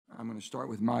I'm going to start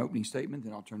with my opening statement,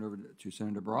 then I'll turn over to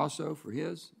Senator Barrasso for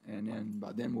his, and then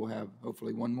by then we'll have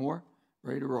hopefully one more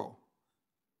ready to roll.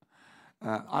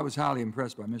 I was highly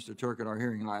impressed by Mr. Turk at our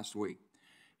hearing last week.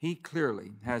 He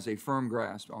clearly has a firm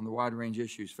grasp on the wide range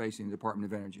issues facing the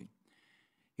Department of Energy.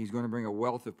 He's going to bring a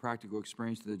wealth of practical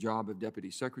experience to the job of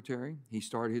Deputy Secretary. He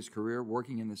started his career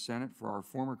working in the Senate for our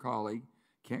former colleague,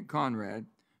 Kent Conrad,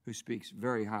 who speaks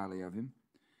very highly of him.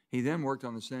 He then worked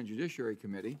on the Senate Judiciary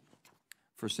Committee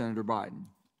for Senator Biden.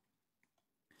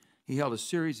 He held a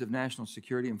series of national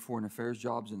security and foreign affairs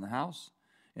jobs in the House,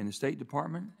 in the State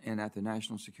Department, and at the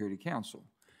National Security Council.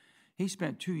 He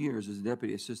spent 2 years as a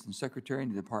Deputy Assistant Secretary in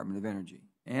the Department of Energy,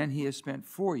 and he has spent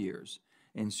 4 years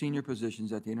in senior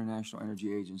positions at the International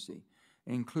Energy Agency,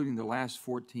 including the last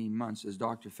 14 months as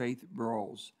Dr. Faith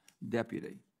Burrell's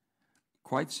deputy.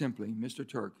 Quite simply, Mr.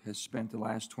 Turk has spent the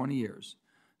last 20 years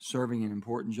serving in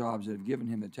important jobs that have given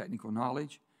him the technical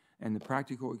knowledge and the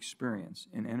practical experience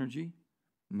in energy,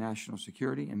 national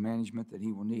security, and management that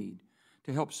he will need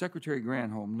to help Secretary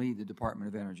Granholm lead the Department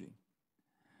of Energy.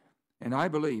 And I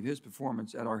believe his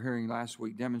performance at our hearing last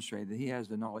week demonstrated that he has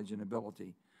the knowledge and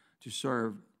ability to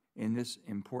serve in this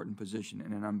important position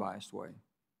in an unbiased way.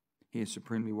 He is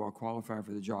supremely well qualified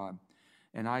for the job,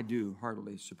 and I do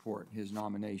heartily support his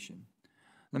nomination.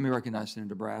 Let me recognize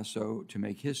Senator Barrasso to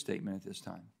make his statement at this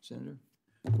time. Senator?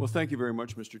 Well, thank you very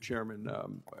much, Mr. Chairman.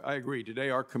 I agree. Today,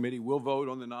 our committee will vote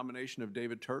on the nomination of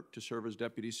David Turk to serve as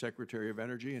Deputy Secretary of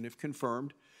Energy, and if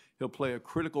confirmed, he'll play a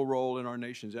critical role in our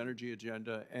nation's energy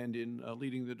agenda and in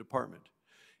leading the department.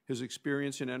 His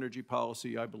experience in energy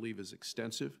policy, I believe, is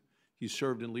extensive. He's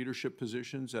served in leadership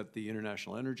positions at the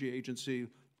International Energy Agency,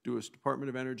 U.S. Department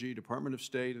of Energy, Department of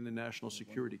State, and the National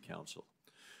Security Council.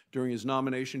 During his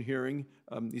nomination hearing,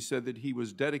 he said that he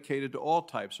was dedicated to all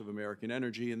types of American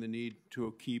energy and the need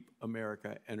to keep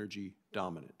America energy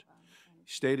dominant. He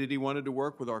stated he wanted to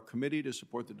work with our committee to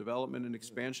support the development and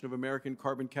expansion of American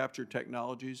carbon capture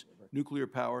technologies, nuclear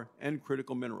power, and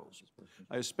critical minerals.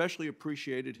 I especially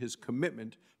appreciated his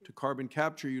commitment to carbon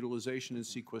capture utilization and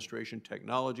sequestration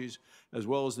technologies, as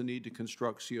well as the need to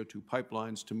construct CO2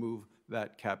 pipelines to move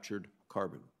that captured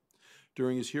carbon.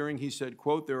 During his hearing, he said,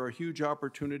 quote, "There are huge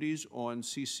opportunities on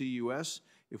CCUS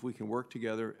if we can work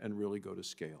together and really go to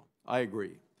scale." I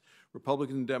agree.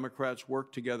 Republicans and Democrats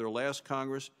worked together last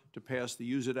Congress to pass the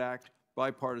Use It Act,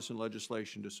 bipartisan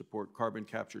legislation to support carbon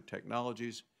capture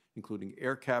technologies, including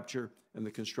air capture and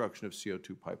the construction of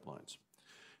CO2 pipelines.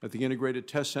 At the Integrated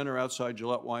Test Center outside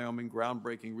Gillette, Wyoming,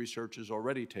 groundbreaking research is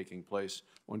already taking place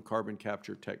on carbon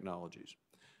capture technologies.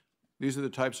 These are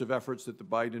the types of efforts that the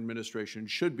Biden administration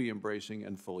should be embracing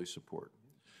and fully support.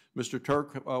 Mr.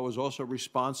 Turk was also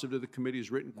responsive to the committee's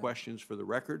written questions for the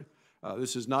record.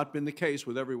 This has not been the case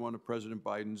with every one of President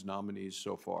Biden's nominees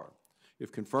so far.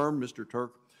 If confirmed, Mr.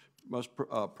 Turk must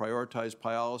prioritize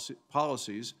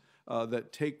policies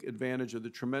that take advantage of the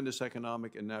tremendous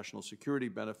economic and national security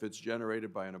benefits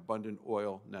generated by an abundant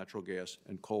oil, natural gas,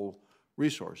 and coal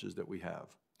resources that we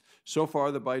have. So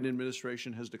far, the Biden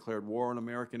administration has declared war on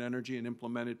American energy and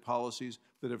implemented policies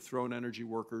that have thrown energy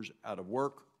workers out of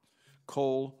work.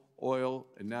 Coal, oil,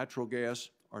 and natural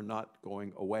gas are not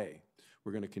going away.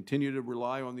 We're going to continue to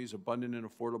rely on these abundant and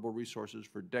affordable resources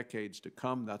for decades to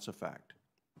come. That's a fact.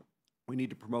 We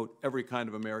need to promote every kind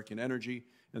of American energy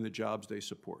and the jobs they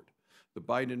support. The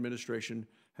Biden administration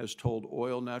has told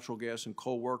oil, natural gas, and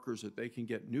coal workers that they can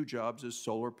get new jobs as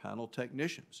solar panel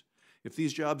technicians. If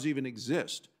these jobs even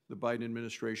exist, the Biden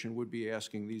administration would be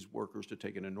asking these workers to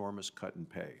take an enormous cut in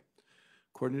pay.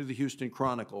 According to the Houston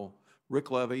Chronicle, Rick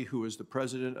Levy, who is the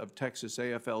president of Texas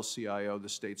AFL-CIO, the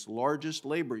state's largest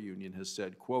labor union, has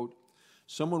said, quote,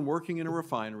 "Someone working in a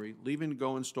refinery, leaving to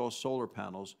go install solar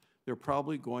panels, they're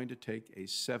probably going to take a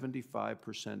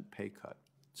 75% pay cut.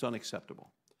 It's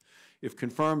unacceptable." If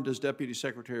confirmed as Deputy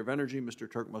Secretary of Energy,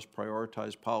 Mr. Turk must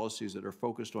prioritize policies that are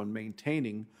focused on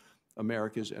maintaining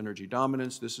America's energy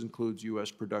dominance. This includes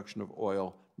U.S. production of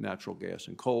oil, natural gas,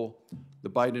 and coal. The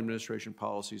Biden administration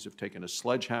policies have taken a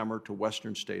sledgehammer to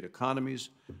Western state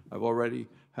economies.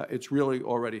 It's really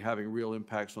already having real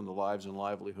impacts on the lives and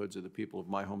livelihoods of the people of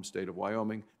my home state of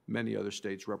Wyoming, many other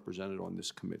states represented on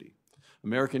this committee.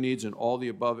 America needs an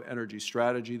all-the-above energy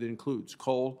strategy that includes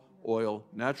coal, oil,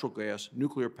 natural gas,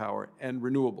 nuclear power, and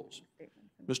renewables.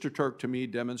 Mr. Turk, to me,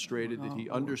 demonstrated that he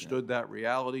understood that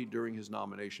reality during his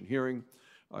nomination hearing.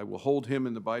 I will hold him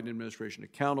and the Biden administration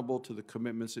accountable to the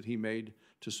commitments that he made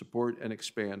to support and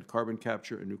expand carbon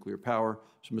capture and nuclear power.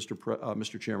 So,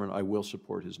 Mr. Chairman, I will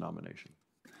support his nomination.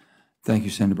 Thank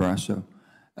you, Senator Barrasso.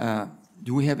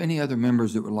 Do we have any other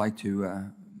members that would like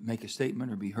to make a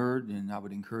statement or be heard, and I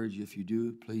would encourage you, if you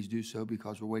do, please do so,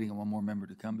 because we're waiting on one more member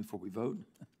to come before we vote.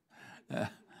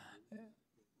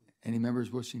 Any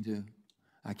members wishing to?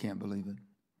 I can't believe it.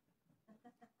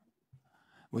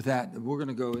 With that, we're going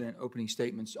to go in opening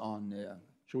statements on.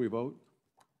 Should we vote?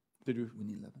 Did you? We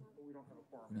need 11. We don't have a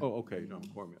quorum. Oh, okay. No,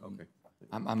 quorum. Okay.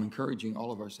 I'm encouraging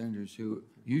all of our senators who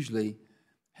usually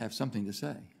have something to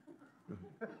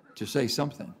say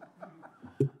something.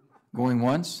 Going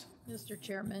once? Mr.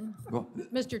 Chairman. Well,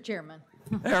 Mr. Chairman.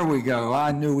 there we go.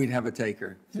 I knew we'd have a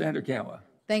taker. Senator Cantwell.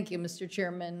 Thank you, Mr.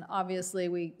 Chairman. Obviously,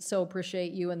 we so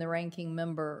appreciate you and the ranking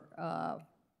member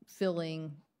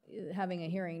having a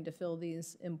hearing to fill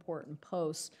these important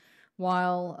posts.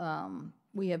 While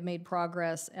we have made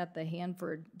progress at the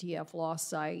Hanford DF Law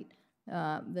site,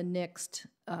 the next,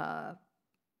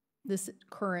 this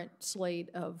current slate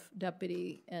of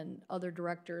deputy and other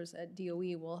directors at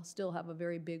DOE will still have a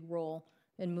very big role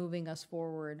in moving us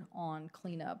forward on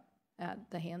cleanup at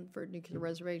the Hanford Nuclear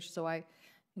Reservation. So I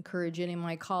encourage any of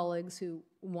my colleagues who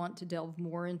want to delve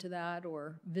more into that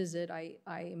or visit. I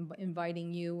am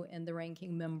inviting you and the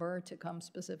ranking member to come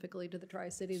specifically to the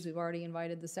Tri-Cities. We've already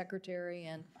invited the secretary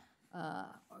and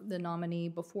the nominee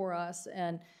before us.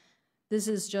 And this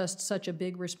is just such a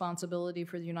big responsibility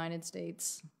for the United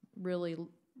States, really,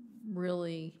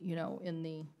 you know, in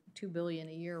the $2 billion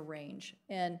a year range.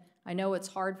 And I know it's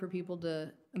hard for people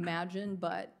to imagine,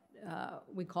 but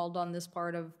we called on this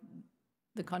part of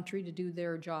the country to do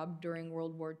their job during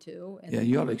World War II. And yeah,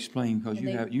 you ought to explain, because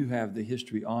you have the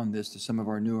history on this to some of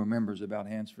our newer members about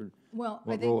Hansford. Well,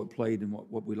 what role it played and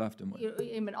what we left them with.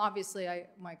 I mean, obviously,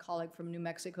 my colleague from New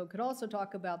Mexico could also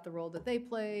talk about the role that they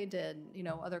played, and you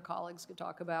know, other colleagues could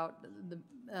talk about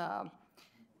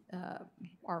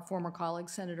our former colleague,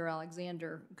 Senator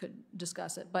Alexander, could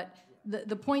discuss it. But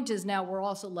the point is, now we're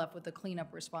also left with the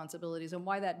cleanup responsibilities, and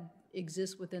why that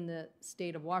exists within the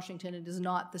state of Washington. It is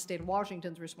not the state of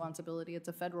Washington's responsibility, it's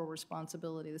a federal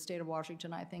responsibility. The state of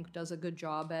Washington, I think, does a good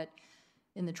job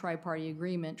in the tri-party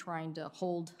agreement, trying to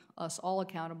hold us all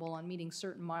accountable on meeting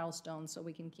certain milestones so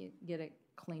we can get it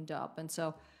cleaned up. And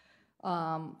so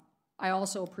I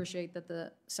also appreciate that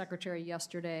the secretary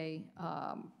yesterday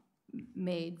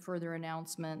made further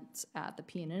announcements at the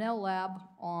PNNL lab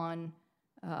on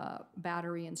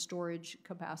battery and storage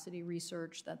capacity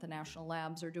research that the national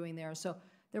labs are doing there. So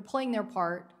they're playing their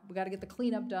part. We got to get the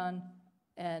cleanup done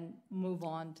and move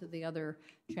on to the other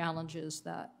challenges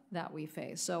that we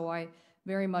face. So I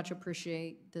very much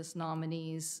appreciate this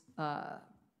nominee's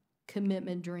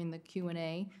commitment during the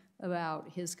Q&A about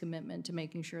his commitment to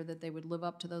making sure that they would live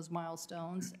up to those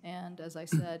milestones. And as I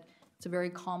said, it's a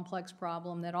very complex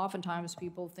problem that oftentimes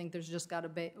people think there's just got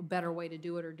a better way to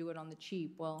do it or do it on the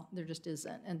cheap. Well, there just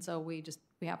isn't. And so we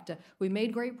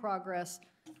made great progress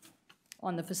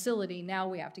on the facility. Now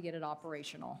we have to get it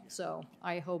operational. So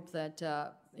I hope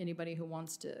that anybody who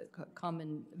wants to come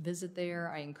and visit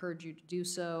there, I encourage you to do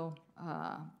so.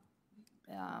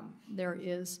 There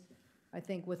is, I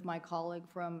think with my colleague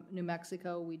from New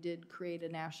Mexico, we did create a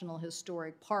National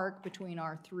Historic Park between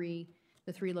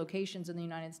the three locations in the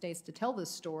United States to tell this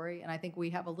story, and I think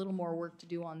we have a little more work to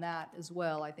do on that as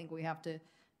well. I think we have to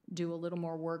do a little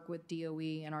more work with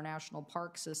DOE and our national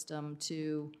park system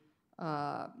to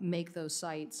make those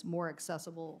sites more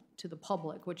accessible to the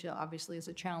public, which obviously is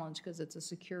a challenge because it's a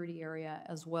security area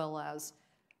as well as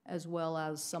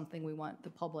something we want the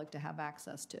public to have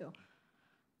access to.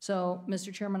 So,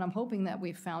 Mr. Chairman, I'm hoping that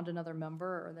we've found another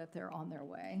member or that they're on their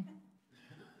way.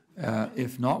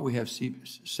 If not, we have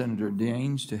Senator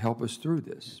Daines to help us through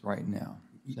this right now.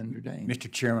 Senator Daines.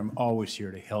 Mr. Chairman, I'm always here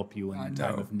to help you in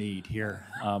time of need here.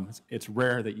 It's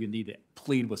rare that you need to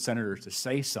plead with senators to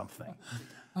say something.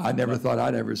 I never thought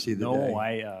I'd ever see the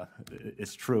day. No,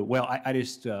 it's true. Well, I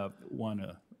just want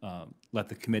to let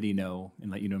the committee know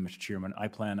and let you know, Mr. Chairman, I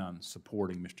plan on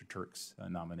supporting Mr. Turk's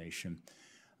nomination.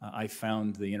 I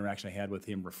found the interaction I had with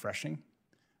him refreshing,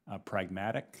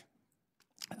 pragmatic.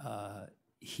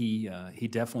 He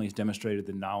definitely has demonstrated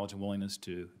the knowledge and willingness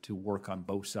to work on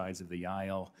both sides of the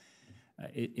aisle.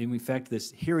 In fact,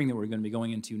 this hearing that we're going to be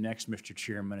going into next, Mr.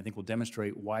 Chairman, I think will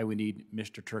demonstrate why we need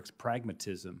Mr. Turk's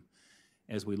pragmatism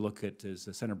as we look at, as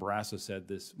Senator Barrasso said,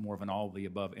 this more of an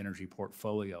all-of-the-above energy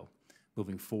portfolio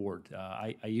moving forward.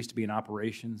 I used to be an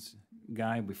operations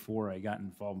guy before I got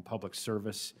involved in public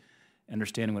service,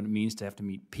 understanding what it means to have to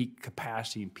meet peak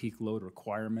capacity and peak load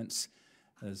requirements.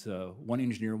 As one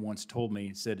engineer once told me,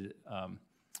 he said,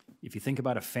 if you think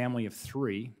about a family of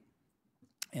 3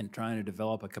 and trying to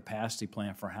develop a capacity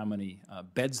plan for how many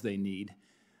beds they need,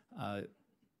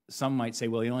 some might say,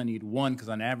 well, you only need 1 because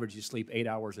on average you sleep 8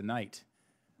 hours a night.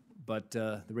 But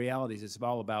the reality is it's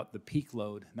all about the peak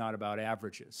load, not about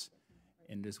averages.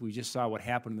 And as we just saw what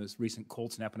happened in this recent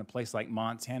cold snap in a place like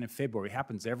Montana in February, it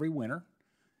happens every winter,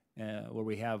 where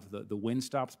we have the wind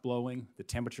stops blowing, the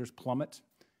temperatures plummet.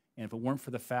 And if it weren't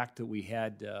for the fact that we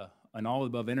had an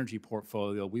all-above energy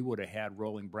portfolio, we would have had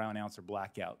rolling brownout or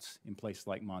blackouts in places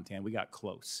like Montana. We got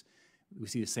close. We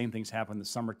see the same things happen in the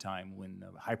summertime when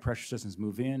high-pressure systems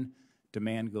move in,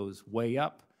 demand goes way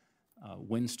up,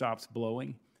 wind stops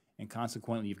blowing, and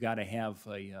consequently, you've got to have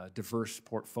a diverse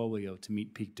portfolio to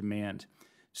meet peak demand.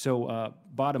 So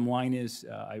bottom line is,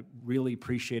 I really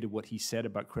appreciated what he said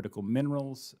about critical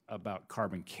minerals, about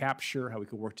carbon capture, how we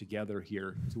could work together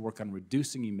here to work on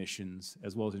reducing emissions,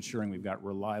 as well as ensuring we've got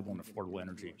reliable and affordable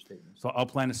energy. So I'll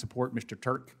plan to support Mr.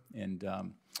 Turk, and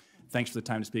thanks for the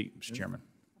time to speak, Mr. Chairman.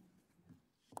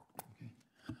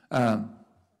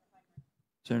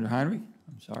 Senator Heinrich,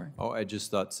 I'm sorry. Oh, I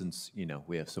just thought since, you know,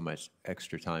 we have so much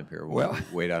extra time here, Well,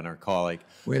 wait on our colleague.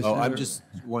 Senator, I'm just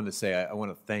want to say I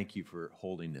want to thank you for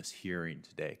holding this hearing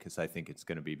today, because I think it's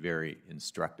going to be very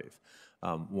instructive.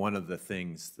 One of the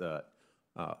things that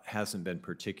hasn't been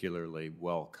particularly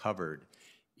well covered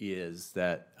is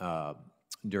that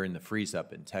during the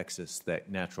freeze-up in Texas,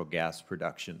 that natural gas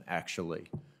production actually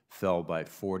fell by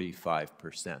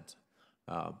 45%.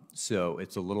 So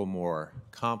it's a little more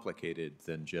complicated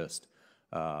than just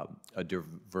a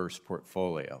diverse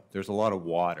portfolio. There's a lot of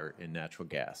water in natural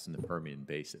gas in the Permian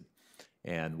Basin.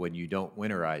 And when you don't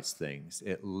winterize things,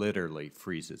 it literally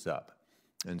freezes up.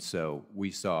 And so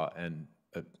we saw,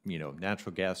 you know,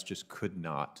 natural gas just could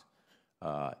not,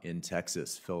 in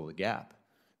Texas, fill the gap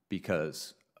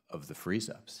because of the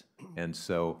freeze-ups. And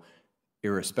so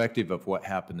irrespective of what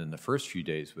happened in the first few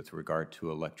days with regard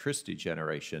to electricity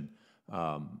generation,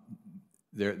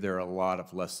 there are a lot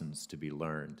of lessons to be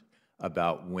learned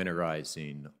about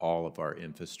winterizing all of our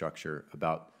infrastructure,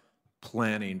 about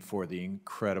planning for the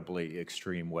incredibly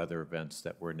extreme weather events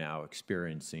that we're now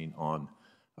experiencing on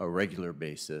a regular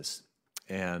basis,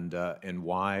 and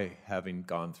why, having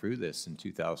gone through this in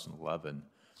 2011,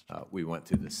 we went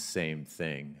through the same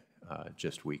thing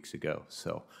just weeks ago.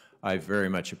 So I very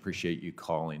much appreciate you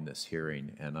calling this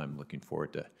hearing, and I'm looking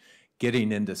forward to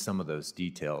getting into some of those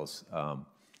details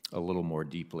a little more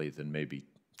deeply than maybe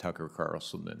Tucker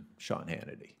Carlson and Sean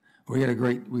Hannity. We got a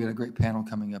great panel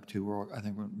coming up too. I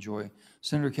think we'll enjoy.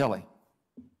 Senator Kelly.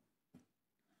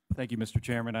 Thank you, Mr.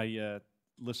 Chairman. I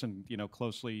listened, you know,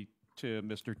 closely to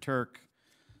Mr. Turk,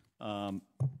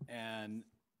 and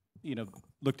you know,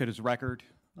 looked at his record,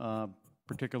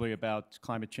 particularly about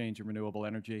climate change and renewable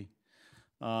energy.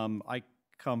 I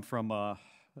come from a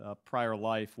prior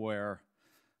life where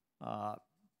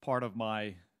part of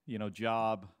my, you know,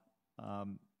 job,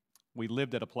 we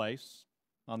lived at a place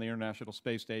on the International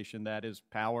Space Station that is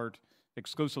powered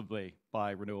exclusively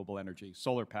by renewable energy,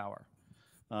 solar power.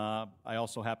 I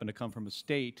also happen to come from a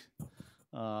state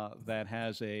that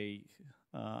has a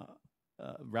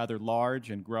rather large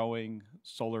and growing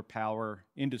solar power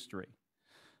industry.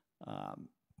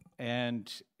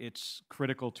 And it's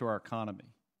critical to our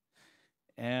economy.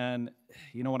 And,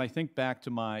 you know, when I think back to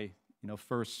my, you know,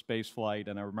 first space flight,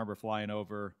 and I remember flying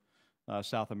over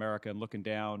South America and looking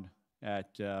down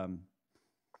at the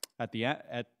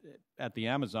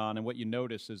Amazon, and what you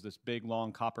notice is this big,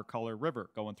 long, copper-colored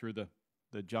river going through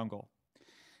the jungle.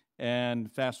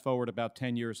 And fast forward about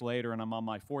 10 years later, and I'm on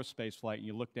my fourth space flight, and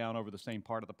you look down over the same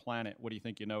part of the planet, what do you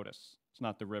think you notice? It's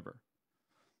not the river.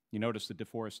 You notice the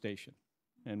deforestation.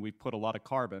 And we put a lot of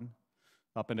carbon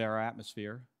up into our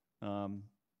atmosphere, and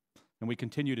we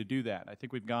continue to do that. I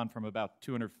think we've gone from about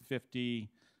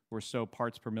 250 or so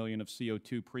parts per million of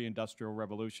CO2 pre-industrial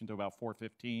revolution to about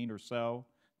 415 or so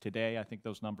today. I think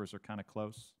those numbers are kind of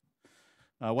close.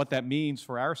 What that means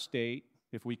for our state,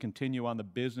 if we continue on the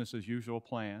business as usual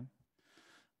plan,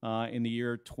 in the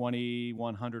year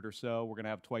 2100 or so, we're going to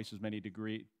have twice as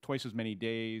many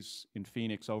days in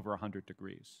Phoenix over 100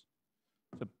 degrees.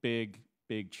 It's a big,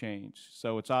 big change.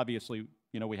 So it's obviously,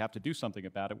 you know, we have to do something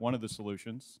about it. One of the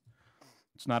solutions,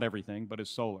 it's not everything, but is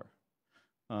solar.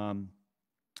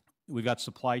 We've got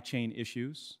supply chain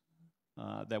issues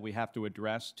that we have to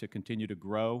address to continue to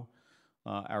grow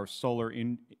our solar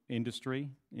industry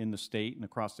in the state and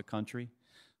across the country.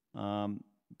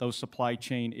 Those supply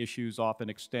chain issues often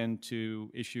extend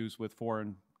to issues with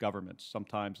foreign governments,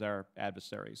 sometimes our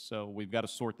adversaries. So we've got to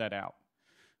sort that out.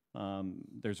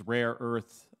 There's rare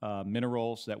earth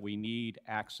minerals that we need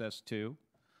access to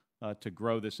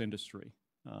grow this industry.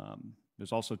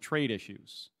 There's also trade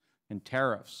issues and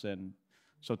tariffs, and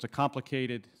so it's a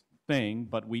complicated thing,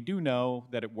 but we do know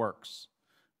that it works.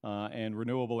 And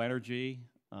renewable energy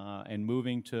and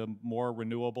moving to more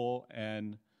renewable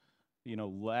and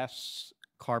less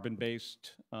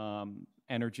carbon-based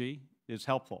energy is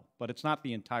helpful, but it's not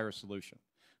the entire solution.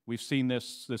 We've seen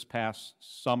this past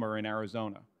summer in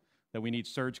Arizona, that we need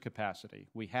surge capacity.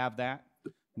 We have that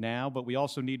now, but we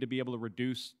also need to be able to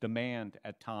reduce demand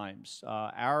at times.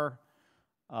 Our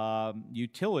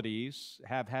utilities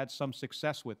have had some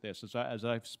success with this. As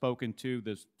I've spoken to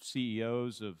the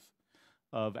CEOs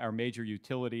of our major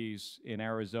utilities in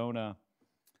Arizona,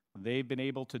 they've been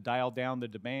able to dial down the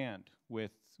demand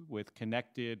with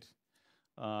connected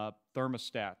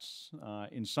thermostats.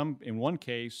 In one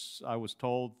case, I was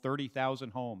told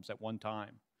 30,000 homes at one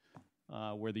time,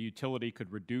 where the utility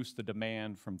could reduce the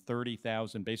demand from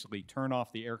 30,000, basically turn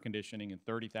off the air conditioning in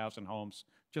 30,000 homes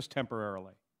just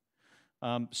temporarily.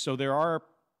 So there are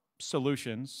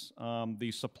solutions.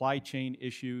 The supply chain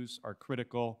issues are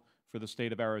critical for the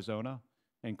state of Arizona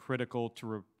and critical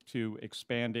to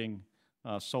expanding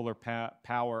solar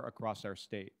power across our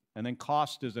state. And then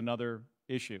cost is another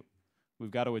issue.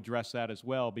 We've got to address that as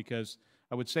well, because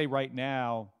I would say right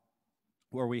now,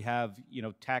 where we have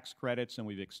tax credits and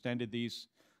we've extended these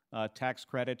tax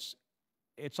credits,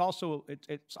 it's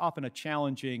often a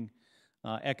challenging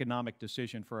economic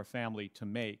decision for a family to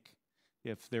make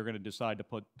if they're going to decide to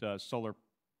put solar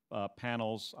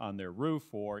panels on their roof,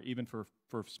 or even for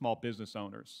small business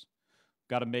owners.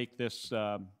 Got to make this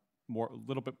a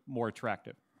little bit more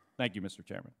attractive. Thank you, Mr.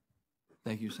 Chairman.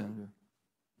 Thank you, Senator.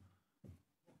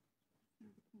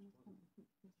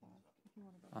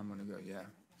 I'm going to go, yeah.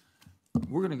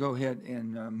 We're going to go ahead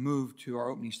and move to our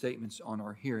opening statements on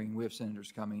our hearing. We have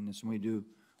senators coming, and so when we do,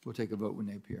 we'll take a vote when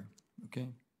they appear, okay?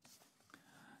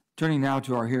 Turning now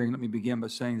to our hearing, let me begin by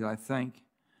saying that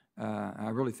I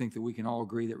really think that we can all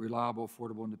agree that reliable,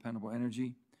 affordable, and dependable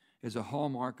energy is a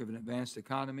hallmark of an advanced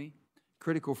economy,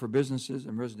 critical for businesses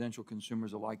and residential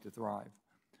consumers alike to thrive.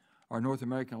 Our North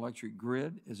American electric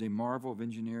grid is a marvel of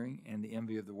engineering and the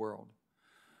envy of the world.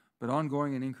 But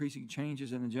ongoing and increasing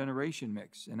changes in the generation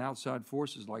mix and outside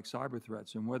forces like cyber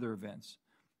threats and weather events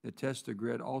that test the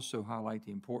grid also highlight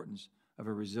the importance of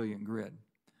a resilient grid.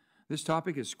 This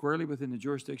topic is squarely within the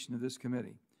jurisdiction of this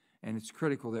committee, and it's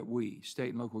critical that we, state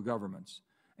and local governments,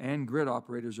 and grid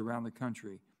operators around the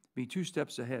country be 2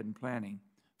 steps ahead in planning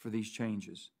for these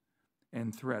changes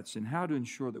and threats, and how to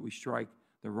ensure that we strike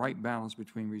the right balance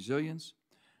between resilience,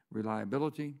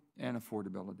 reliability, and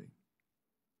affordability.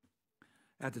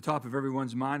 At the top of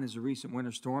everyone's mind is a recent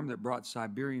winter storm that brought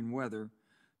Siberian weather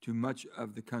to much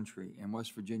of the country, and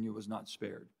West Virginia was not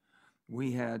spared.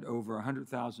 We had over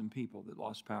 100,000 people that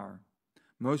lost power,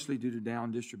 mostly due to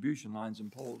downed distribution lines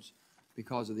and poles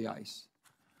because of the ice.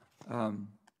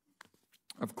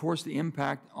 Of course, the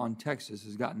impact on Texas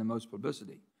has gotten the most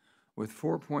publicity, with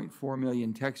 4.4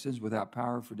 million Texans without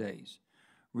power for days,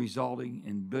 resulting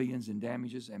in billions in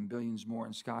damages and billions more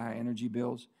in sky-high energy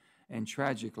bills, and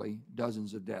tragically,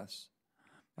 dozens of deaths.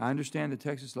 I understand the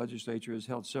Texas legislature has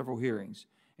held several hearings,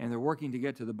 and they're working to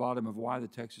get to the bottom of why the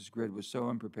Texas grid was so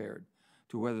unprepared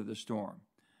to weather the storm,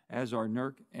 as are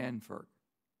NERC and FERC.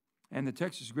 And the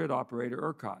Texas grid operator,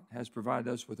 ERCOT, has provided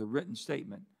us with a written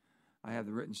statement. I have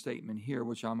the written statement here,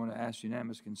 which I'm going to ask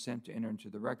unanimous consent to enter into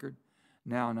the record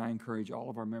now, and I encourage all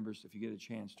of our members, if you get a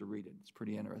chance, to read it. It's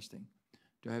pretty interesting.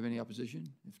 Do I have any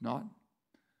opposition? If not,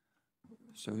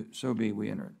 so be we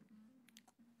enter it.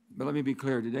 But let me be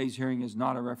clear, today's hearing is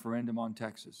not a referendum on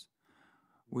Texas.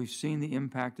 We've seen the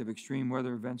impact of extreme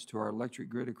weather events to our electric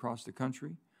grid across the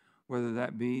country, whether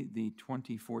that be the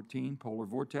 2014 polar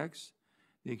vortex,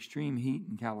 the extreme heat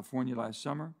in California last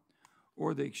summer,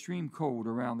 or the extreme cold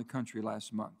around the country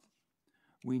last month.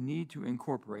 We need to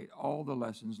incorporate all the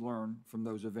lessons learned from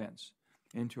those events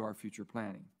into our future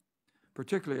planning,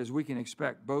 particularly as we can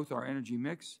expect both our energy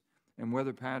mix and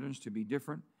weather patterns to be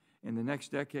different in the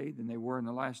next decade than they were in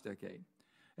the last decade.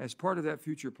 As part of that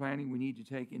future planning, we need to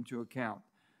take into account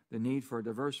the need for a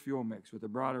diverse fuel mix with a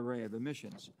broad array of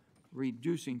emissions,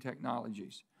 reducing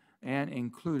technologies, and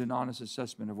include an honest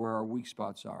assessment of where our weak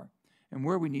spots are and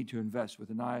where we need to invest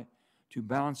with an eye to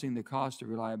balancing the cost of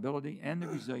reliability and the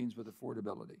resilience with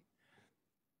affordability.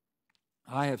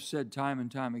 I have said time and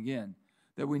time again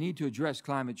that we need to address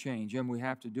climate change, and we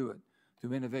have to do it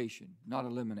through innovation, not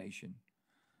elimination.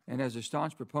 And as a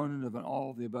staunch proponent of an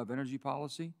all-of-the-above energy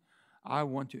policy, I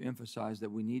want to emphasize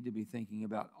that we need to be thinking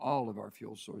about all of our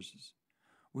fuel sources.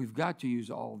 We've got to use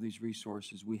all of these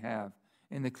resources we have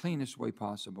in the cleanest way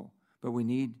possible, but we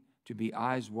need to be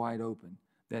eyes wide open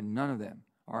that none of them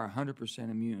are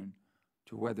 100% immune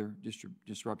to weather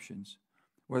disruptions,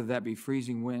 whether that be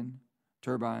freezing wind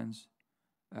turbines,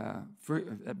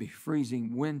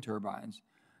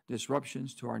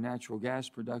 disruptions to our natural gas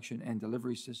production and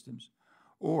delivery systems,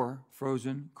 or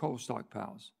frozen coal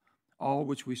stockpiles, all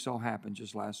which we saw happen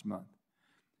just last month.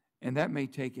 And that may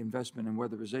take investment in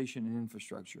weatherization and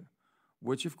infrastructure,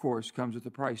 which of course comes with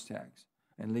the price tags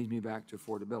and leads me back to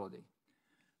affordability.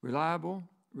 Reliable,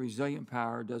 resilient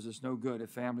power does us no good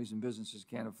if families and businesses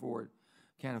can't afford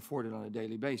it on a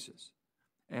daily basis.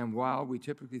 And while we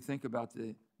typically think about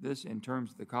this in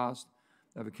terms of the cost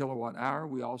of a kilowatt hour,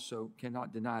 we also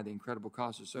cannot deny the incredible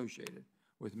costs associated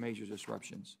with major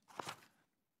disruptions.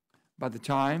 By that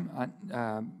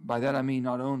I mean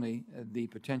not only the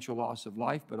potential loss of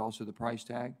life, but also the price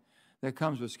tag that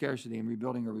comes with scarcity in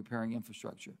rebuilding or repairing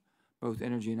infrastructure, both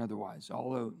energy and otherwise.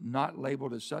 Although not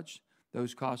labeled as such,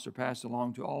 those costs are passed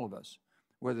along to all of us,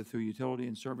 whether through utility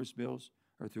and service bills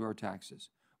or through our taxes.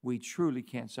 We truly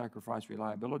can't sacrifice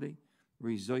reliability,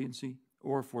 resiliency,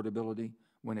 or affordability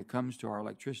when it comes to our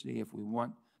electricity if we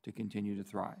want to continue to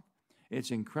thrive.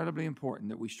 It's incredibly important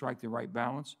that we strike the right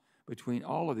balance between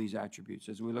all of these attributes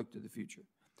as we look to the future.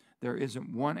 There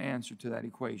isn't one answer to that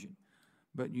equation,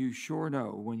 but you sure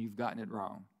know when you've gotten it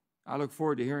wrong. I look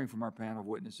forward to hearing from our panel of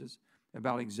witnesses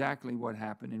about exactly what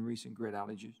happened in recent grid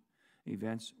outages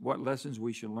events, what lessons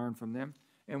we should learn from them,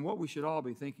 and what we should all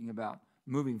be thinking about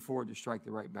moving forward to strike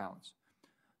the right balance.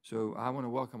 So I want to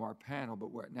welcome our panel,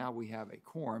 but now we have a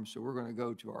quorum, so we're going to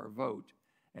go to our vote,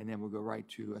 and then we'll go right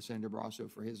to Senator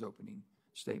Barrasso for his opening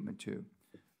statement too.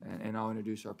 And I'll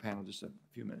introduce our panel just a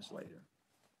few minutes later.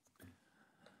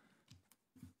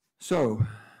 So,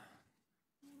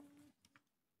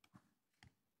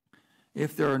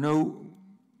 if there are no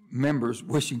members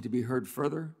wishing to be heard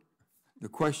further, the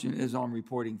question is on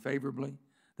reporting favorably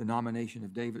the nomination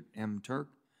of David M. Turk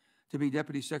to be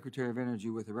Deputy Secretary of Energy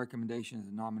with the recommendation that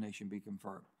the nomination be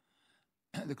confirmed.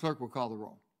 The clerk will call the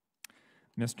roll.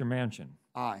 Mr. Manchin.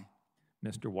 Aye.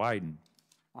 Mr. Wyden.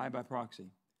 Aye by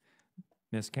proxy.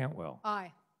 Ms. Cantwell.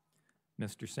 Aye.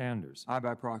 Mr. Sanders. Aye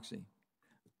by proxy.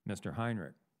 Mr.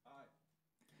 Heinrich. Aye.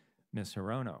 Ms.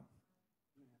 Hirono.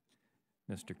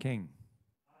 Mr. King.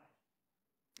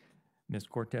 Ms.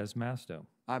 Cortez Masto.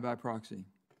 Aye by proxy.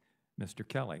 Mr.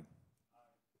 Kelly.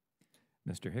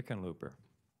 Mr. Hickenlooper.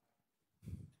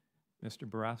 Mr.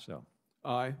 Barrasso.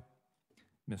 Aye.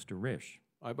 Mr. Risch.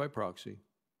 Aye by proxy.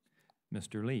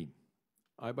 Mr. Lee.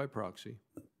 Aye by proxy.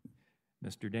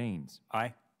 Mr. Daines.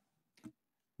 Aye.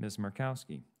 Ms.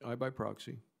 Murkowski. Aye by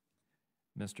proxy.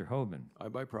 Mr. Hoban. Aye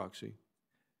by proxy.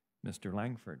 Mr.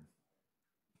 Langford.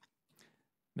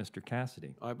 Mr.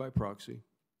 Cassidy. Aye by proxy.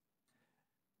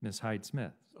 Ms.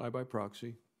 Hyde-Smith. Aye by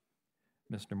proxy.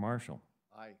 Mr. Marshall.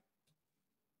 Aye.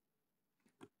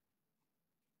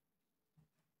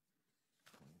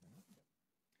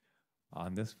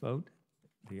 On this vote,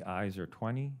 the ayes are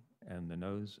 20 and the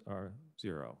noes are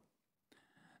 0.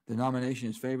 The nomination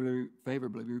is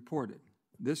favorably reported.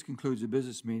 This concludes the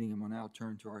business meeting, and we'll now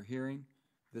turn to our hearing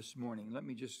this morning. Let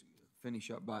me just finish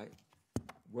up by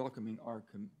welcoming our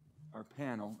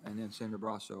panel, and then Senator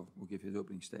Barrasso will give his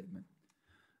opening statement.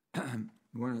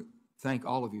 We want to thank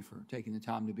all of you for taking the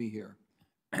time to be here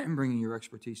and bringing your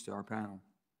expertise to our panel.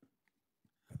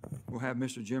 We'll have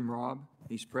Mr. Jim Robb.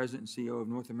 He's President and CEO of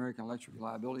North American Electric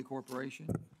Reliability Corporation.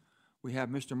 We have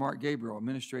Mr. Mark Gabriel,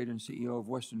 Administrator and CEO of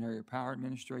Western Area Power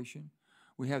Administration.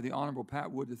 We have the Honorable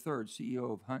Pat Wood III,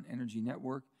 CEO of Hunt Energy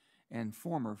Network and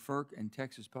former FERC and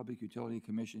Texas Public Utility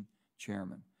Commission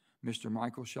Chairman. Mr.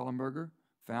 Michael Schellenberger,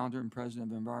 Founder and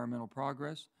President of Environmental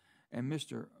Progress, and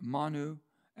Mr. Manu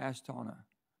Astana,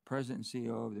 President and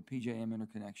CEO of the PJM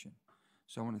Interconnection.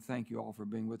 So I want to thank you all for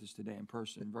being with us today in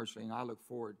person and virtually, and I look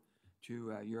forward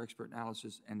to your expert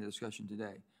analysis and the discussion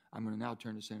today. I'm going to now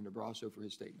turn to Senator Barrasso for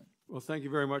his statement. Well, thank you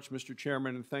very much, Mr.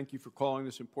 Chairman, and thank you for calling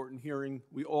this important hearing.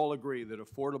 We all agree that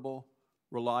affordable,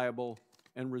 reliable,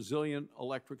 and resilient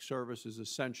electric service is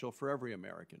essential for every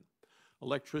American.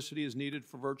 Electricity is needed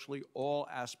for virtually all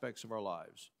aspects of our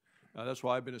lives. That's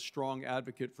why I've been a strong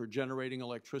advocate for generating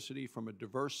electricity from a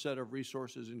diverse set of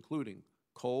resources, including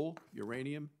coal,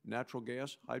 uranium, natural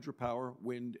gas, hydropower,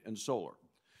 wind, and solar.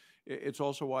 It's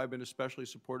also why I've been especially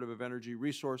supportive of energy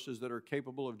resources that are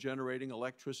capable of generating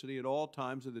electricity at all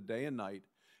times of the day and night,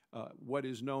 what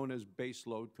is known as base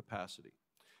load capacity.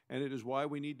 And it is why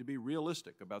we need to be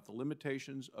realistic about the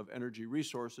limitations of energy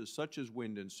resources such as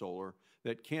wind and solar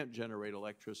that can't generate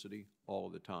electricity all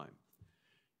of the time.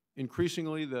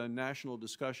 Increasingly, the national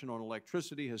discussion on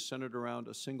electricity has centered around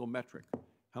a single metric: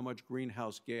 how much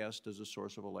greenhouse gas does a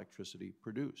source of electricity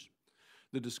produce?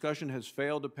 The discussion has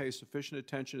failed to pay sufficient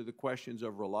attention to the questions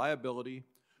of reliability,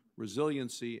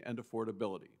 resiliency, and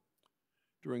affordability.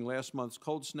 During last month's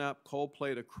cold snap, coal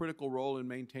played a critical role in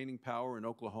maintaining power in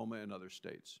Oklahoma and other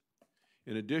states.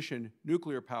 In addition,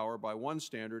 nuclear power, by one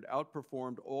standard,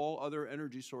 outperformed all other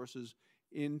energy sources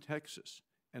in Texas,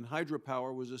 and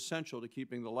hydropower was essential to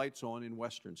keeping the lights on in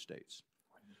western states.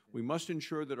 We must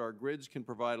ensure that our grids can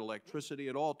provide electricity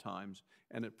at all times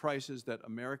and at prices that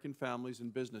American families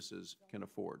and businesses can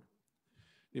afford.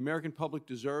 The American public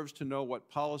deserves to know what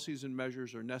policies and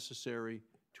measures are necessary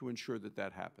to ensure that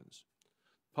that happens.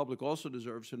 The public also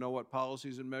deserves to know what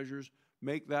policies and measures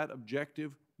make that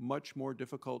objective much more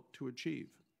difficult to achieve.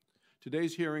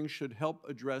 Today's hearing should help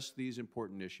address these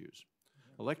important issues.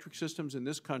 Electric systems in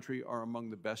this country are among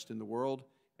the best in the world,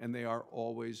 and they are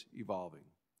always evolving.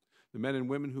 The men and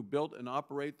women who built and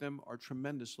operate them are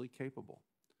tremendously capable.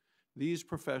 These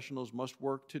professionals must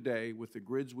work today with the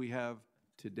grids we have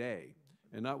today,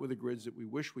 and not with the grids that we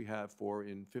wish we have for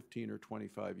in 15 or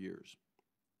 25 years.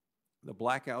 The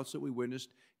blackouts that we witnessed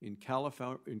in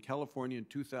California in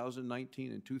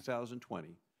 2019 and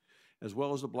 2020, as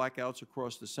well as the blackouts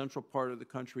across the central part of the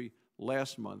country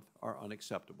last month, are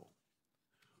unacceptable.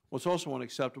 What's also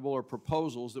unacceptable are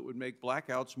proposals that would make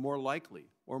blackouts more likely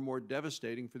or more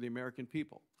devastating for the American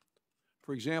people.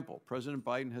 For example, President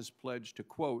Biden has pledged to,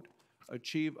 quote,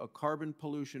 achieve a carbon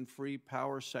pollution-free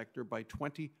power sector by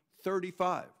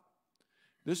 2035.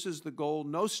 This is the goal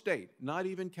no state, not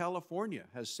even California,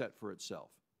 has set for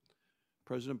itself.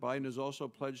 President Biden has also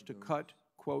pledged to cut,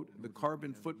 quote, the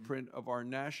carbon footprint of our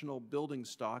national building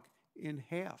stock in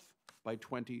half by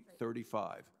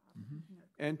 2035.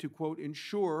 And to, quote,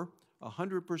 ensure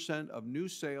 100% of new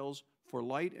sales for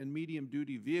light and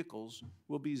medium-duty vehicles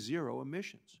will be zero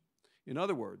emissions. In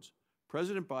other words,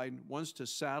 President Biden wants to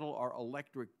saddle our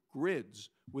electric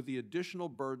grids with the additional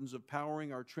burdens of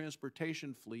powering our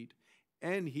transportation fleet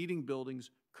and heating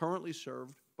buildings currently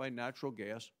served by natural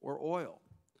gas or oil.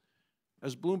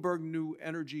 As Bloomberg New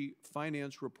Energy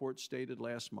Finance report stated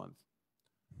last month,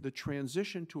 the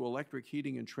transition to electric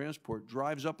heating and transport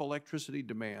drives up electricity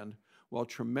demand while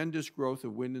tremendous growth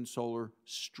of wind and solar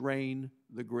strain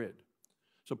the grid.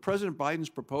 So President Biden's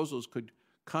proposals could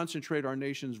concentrate our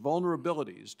nation's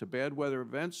vulnerabilities to bad weather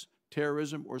events,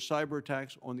 terrorism, or cyber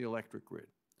attacks on the electric grid.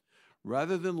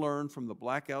 Rather than learn from the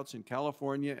blackouts in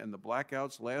California and the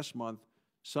blackouts last month,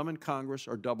 some in Congress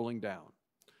are doubling down.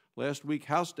 Last week,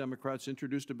 House Democrats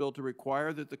introduced a bill to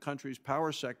require that the country's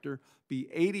power sector be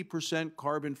 80%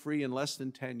 carbon-free in less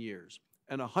than 10 years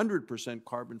and 100%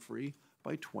 carbon-free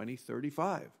by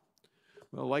 2035.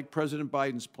 Well, like President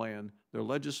Biden's plan, their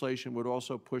legislation would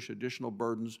also push additional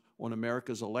burdens on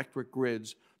America's electric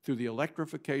grids through the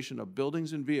electrification of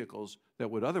buildings and vehicles that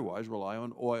would otherwise rely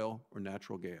on oil or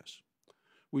natural gas.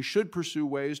 We should pursue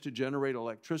ways to generate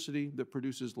electricity that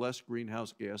produces less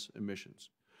greenhouse gas emissions.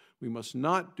 We must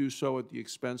not do so at the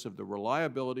expense of the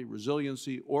reliability,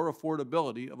 resiliency, or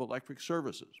affordability of electric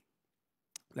services.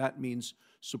 That means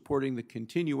supporting the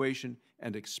continuation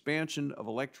and expansion of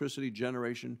electricity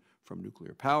generation from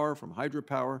nuclear power, from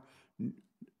hydropower,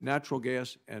 natural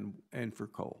gas, and for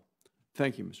coal.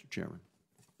 Thank you, Mr. Chairman.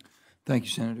 Thank you,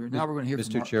 Senator. Now we're going to hear from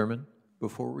Mr. Chairman,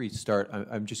 before we start,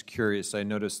 I'm just curious. I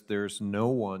noticed there's no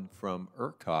one from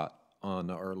ERCOT on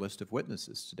our list of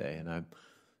witnesses today, and I'm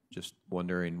just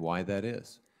wondering why that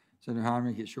is. Senator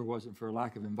Heinrich, it sure wasn't for a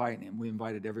lack of inviting him. We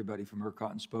invited everybody from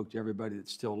ERCOT and spoke to everybody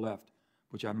that's still left,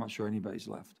 which I'm not sure anybody's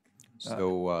left.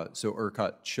 So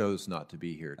ERCOT chose not to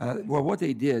be here. Well, what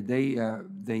they did,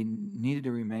 they needed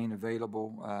to remain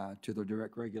available to the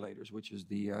direct regulators, which is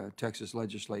the Texas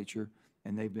legislature,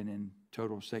 and they've been in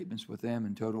total statements with them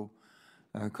and total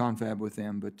confab with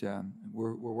them, but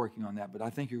we're working on that. But I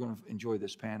think you're going to enjoy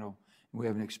this panel. We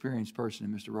have an experienced person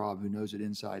in Mr. Robb who knows it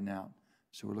inside and out,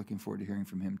 so we're looking forward to hearing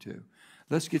from him too.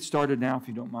 Let's get started now, if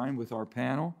you don't mind, with our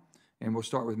panel, and we'll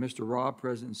start with Mr. Robb,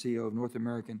 President and CEO of North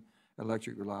American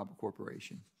Electric Reliable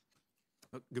Corporation.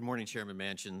 Good morning, Chairman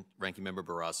Manchin, Ranking Member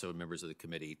Barrasso, and members of the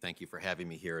committee. Thank you for having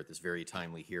me here at this very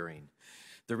timely hearing.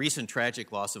 The recent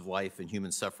tragic loss of life and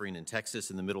human suffering in Texas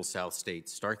and the Middle South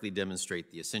states starkly demonstrate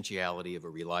the essentiality of a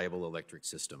reliable electric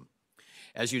system.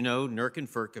 As you know, NERC and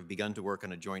FERC have begun to work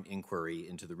on a joint inquiry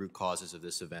into the root causes of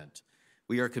this event.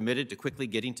 We are committed to quickly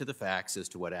getting to the facts as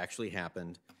to what actually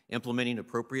happened, implementing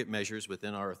appropriate measures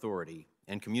within our authority,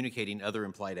 and communicating other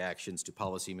implied actions to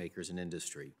policymakers and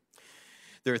industry.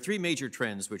 There are three major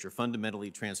trends which are fundamentally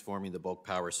transforming the bulk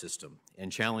power system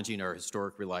and challenging our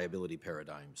historic reliability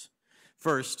paradigms.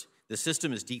 First, the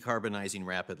system is decarbonizing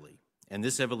rapidly, and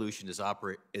this evolution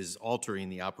is altering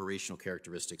the operational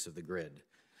characteristics of the grid.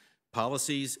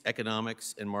 Policies,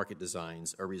 economics, and market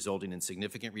designs are resulting in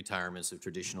significant retirements of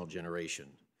traditional generation.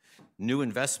 New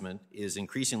investment is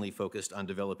increasingly focused on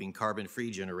developing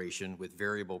carbon-free generation with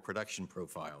variable production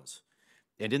profiles.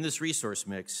 And in this resource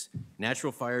mix,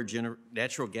 natural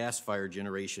gas-fired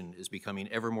generation is becoming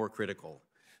ever more critical,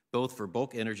 both for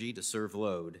bulk energy to serve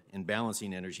load and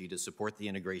balancing energy to support the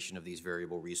integration of these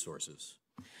variable resources.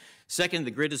 Second,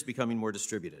 the grid is becoming more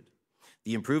distributed.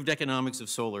 The improved economics of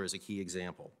solar is a key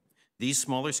example. These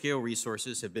smaller scale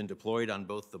resources have been deployed on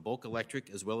both the bulk electric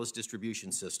as well as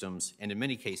distribution systems, and in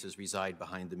many cases reside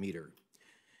behind the meter.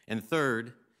 And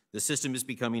third, the system is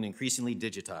becoming increasingly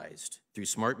digitized through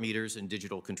smart meters and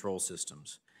digital control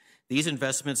systems. These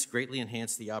investments greatly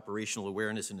enhance the operational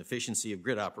awareness and efficiency of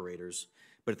grid operators,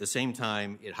 but at the same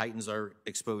time, it heightens our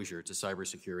exposure to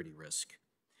cybersecurity risk.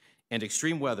 And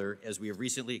extreme weather, as we have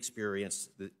recently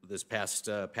experienced this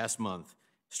past month,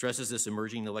 stresses this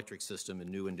emerging electric system in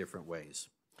new and different ways.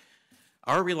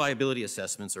 Our reliability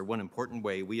assessments are one important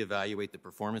way we evaluate the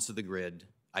performance of the grid,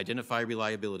 identify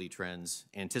reliability trends,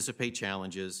 anticipate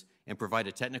challenges, and provide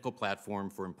a technical platform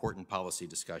for important policy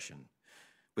discussion.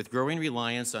 With growing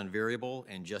reliance on variable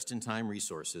and just-in-time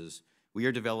resources, we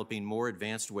are developing more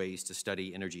advanced ways to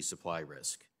study energy supply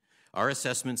risk. Our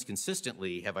assessments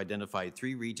consistently have identified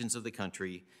 3 regions of the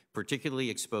country particularly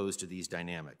exposed to these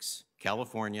dynamics: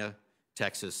 California,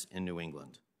 Texas, and New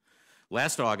England.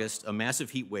 Last August, a massive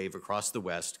heat wave across the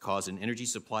West caused an energy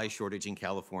supply shortage in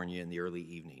California in the early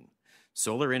evening.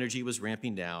 Solar energy was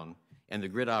ramping down, and the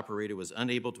grid operator was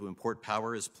unable to import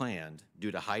power as planned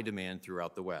due to high demand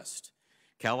throughout the West.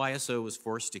 CalISO was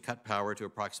forced to cut power to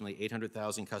approximately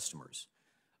 800,000 customers.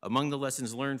 Among the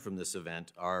lessons learned from this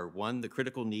event are, 1, the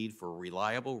critical need for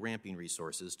reliable ramping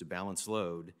resources to balance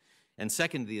load, and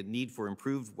second, the need for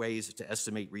improved ways to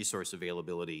estimate resource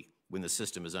availability when the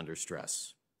system is under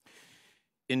stress.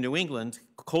 In New England,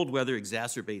 cold weather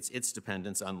exacerbates its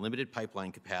dependence on limited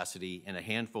pipeline capacity and a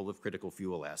handful of critical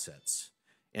fuel assets.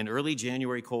 An early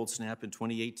January cold snap in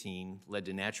 2018 led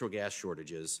to natural gas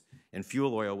shortages, and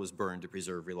fuel oil was burned to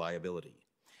preserve reliability.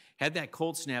 Had that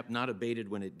cold snap not abated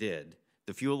when it did,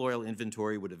 the fuel oil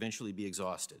inventory would eventually be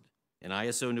exhausted, and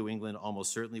ISO New England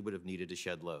almost certainly would have needed to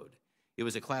shed load. It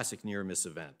was a classic near-miss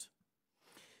event.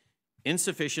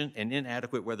 Insufficient and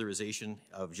inadequate weatherization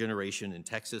of generation in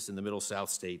Texas and the Middle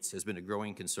South states has been a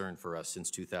growing concern for us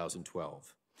since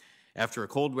 2012. After a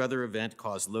cold weather event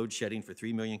caused load shedding for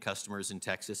 3 million customers in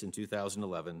Texas in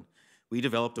 2011, we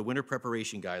developed a winter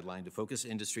preparation guideline to focus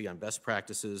industry on best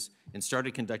practices and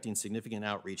started conducting significant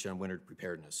outreach on winter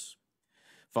preparedness.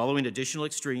 Following additional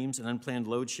extremes and unplanned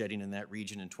load shedding in that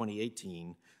region in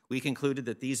 2018, we concluded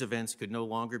that these events could no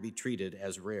longer be treated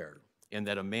as rare and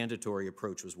that a mandatory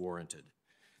approach was warranted.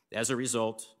 As a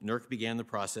result, NERC began the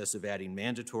process of adding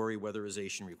mandatory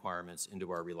weatherization requirements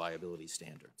into our reliability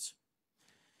standards.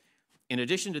 In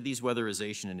addition to these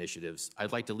weatherization initiatives,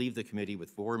 I'd like to leave the committee with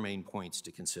 4 main points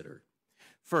to consider.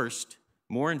 First,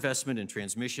 more investment in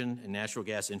transmission and natural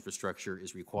gas infrastructure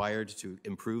is required to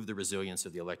improve the resilience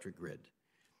of the electric grid.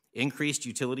 Increased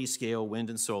utility scale wind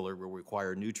and solar will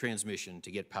require new transmission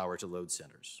to get power to load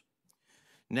centers.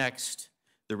 Next,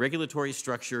 the regulatory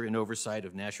structure and oversight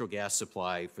of natural gas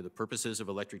supply for the purposes of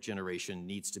electric generation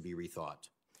needs to be rethought.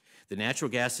 The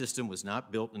natural gas system was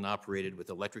not built and operated with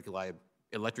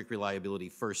electric reliability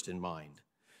first in mind.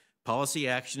 Policy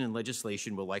action and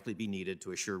legislation will likely be needed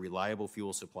to assure reliable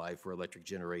fuel supply for electric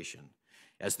generation.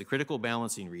 As the critical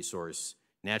balancing resource,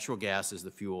 natural gas is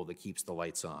the fuel that keeps the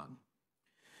lights on.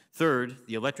 Third,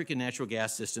 the electric and natural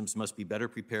gas systems must be better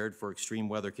prepared for extreme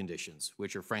weather conditions,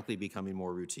 which are frankly becoming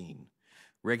more routine.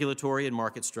 Regulatory and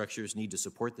market structures need to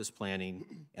support this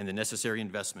planning and the necessary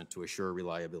investment to assure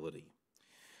reliability.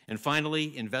 And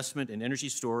finally, investment in energy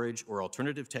storage or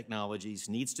alternative technologies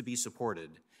needs to be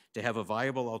supported to have a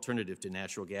viable alternative to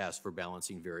natural gas for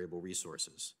balancing variable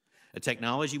resources. A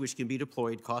technology which can be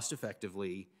deployed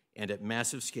cost-effectively and at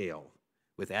massive scale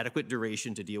with adequate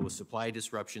duration to deal with supply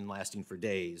disruption lasting for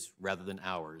days rather than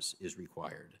hours is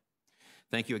required.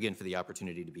 Thank you again for the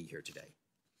opportunity to be here today.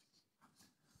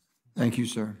 Thank you,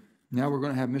 sir. Now we're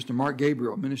going to have Mr. Mark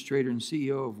Gabriel, Administrator and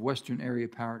CEO of Western Area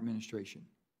Power Administration.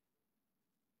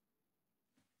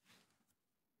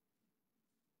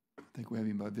 I think we have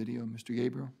him by video. Mr.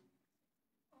 Gabriel.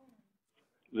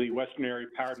 The Western Area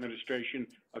Power Administration,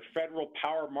 a federal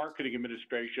power marketing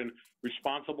administration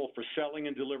responsible for selling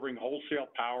and delivering wholesale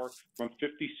power from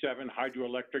 57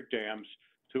 hydroelectric dams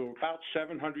to about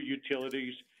 700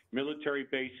 utilities, military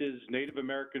bases, Native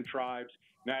American tribes,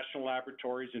 national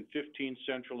laboratories in 15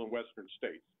 central and western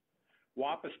states.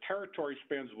 WAPA's territory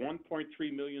spans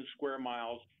 1.3 million square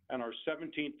miles, and our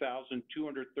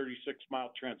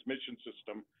 17,236-mile transmission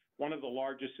system, one of the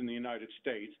largest in the United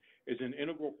States, is an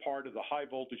integral part of the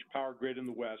high-voltage power grid in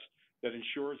the West that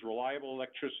ensures reliable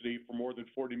electricity for more than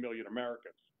 40 million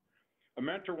Americans. A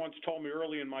mentor once told me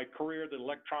early in my career that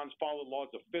electrons follow the laws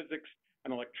of physics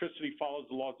and electricity follows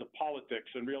the laws of politics,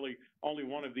 and really only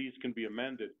one of these can be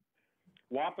amended.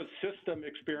 WAPA's system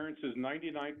experiences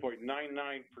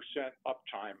 99.99%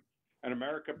 uptime, and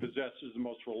America possesses the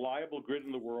most reliable grid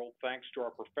in the world thanks to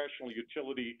our professional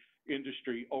utility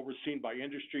industry overseen by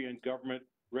industry and government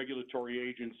regulatory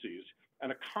agencies,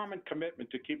 and a common commitment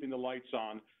to keeping the lights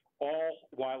on, all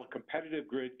while a competitive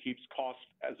grid keeps costs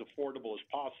as affordable as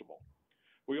possible.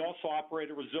 We also operate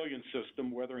a resilient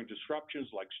system, weathering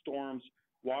disruptions like storms,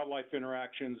 wildlife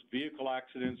interactions, vehicle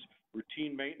accidents,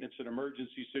 routine maintenance and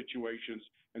emergency situations,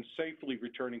 and safely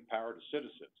returning power to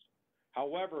citizens.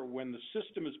 However, when the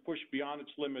system is pushed beyond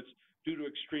its limits due to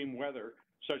extreme weather,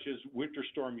 such as Winter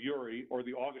Storm Uri or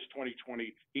the August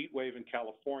 2020 heat wave in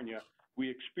California, we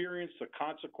experience the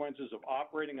consequences of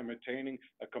operating and maintaining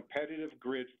a competitive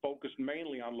grid focused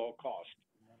mainly on low cost.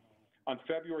 On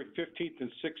February 15th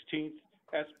and 16th,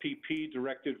 SPP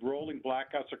directed rolling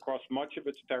blackouts across much of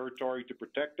its territory to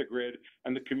protect the grid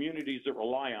and the communities that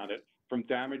rely on it from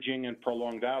damaging and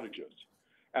prolonged outages.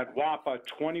 At WAPA,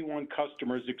 21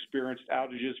 customers experienced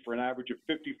outages for an average of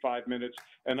 55 minutes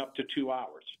and up to 2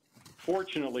 hours.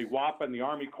 Fortunately, WAPA and the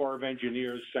Army Corps of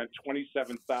Engineers sent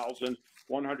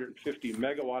 27,150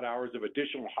 megawatt hours of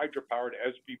additional hydropower to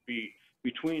SPP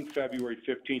between February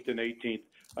 15th and 18th,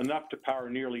 enough to power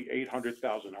nearly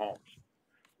 800,000 homes.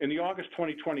 In the August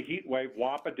 2020 heat wave,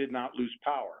 WAPA did not lose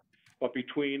power, but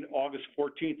between August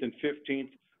 14th and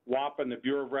 15th, WAPA and the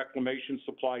Bureau of Reclamation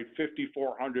supplied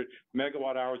 5,400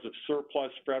 megawatt hours of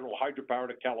surplus federal hydropower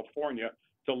to California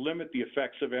to limit the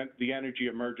effects of the energy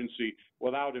emergency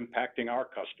without impacting our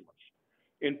customers.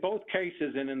 In both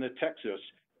cases and in Texas,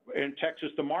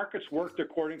 the markets worked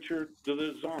according to the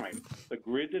design. The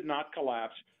grid did not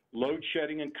collapse. Load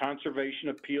shedding and conservation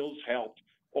appeals helped.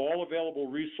 All available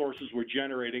resources were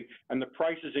generating, and the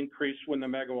prices increased when the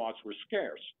megawatts were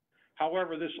scarce.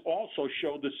 However, this also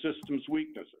showed the system's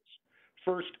weaknesses.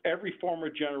 First, every form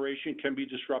of generation can be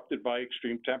disrupted by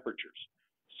extreme temperatures.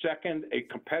 Second, a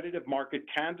competitive market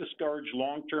can discourage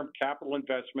long-term capital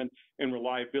investment in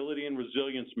reliability and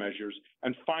resilience measures.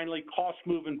 And finally, costs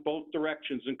move in both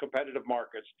directions in competitive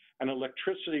markets, and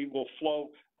electricity will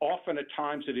flow often at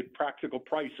times at impractical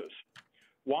prices.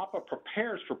 WAPA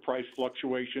prepares for price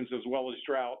fluctuations as well as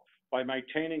drought by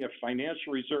maintaining a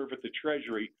financial reserve at the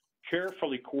Treasury,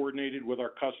 carefully coordinated with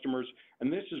our customers,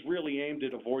 and this is really aimed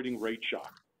at avoiding rate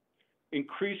shock.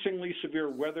 Increasingly severe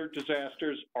weather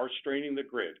disasters are straining the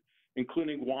grid,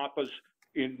 including WAPA's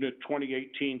in the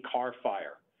 2018 Carr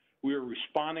Fire. We are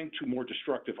responding to more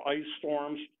destructive ice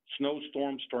storms,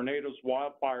 snowstorms, tornadoes,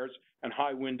 wildfires, and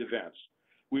high wind events.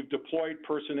 We've deployed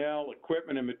personnel,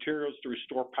 equipment, and materials to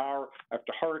restore power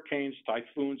after hurricanes,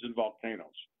 typhoons, and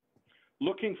volcanoes.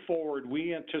 Looking forward,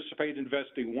 we anticipate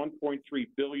investing $1.3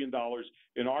 billion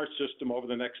in our system over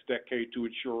the next decade to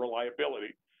ensure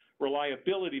reliability.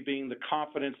 Reliability being the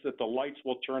confidence that the lights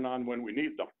will turn on when we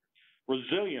need them.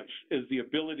 Resilience is the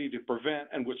ability to prevent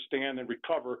and withstand and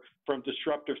recover from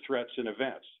disruptive threats and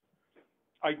events.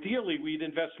 Ideally, we'd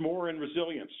invest more in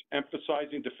resilience,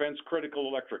 emphasizing defense-critical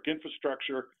electric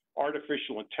infrastructure,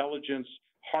 artificial intelligence,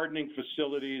 hardening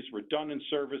facilities, redundant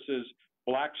services,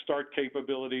 black start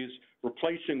capabilities,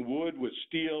 replacing wood with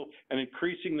steel, and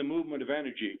increasing the movement of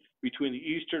energy between the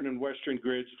eastern and western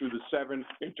grids through the 7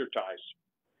 interties.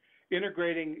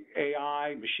 Integrating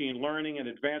AI, machine learning, and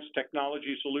advanced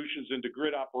technology solutions into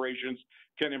grid operations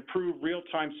can improve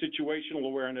real-time situational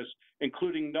awareness,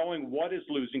 including knowing what is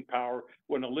losing power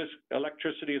when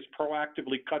electricity is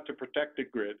proactively cut to protect the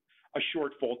grid, a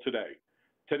shortfall today.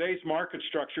 Today's market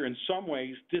structure in some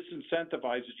ways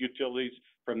disincentivizes utilities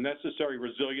from necessary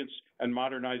resilience and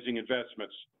modernizing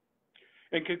investments.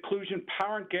 In conclusion,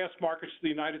 power and gas markets in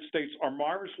the United States are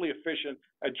marvelously efficient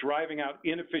at driving out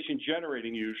inefficient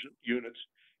generating units,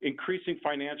 increasing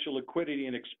financial liquidity,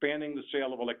 and expanding the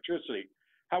sale of electricity.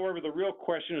 However, the real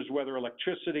question is whether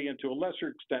electricity, and to a lesser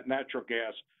extent natural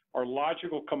gas, are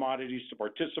logical commodities to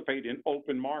participate in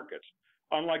open markets.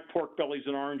 Unlike pork bellies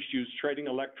and orange juice, trading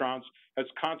electrons has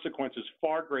consequences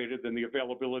far greater than the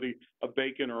availability of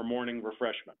bacon or a morning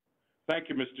refreshment. Thank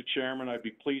you, Mr. Chairman. I'd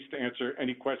be pleased to answer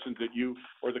any questions that you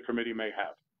or the committee may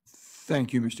have.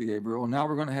 Thank you, Mr. Gabriel. Now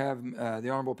we're going to have the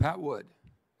Honorable Pat Wood.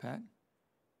 Pat?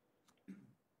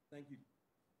 Thank you.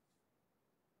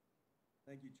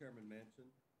 Thank you, Chairman Manchin.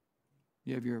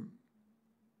 You have your...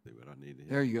 See what I need to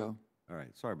hear. There you go. All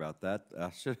right, sorry about that.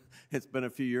 It's been a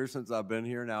few years since I've been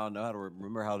here. Now I know how to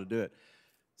remember how to do it.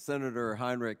 Senator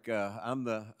Heinrich, I'm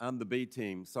the B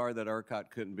team. Sorry that ERCOT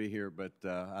couldn't be here, but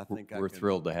I think we're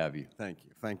thrilled to have you.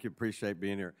 Thank you. Appreciate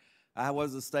being here. I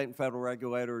was a state and federal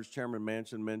regulator, as Chairman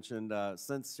Manchin mentioned.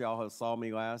 Since y'all have saw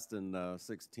me last in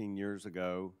 16 years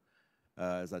ago,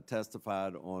 as I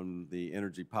testified on the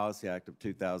Energy Policy Act of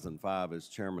 2005 as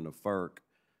chairman of FERC,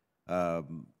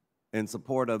 in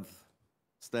support of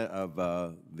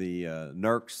the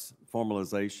NERC's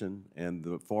formalization and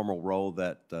the formal role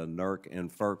that NERC and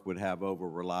FERC would have over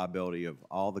reliability of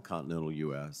all the continental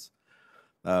U.S.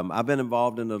 I've been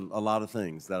involved in a lot of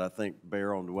things that I think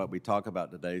bear on what we talk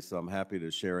about today, so I'm happy to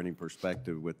share any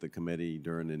perspective with the committee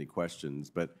during any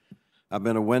questions. But I've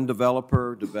been a wind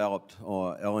developer, developed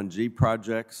LNG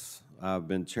projects. I've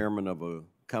been chairman of a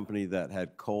company that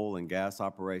had coal and gas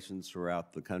operations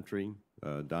throughout the country,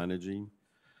 Dynegy.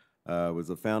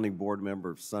 Was a founding board member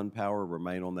of SunPower,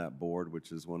 remain on that board,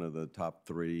 which is one of the top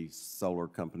 3 solar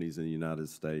companies in the United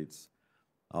States.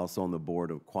 Also on the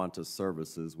board of Quanta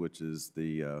Services, which is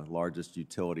the largest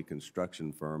utility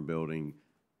construction firm building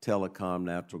telecom,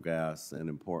 natural gas, and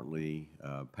importantly,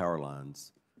 power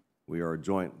lines. We are a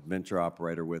joint venture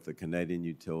operator with a Canadian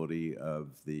utility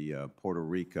of the Puerto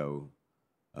Rico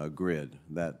grid.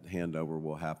 That handover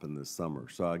will happen this summer.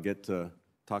 So I get to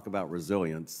talk about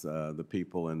resilience. The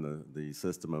people in the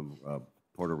system of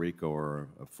Puerto Rico are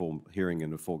hearing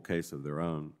in a full case of their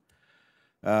own.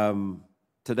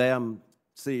 Today I'm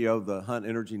CEO of the Hunt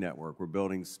Energy Network. We're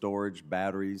building storage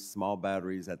batteries, small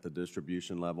batteries at the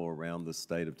distribution level around the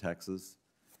state of Texas.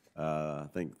 I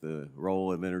think the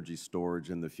role of energy storage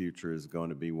in the future is going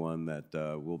to be one that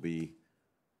will be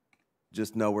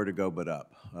just nowhere to go but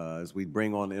up. As we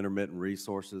bring on intermittent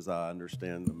resources, I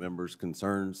understand the members'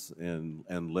 concerns and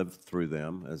live through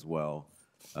them as well.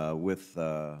 With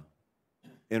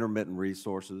intermittent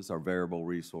resources or variable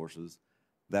resources,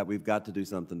 that we've got to do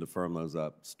something to firm those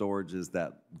up. Storage is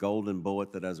that golden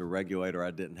bullet that as a regulator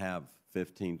I didn't have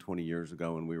 15, 20 years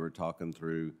ago when we were talking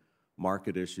through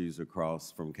market issues across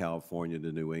from California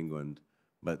to New England.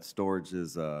 But storage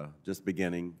is just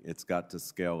beginning. It's got to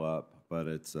scale up, but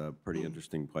it's a pretty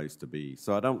interesting place to be.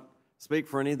 So I don't speak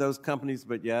for any of those companies,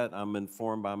 but yet I'm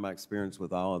informed by my experience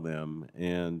with all of them.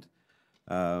 And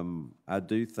I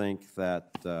do think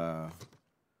that the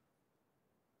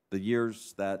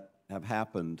years that have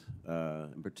happened,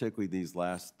 and particularly these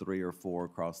last 3 or 4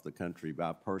 across the country.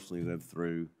 I personally lived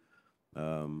through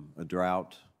a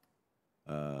drought,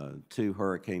 2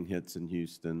 hurricane hits in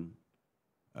Houston,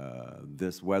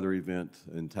 this weather event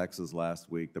in Texas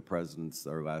last week,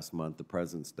 last month, the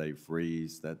President's Day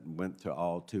freeze that went to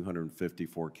all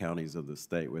 254 counties of the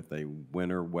state with a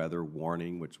winter weather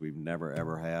warning, which we've never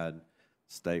ever had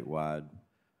statewide.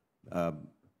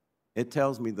 It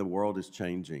tells me the world is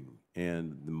changing,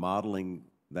 and the modeling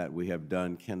that we have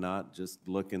done cannot just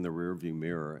look in the rearview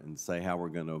mirror and say how we're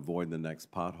going to avoid the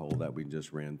next pothole that we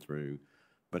just ran through,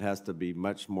 but has to be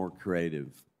much more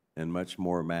creative and much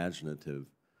more imaginative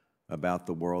about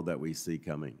the world that we see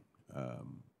coming.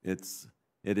 It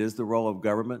is the role of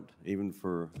government, even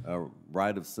for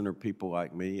right-of-center people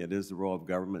like me, it is the role of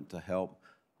government to help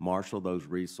marshal those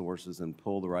resources and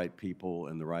pull the right people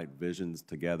and the right visions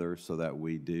together so that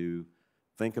we do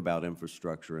think about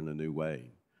infrastructure in a new way.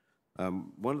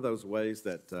 One of those ways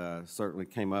that certainly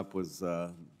came up was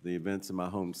the events in my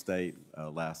home state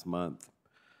last month.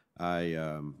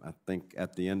 I think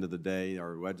at the end of the day,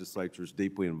 our legislature is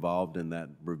deeply involved in that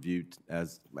review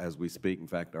as we speak. In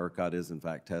fact, ERCOT is in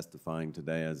fact testifying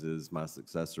today, as is my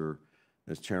successor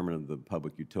as chairman of the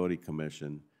Public Utility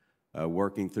Commission,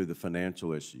 working through the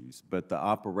financial issues. But the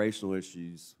operational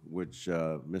issues, which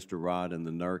Mr. Rod and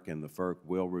the NERC and the FERC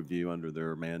will review under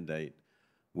their mandate,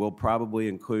 will probably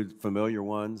include familiar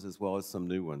ones as well as some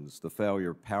new ones. The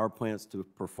failure of power plants to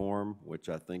perform, which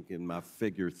I think in my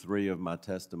figure 3 of my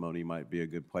testimony might be a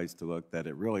good place to look, that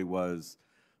it really was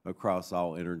across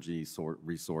all energy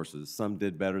resources. Some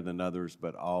did better than others,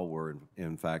 but all were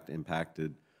in fact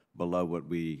impacted below what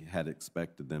we had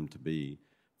expected them to be.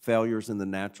 Failures in the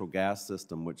natural gas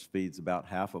system, which feeds about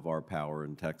half of our power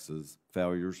in Texas,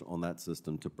 failures on that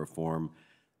system to perform.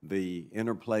 The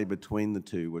interplay between the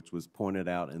two, which was pointed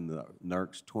out in the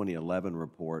NERC's 2011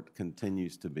 report,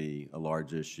 continues to be a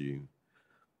large issue.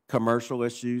 Commercial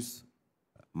issues,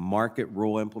 market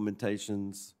rule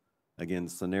implementations, again,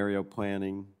 scenario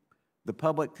planning. The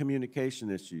public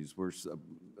communication issues were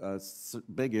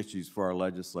big issues for our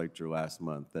legislature last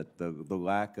month, that the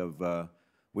lack of,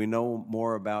 we know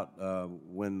more about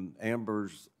when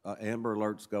Amber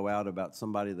alerts go out about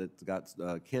somebody that got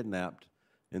kidnapped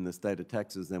in the state of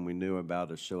Texas than we knew about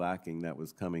a shellacking that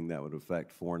was coming that would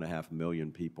affect 4.5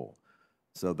 million people.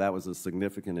 So that was a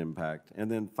significant impact. And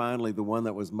then finally, the one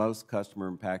that was most customer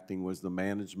impacting was the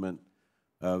management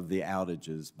of the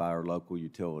outages by our local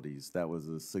utilities. That was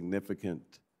a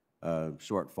significant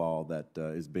shortfall that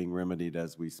is being remedied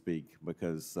as we speak,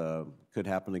 because could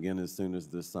happen again as soon as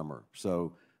this summer.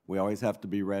 So we always have to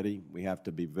be ready. We have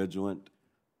to be vigilant,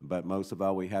 but most of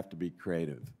all, we have to be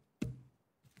creative.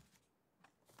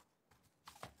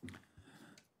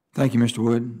 Thank you, Mr.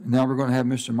 Wood. Now we're going to have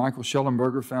Mr. Michael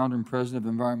Schellenberger, founder and president of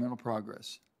Environmental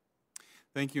Progress.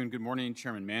 Thank you, and good morning,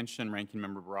 Chairman Manchin, Ranking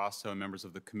Member Barrasso, and members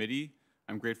of the committee.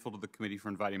 I'm grateful to the committee for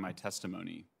inviting my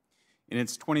testimony. In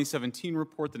its 2017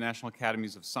 report, the National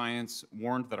Academies of Science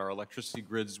warned that our electricity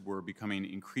grids were becoming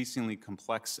increasingly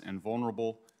complex and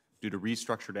vulnerable due to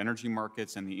restructured energy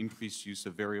markets and the increased use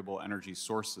of variable energy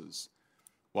sources.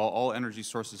 While all energy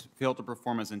sources failed to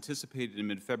perform as anticipated in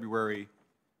mid-February,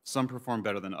 some performed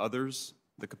better than others.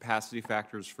 The capacity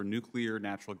factors for nuclear,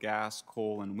 natural gas,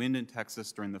 coal, and wind in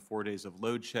Texas during the 4 days of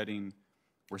load shedding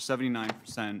were 79%,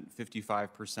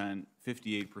 55%,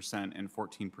 58%, and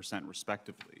 14%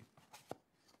 respectively.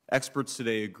 Experts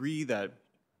today agree that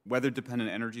weather-dependent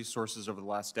energy sources over the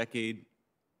last decade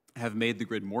have made the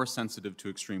grid more sensitive to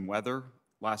extreme weather.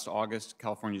 Last August,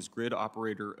 California's grid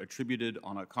operator attributed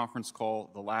on a conference call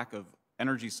the lack of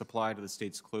energy supply to the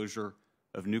state's closure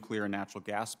of nuclear and natural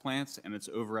gas plants and its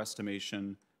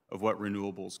overestimation of what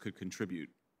renewables could contribute.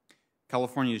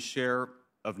 California's share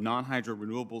of non-hydro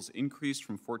renewables increased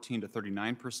from 14 to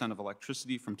 39% of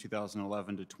electricity from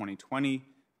 2011 to 2020.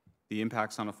 The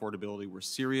impacts on affordability were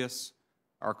serious.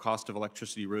 Our cost of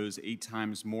electricity rose 8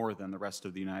 times more than the rest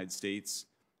of the United States,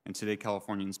 and today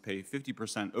Californians pay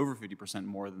over 50%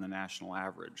 more than the national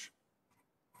average.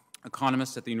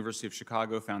 Economists at the University of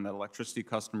Chicago found that electricity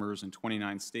customers in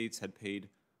 29 states had paid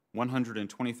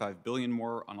 $125 billion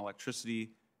more on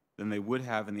electricity than they would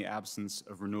have in the absence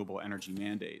of renewable energy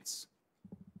mandates.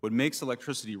 What makes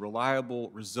electricity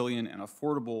reliable, resilient, and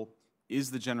affordable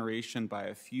is the generation by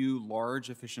a few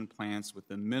large, efficient plants with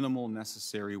the minimal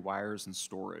necessary wires and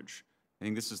storage. I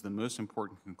think this is the most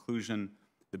important conclusion.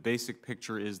 The basic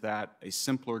picture is that a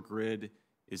simpler grid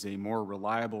is a more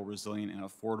reliable, resilient, and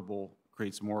affordable,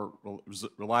 creates more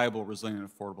reliable, resilient, and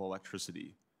affordable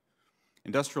electricity.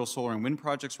 Industrial solar and wind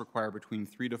projects require between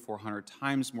 300 to 400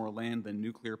 times more land than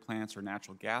nuclear plants or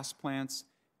natural gas plants,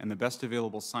 and the best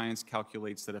available science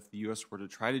calculates that if the U.S. were to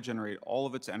try to generate all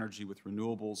of its energy with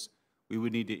renewables, we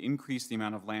would need to increase the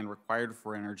amount of land required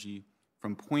for energy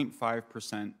from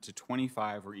 0.5% to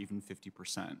 25 or even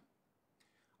 50%.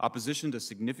 Opposition to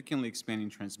significantly expanding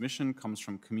transmission comes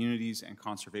from communities and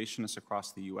conservationists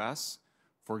across the U.S.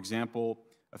 For example,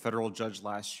 a federal judge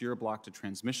last year blocked a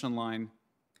transmission line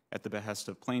at the behest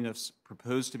of plaintiffs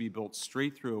proposed to be built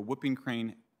straight through a whooping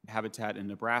crane habitat in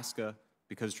Nebraska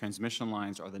because transmission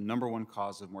lines are the #1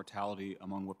 cause of mortality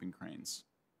among whooping cranes.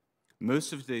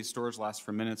 Most of today's storage lasts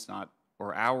for minutes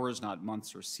or hours, not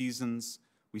months or seasons.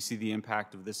 We see the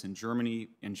impact of this in Germany.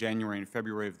 In January and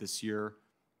February of this year,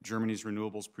 Germany's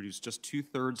renewables produced just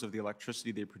 2/3 of the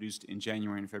electricity they produced in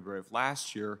January and February of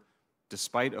last year,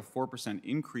 despite a 4%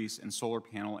 increase in solar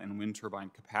panel and wind turbine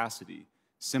capacity,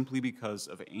 simply because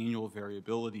of annual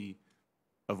variability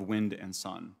of wind and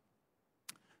sun.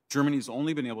 Germany's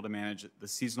only been able to manage the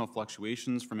seasonal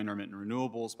fluctuations from intermittent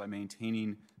renewables by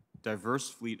maintaining a diverse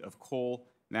fleet of coal,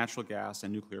 natural gas,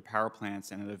 and nuclear power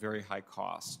plants, and at a very high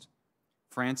cost.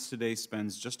 France today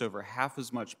spends just over half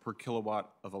as much per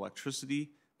kilowatt of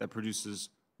electricity that produces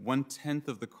 1/10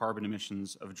 of the carbon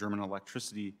emissions of German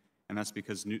electricity, and that's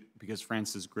because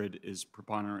France's grid is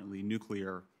preponderantly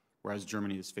nuclear, whereas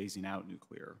Germany is phasing out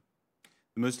nuclear.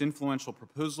 The most influential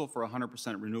proposal for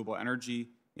 100% renewable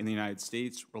energy in the United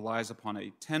States relies upon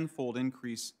a 10-fold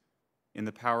increase in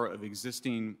the power of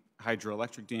existing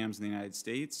hydroelectric dams in the United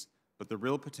States, but the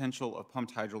real potential of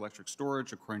pumped hydroelectric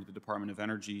storage, according to the Department of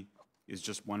Energy, is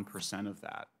just 1% of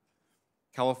that.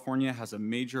 California has a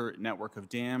major network of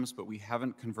dams, but we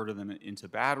haven't converted them into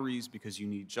batteries because you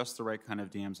need just the right kind of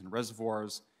dams and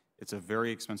reservoirs. It's a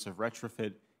very expensive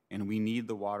retrofit, and we need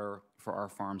the water for our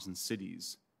farms and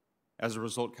cities. As a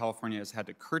result, California has had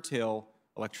to curtail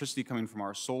electricity coming from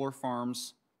our solar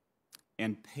farms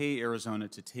and pay Arizona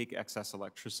to take excess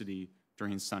electricity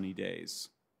during sunny days.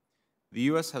 The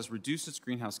U.S. has reduced its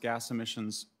greenhouse gas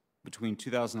emissions between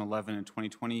 2011 and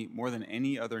 2020 more than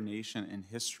any other nation in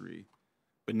history.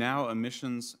 But now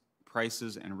emissions,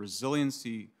 prices, and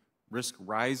resiliency risk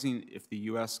rising if the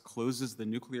U.S. closes the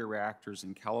nuclear reactors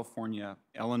in California,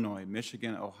 Illinois,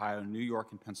 Michigan, Ohio, New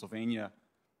York, and Pennsylvania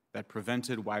that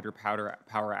prevented wider power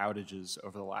outages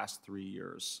over the last 3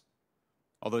 years.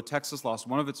 Although Texas lost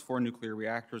one of its 4 nuclear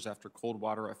reactors after cold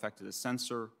water affected a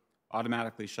sensor,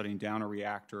 automatically shutting down a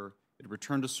reactor, it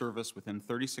returned to service within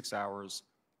 36 hours,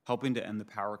 helping to end the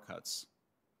power cuts.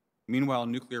 Meanwhile,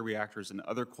 nuclear reactors in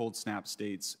other cold snap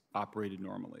states operated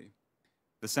normally.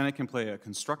 The Senate can play a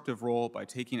constructive role by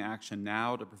taking action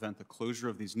now to prevent the closure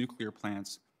of these nuclear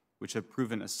plants, which have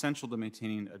proven essential to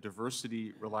maintaining a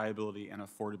diversity, reliability, and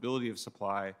affordability of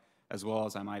supply, as well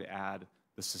as, I might add,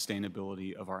 the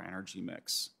sustainability of our energy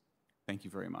mix. Thank you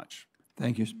very much.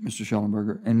 Thank you, Mr.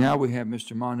 Schellenberger. And now we have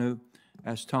Mr. Manu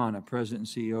Astana,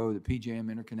 President and CEO of the PJM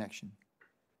Interconnection.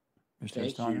 Mr.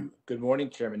 Thank Astana. you. Good morning,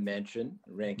 Chairman Manchin,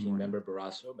 Ranking Member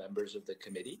Barrasso, members of the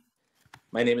committee.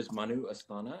 My name is Manu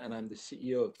Astana, and I'm the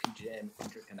CEO of PJM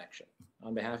Interconnection.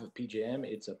 On behalf of PJM,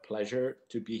 it's a pleasure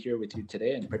to be here with you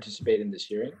today and participate in this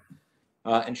hearing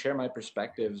and share my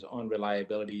perspectives on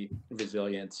reliability,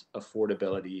 resilience,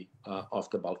 affordability of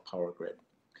the bulk power grid.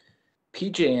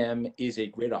 PJM is a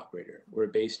grid operator. We're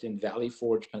based in Valley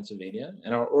Forge, Pennsylvania,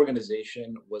 and our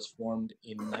organization was formed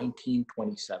in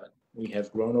 1927. We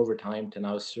have grown over time to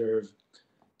now serve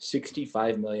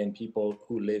 65 million people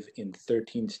who live in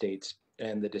 13 states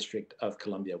and the District of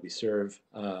Columbia. We serve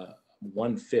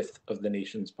 1/5 of the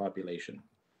nation's population.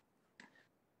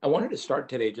 I wanted to start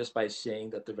today just by saying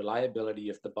that the reliability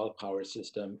of the bulk power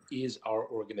system is our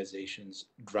organization's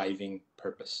driving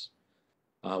purpose.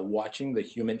 Watching the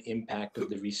human impact of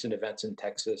the recent events in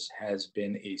Texas has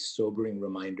been a sobering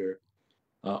reminder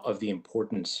of the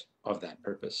importance of that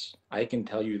purpose. I can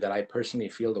tell you that I personally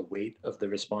feel the weight of the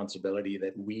responsibility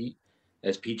that we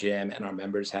as PJM and our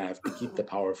members have to keep the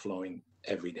power flowing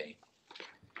every day.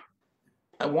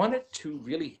 I wanted to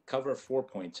really cover 4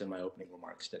 points in my opening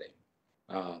remarks today.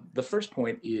 The first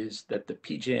point is that the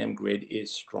PJM grid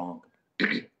is strong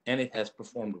and it has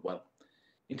performed well,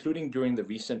 including during the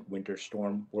recent winter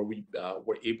storm where we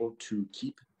were able to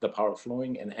keep the power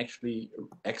flowing and actually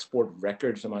export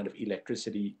records amount of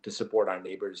electricity to support our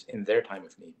neighbors in their time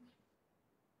of need.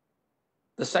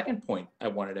 The second point I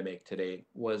wanted to make today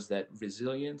was that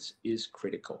resilience is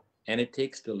critical and it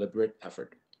takes deliberate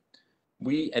effort.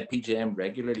 We at PJM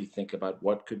regularly think about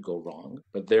what could go wrong,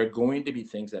 but there are going to be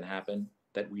things that happen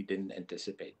that we didn't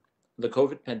anticipate. The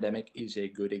COVID pandemic is a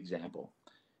good example.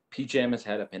 PJM has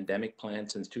had a pandemic plan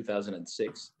since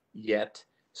 2006, yet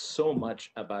so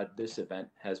much about this event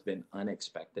has been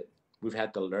unexpected. We've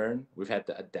had to learn, we've had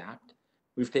to adapt.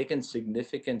 We've taken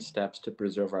significant steps to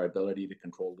preserve our ability to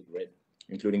control the grid,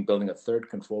 including building a third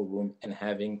control room and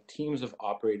having teams of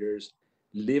operators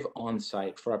live on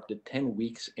site for up to 10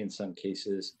 weeks in some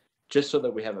cases, just so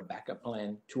that we have a backup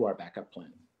plan to our backup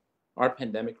plan. Our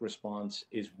pandemic response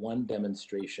is one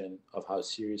demonstration of how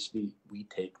seriously we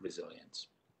take resilience.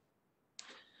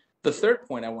 The third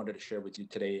point I wanted to share with you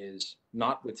today is,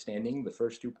 notwithstanding the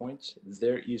first 2 points,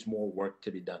 there is more work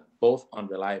to be done, both on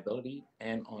reliability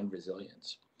and on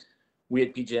resilience. We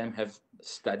at PJM have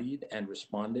studied and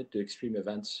responded to extreme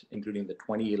events, including the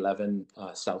 2011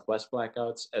 Southwest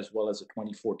blackouts, as well as the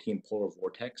 2014 polar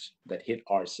vortex that hit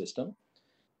our system.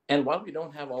 And while we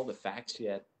don't have all the facts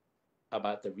yet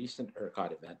about the recent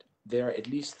ERCOT event, there are at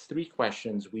least 3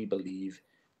 questions we believe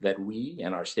that we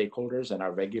and our stakeholders and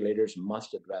our regulators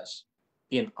must address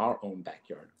in our own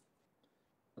backyard.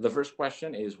 The first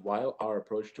question is, while our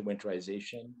approach to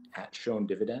winterization has shown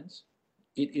dividends,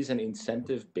 it is an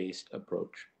incentive-based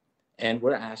approach. And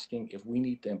we're asking if we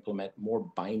need to implement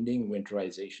more binding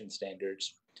winterization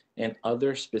standards and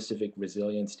other specific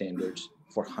resilience standards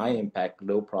for high-impact,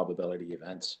 low-probability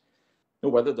events,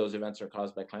 whether those events are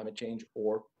caused by climate change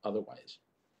or otherwise.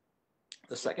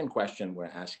 The second question we're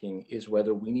asking is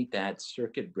whether we need to add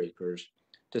circuit breakers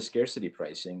to scarcity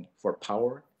pricing for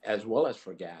power as well as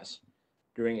for gas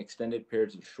during extended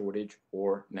periods of shortage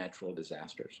or natural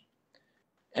disasters.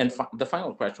 And the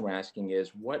final question we're asking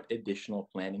is, what additional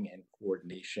planning and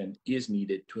coordination is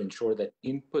needed to ensure that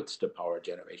inputs to power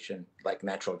generation, like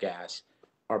natural gas,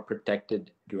 are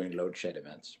protected during load shed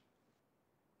events?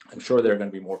 I'm sure there are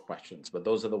going to be more questions, but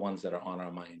those are the ones that are on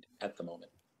our mind at the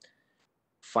moment.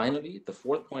 Finally, the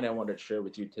fourth point I wanted to share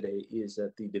with you today is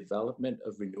that the development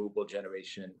of renewable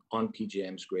generation on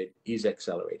PJM's grid is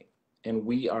accelerating, and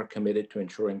we are committed to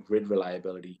ensuring grid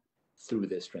reliability through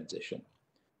this transition.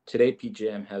 Today,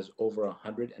 PJM has over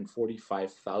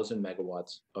 145,000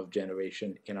 megawatts of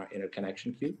generation in our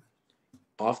interconnection queue.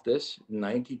 Of this,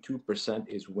 92%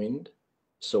 is wind,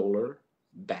 solar,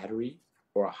 battery,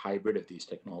 or a hybrid of these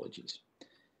technologies.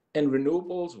 And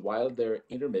renewables, while they're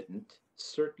intermittent,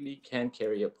 certainly can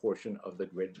carry a portion of the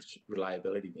grid's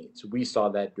reliability needs. We saw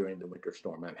that during the winter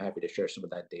storm. I'm happy to share some of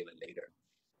that data later.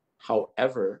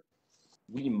 However,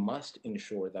 we must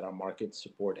ensure that our markets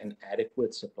support an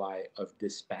adequate supply of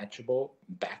dispatchable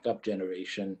backup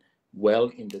generation well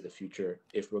into the future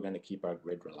if we're going to keep our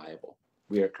grid reliable.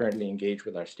 We are currently engaged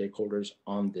with our stakeholders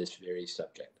on this very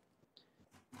subject.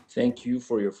 Thank you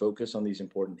for your focus on these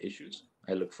important issues.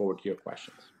 I look forward to your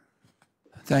questions.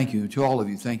 Thank you. To all of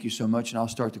you, thank you so much, and I'll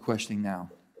start the questioning now.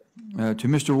 To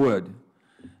Mr. Wood,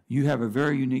 you have a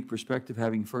very unique perspective,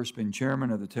 having first been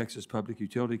chairman of the Texas Public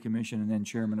Utility Commission and then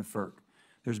chairman of FERC.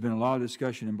 There's been a lot of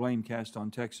discussion and blame cast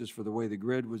on Texas for the way the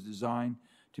grid was designed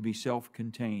to be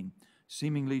self-contained,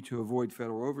 seemingly to avoid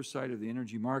federal oversight of the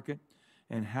energy market,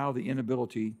 and how the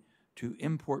inability to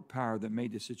import power that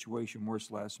made the situation worse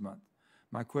last month.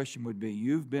 My question would be,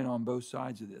 you've been on both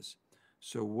sides of this,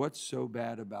 so what's so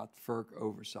bad about FERC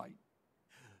oversight?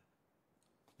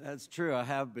 That's true. I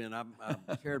have been. I've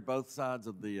chaired both sides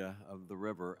of the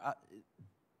river,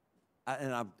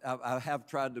 I have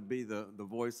tried to be the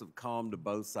voice of calm to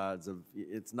both sides. Of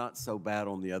it's not so bad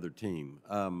on the other team.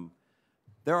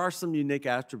 There are some unique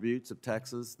attributes of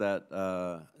Texas that,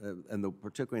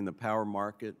 particularly in the power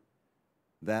market,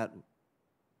 that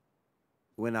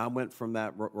when I went from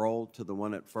that role to the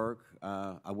one at FERC,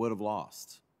 I would have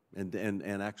lost. And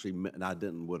I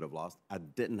would have lost. I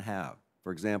didn't have.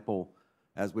 For example,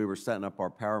 as we were setting up our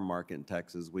power market in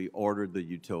Texas, we ordered the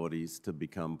utilities to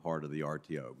become part of the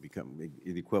RTO, become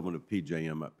the equivalent of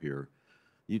PJM up here.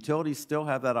 Utilities still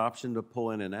have that option to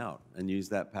pull in and out and use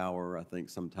that power, I think,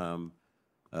 sometime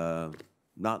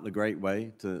not in a great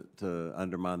way to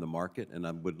undermine the market, and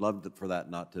I would love for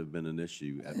that not to have been an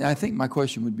issue. I think my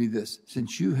question would be this.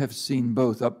 Since you have seen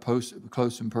both up close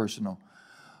and personal,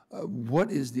 what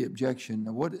is the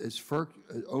objection? What is FERC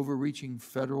overreaching,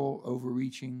 federal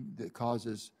overreaching that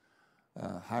causes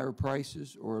higher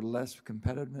prices or less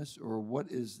competitiveness, or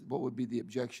what would be the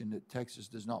objection that Texas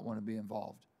does not want to be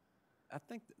involved? I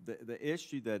think the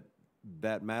issue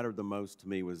that mattered the most to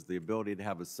me was the ability to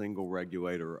have a single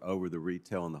regulator over the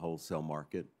retail and the wholesale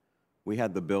market. We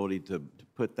had the ability to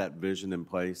put that vision in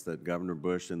place that Governor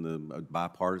Bush and the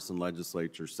bipartisan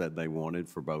legislature said they wanted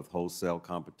for both wholesale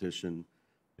competition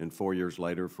and 4 years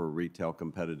later for a retail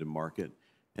competitive market,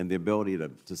 and the ability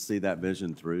to see that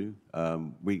vision through.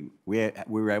 We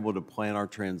were able to plan our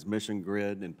transmission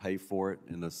grid and pay for it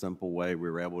in a simple way.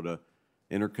 We were able to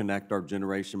interconnect our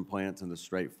generation plants in a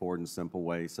straightforward and simple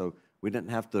way. So we didn't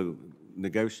have to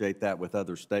negotiate that with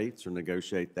other states or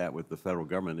negotiate that with the federal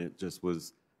government. It just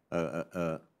was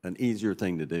an easier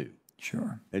thing to do.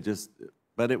 Sure.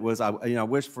 But it was, I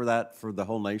wish for that for the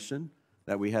whole nation,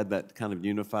 that we had that kind of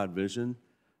unified vision.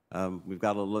 We've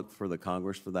got to look for the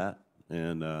Congress for that,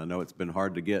 and I know it's been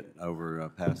hard to get over a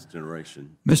past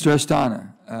generation. Mr.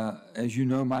 Astana, as you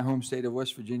know, my home state of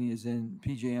West Virginia is in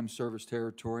PJM service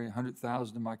territory.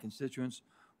 100,000 of my constituents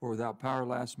were without power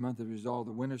last month as a result of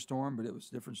the winter storm, but it was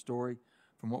a different story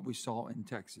from what we saw in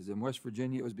Texas. In West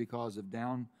Virginia, it was because of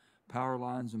down power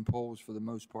lines and poles for the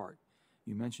most part.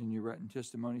 You mentioned in your written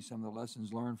testimony some of the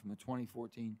lessons learned from the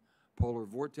 2014 polar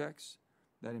vortex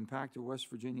that impacted West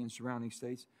Virginia and surrounding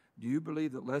states. Do you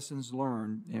believe that lessons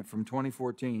learned from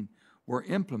 2014 were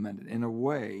implemented in a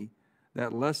way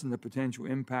that lessened the potential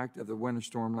impact of the winter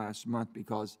storm last month?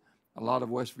 Because a lot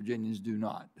of West Virginians do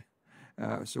not.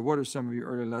 So what are some of your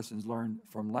early lessons learned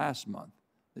from last month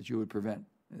that you would prevent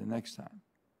the next time?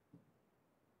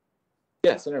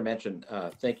 Yes, Senator Manchin,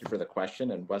 thank you for the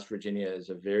question, and West Virginia is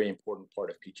a very important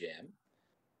part of PJM.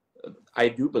 I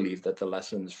do believe that the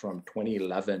lessons from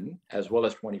 2011 as well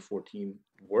as 2014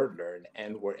 were learned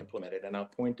and were implemented, and I'll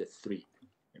point to three.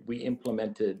 We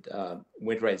implemented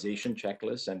winterization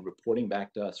checklists and reporting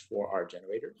back to us for our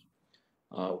generators.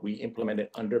 We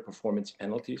implemented underperformance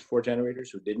penalties for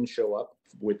generators who didn't show up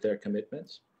with their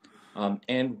commitments.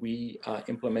 And we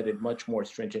implemented much more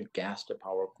stringent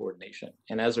gas-to-power coordination.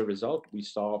 And as a result, we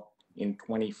saw in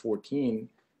 2014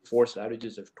 forced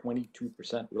outages of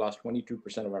 22%. We lost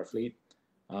 22% of our fleet.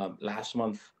 Last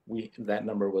month, that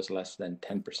number was less than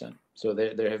 10%. So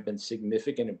there have been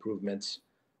significant improvements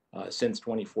since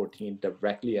 2014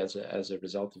 directly as a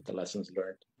result of the lessons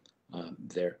learned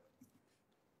there.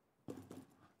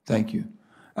 Thank you.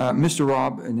 Mr.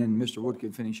 Robb, and then Mr. Wood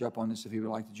can finish up on this if he would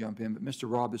like to jump in. But Mr.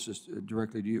 Robb, this is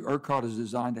directly to you. ERCOT is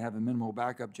designed to have a minimal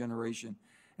backup generation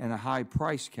and a high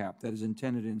price cap that is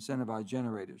intended to incentivize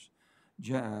generators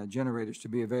to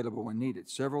be available when needed.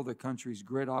 Several of the country's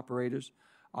grid operators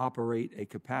operate a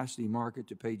capacity market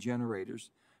to pay generators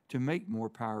to make more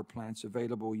power plants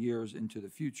available years into the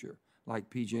future, like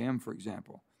PJM, for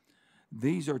example.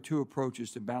 These are two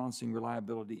approaches to balancing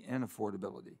reliability and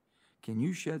affordability. Can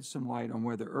you shed some light on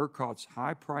whether ERCOT's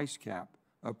high price cap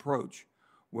approach,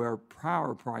 where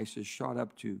power prices shot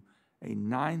up to a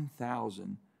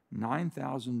 $9,000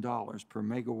 per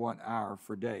megawatt hour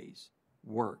for days,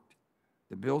 worked?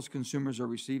 The bills consumers are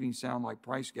receiving sound like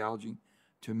price gouging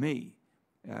to me.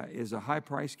 Is a high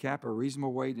price cap a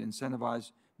reasonable way to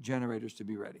incentivize generators to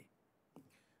be ready?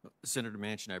 Senator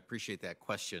Manchin, I appreciate that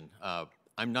question.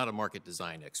 I'm not a market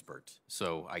design expert,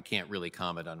 so I can't really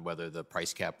comment on whether the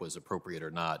price cap was appropriate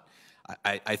or not.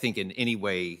 I think in any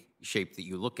way, shape that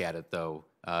you look at it, though,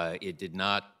 it did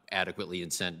not adequately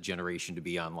incent generation to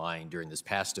be online during this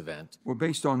past event. Well,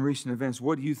 based on recent events,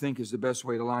 what do you think is the best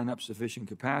way to line up sufficient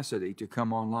capacity to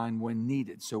come online when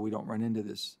needed so we don't run into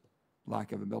this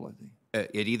lack of ability?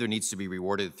 It either needs to be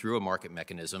rewarded through a market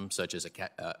mechanism, such as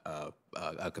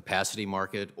a capacity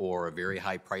market or a very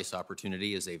high price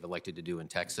opportunity, as they've elected to do in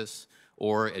Texas,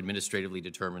 or administratively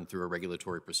determined through a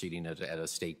regulatory proceeding at a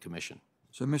state commission.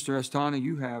 So, Mr. Astana,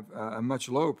 you have a much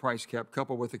lower price cap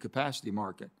coupled with a capacity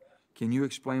market. Can you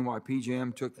explain why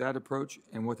PJM took that approach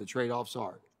and what the trade-offs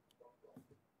are?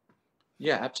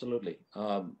 Yeah, absolutely.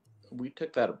 We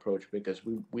took that approach because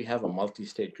we have a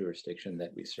multi-state jurisdiction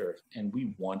that we serve, and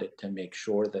we wanted to make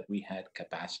sure that we had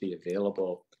capacity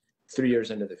available 3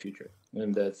 years into the future.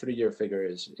 And the 3-year figure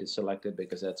is selected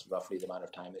because that's roughly the amount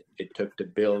of time it took to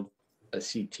build a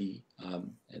CT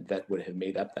that would have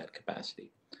made up that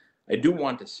capacity. I do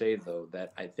want to say, though,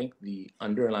 that I think the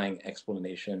underlying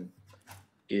explanation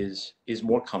is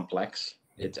more complex.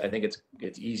 I think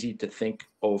it's easy to think,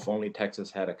 oh, if only Texas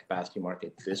had a capacity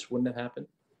market, this wouldn't have happened.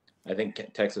 I think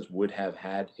Texas would have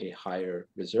had a higher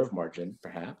reserve margin,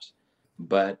 perhaps,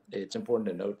 but it's important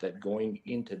to note that going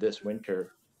into this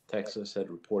winter, Texas had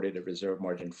reported a reserve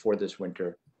margin for this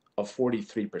winter of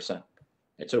 43%.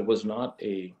 And so it was not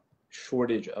a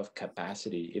shortage of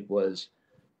capacity. It was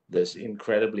this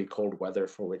incredibly cold weather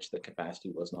for which the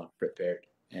capacity was not prepared.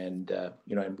 And,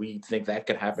 and we think that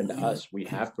could happen to us. We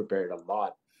have prepared a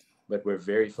lot, but we're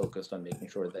very focused on making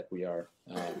sure that we are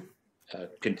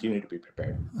continue to be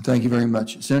prepared. Thank you very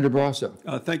much. Senator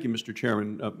Barrasso. Thank you, Mr.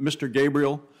 Chairman. Mr.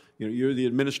 Gabriel, you're the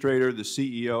administrator, the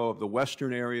CEO of the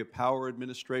Western Area Power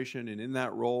Administration, and in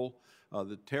that role,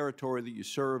 the territory that you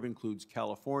serve includes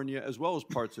California, as well as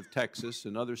parts of Texas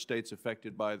and other states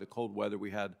affected by the cold weather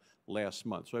we had last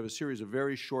month. So I have a series of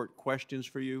very short questions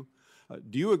for you.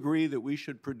 Do you agree that we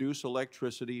should produce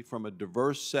electricity from a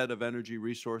diverse set of energy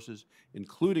resources,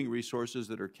 including resources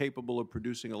that are capable of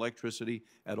producing electricity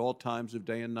at all times of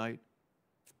day and night?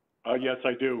 Yes,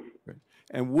 I do. Great.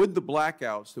 And would the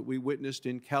blackouts that we witnessed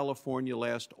in California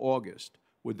last August,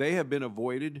 would they have been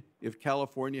avoided if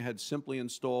California had simply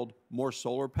installed more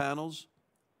solar panels?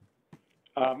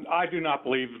 I do not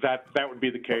believe that would be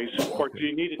the case. Of course,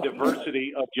 you need a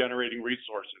diversity of generating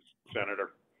resources,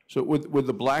 Senator. So would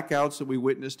the blackouts that we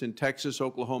witnessed in Texas,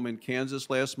 Oklahoma, and Kansas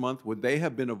last month, would they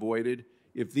have been avoided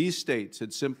if these states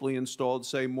had simply installed,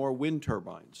 say, more wind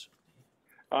turbines?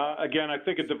 Again, I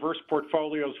think a diverse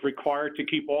portfolio is required to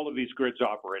keep all of these grids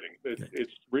operating.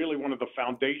 It's really one of the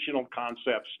foundational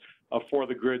concepts for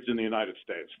the grids in the United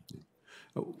States.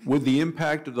 Would the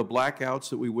impact of the blackouts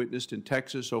that we witnessed in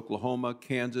Texas, Oklahoma,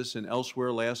 Kansas, and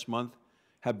elsewhere last month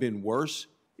have been worse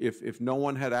if no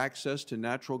one had access to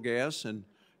natural gas and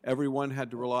everyone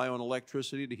had to rely on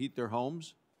electricity to heat their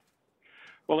homes?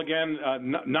 Well, again,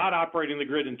 not operating the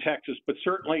grid in Texas, but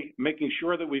certainly making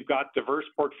sure that we've got diverse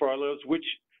portfolios, which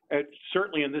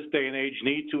certainly in this day and age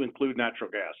need to include natural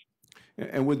gas.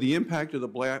 And with the impact of the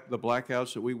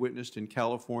blackouts that we witnessed in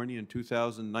California in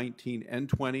 2019 and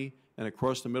 20 and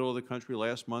across the middle of the country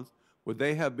last month, would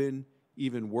they have been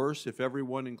even worse if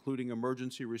everyone, including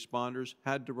emergency responders,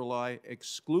 had to rely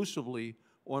exclusively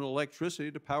on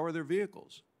electricity to power their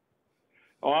vehicles?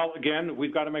 Well, again,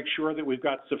 we've got to make sure that we've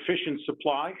got sufficient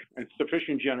supply and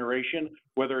sufficient generation,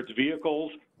 whether it's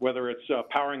vehicles, whether it's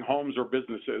powering homes or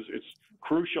businesses. It's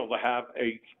crucial to have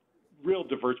a real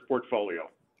diverse portfolio.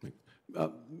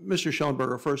 Mr.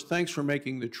 Schellenberger, first, thanks for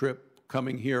making the trip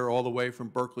coming here all the way from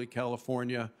Berkeley,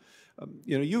 California.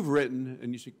 You've written,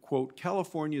 and you say, quote,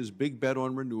 California's big bet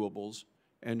on renewables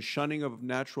and shunning of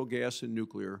natural gas and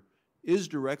nuclear is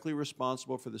directly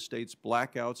responsible for the state's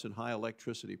blackouts and high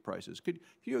electricity prices. Could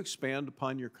you expand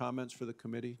upon your comments for the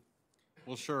committee?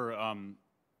 Well, sure.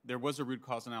 There was a root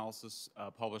cause analysis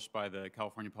published by the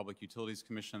California Public Utilities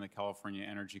Commission, the California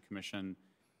Energy Commission,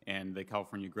 and the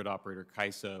California grid operator,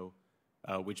 CAISO,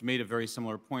 which made a very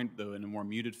similar point, though in a more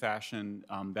muted fashion.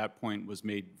 That point was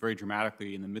made very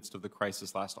dramatically in the midst of the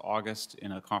crisis last August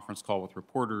in a conference call with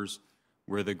reporters,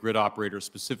 where the grid operator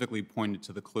specifically pointed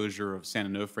to the closure of San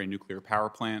Onofre nuclear power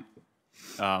plant,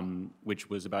 which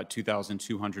was about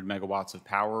 2,200 megawatts of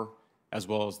power, as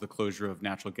well as the closure of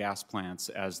natural gas plants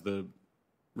as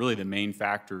really the main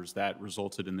factors that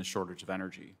resulted in the shortage of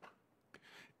energy.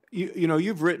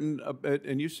 You've written,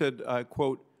 and you said,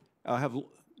 quote,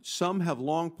 some have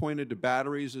long pointed to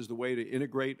batteries as the way to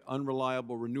integrate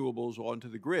unreliable renewables onto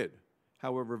the grid.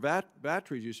 However,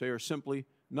 batteries, you say, are simply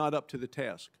not up to the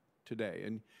task today.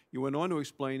 And you went on to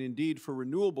explain, indeed, for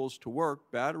renewables to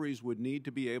work, batteries would need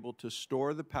to be able to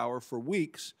store the power for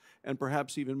weeks and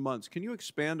perhaps even months. Can you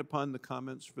expand upon the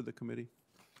comments for the committee?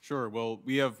 Sure. Well,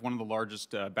 we have one of the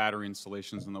largest battery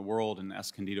installations in the world in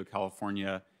Escondido,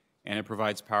 California, and it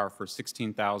provides power for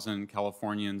 16,000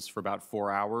 Californians for about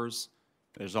 4 hours.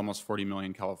 There's almost 40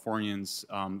 million Californians.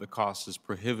 The cost is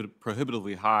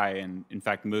prohibitively high, and in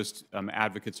fact, most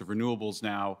advocates of renewables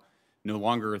now no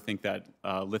longer think that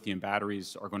lithium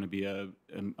batteries are going to be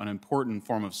an important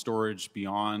form of storage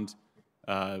beyond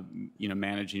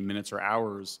managing minutes or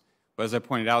hours. But as I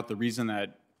pointed out, the reason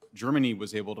that Germany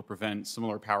was able to prevent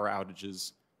similar power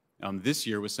outages this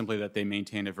year was simply that they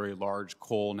maintained a very large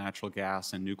coal, natural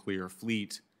gas, and nuclear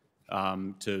fleet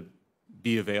to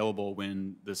be available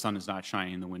when the sun is not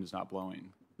shining and the wind is not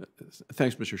blowing.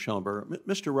 Thanks, Mr. Schellenberger.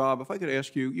 Mr. Robb, if I could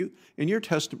ask you, in your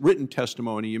written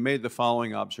testimony, you made the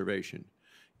following observation.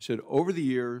 You said, over the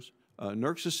years,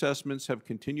 NERC's assessments have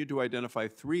continued to identify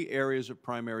 3 areas of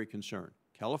primary concern: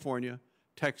 California,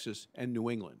 Texas, and New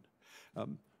England.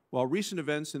 While recent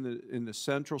events in the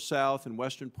central, south, and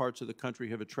western parts of the country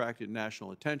have attracted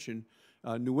national attention,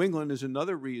 New England is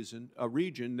another region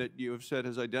that you have said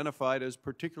has identified as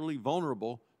particularly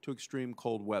vulnerable to extreme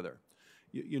cold weather.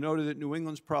 You noted that New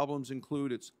England's problems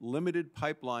include its limited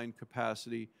pipeline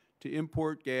capacity to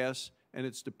import gas and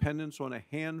its dependence on a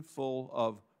handful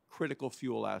of critical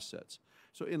fuel assets.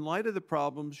 So in light of the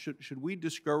problems, should we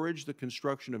discourage the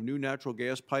construction of new natural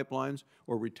gas pipelines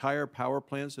or retire power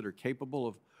plants that are capable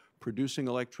of producing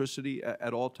electricity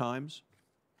at all times?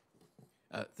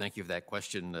 Thank you for that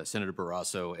question, Senator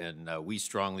Barrasso. And we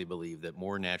strongly believe that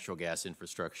more natural gas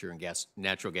infrastructure and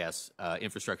natural gas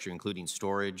infrastructure, including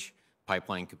storage,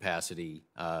 pipeline capacity,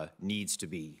 needs to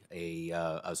be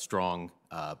a strong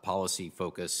policy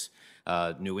focus.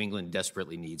 New England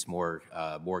desperately needs more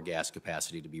gas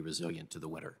capacity to be resilient to the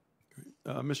winter.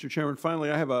 Mr. Chairman, finally,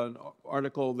 I have an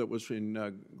article that was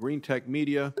in Green Tech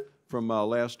Media from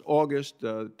last August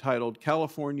titled,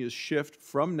 "California's Shift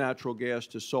from Natural Gas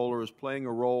to Solar is Playing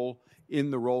a Role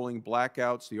in the Rolling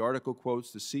Blackouts." The article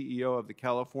quotes the CEO of the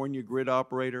California grid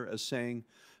operator as saying,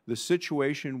 "The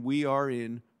situation we are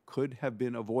in could have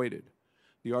been avoided."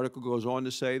 The article goes on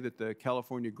to say that the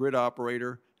California grid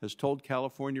operator has told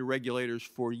California regulators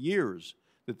for years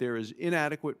that there is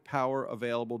inadequate power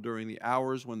available during the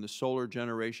hours when the solar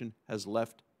generation has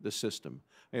left the system.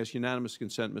 I ask unanimous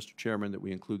consent, Mr. Chairman, that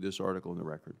we include this article in the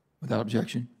record. Without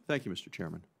objection. Thank you, Mr.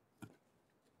 Chairman.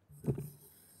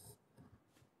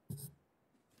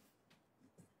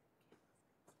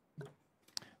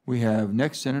 We have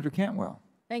next Senator Cantwell.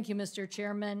 Thank you, Mr.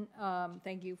 Chairman.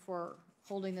 Thank you for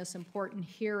holding this important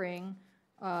hearing.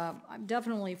 I'm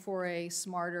definitely for a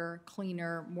smarter,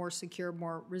 cleaner, more secure,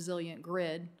 more resilient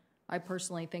grid. I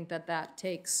personally think that that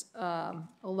takes a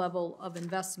level of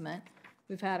investment.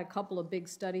 We've had a couple of big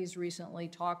studies recently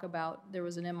talk about, there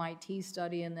was an MIT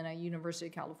study and then a University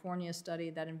of California study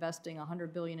that investing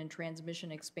 $100 billion in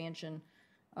transmission expansion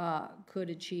could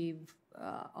achieve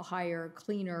a higher,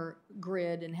 cleaner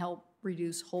grid and help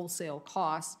reduce wholesale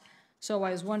costs. So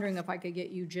I was wondering if I could get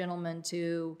you gentlemen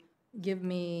to give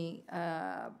me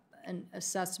an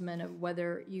assessment of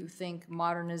whether you think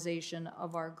modernization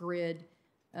of our grid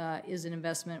is an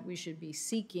investment we should be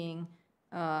seeking,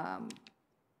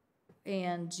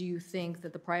 and do you think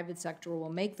that the private sector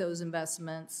will make those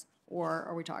investments, or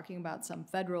are we talking about some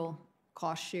federal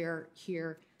cost share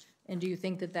here? And do you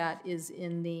think that that is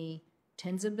in the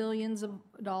tens of billions of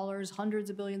dollars,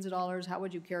 hundreds of billions of dollars? How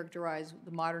would you characterize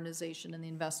the modernization and the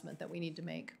investment that we need to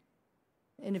make?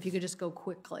 And if you could just go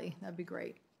quickly, that'd be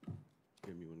great.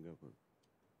 Kim, you want to go for it?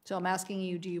 So I'm asking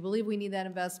you, do you believe we need that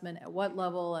investment? At what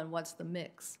level, and what's the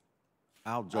mix?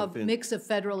 I'll jump in. Mix of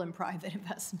federal and private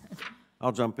investment.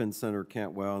 I'll jump in, Senator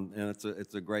Cantwell, and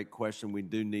it's a great question. We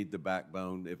do need the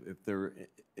backbone. If there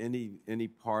any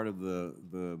part of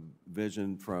the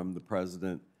vision from the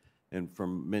president and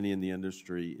from many in the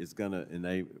industry is going to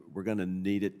enable, we're going to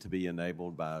need it to be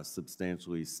enabled by a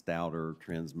substantially stouter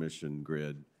transmission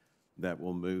grid that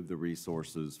will move the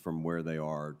resources from where they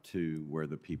are to where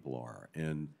the people are.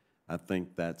 And I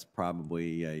think that's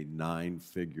probably a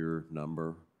 9-figure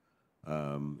number.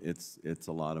 It's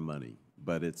a lot of money,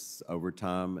 but it's over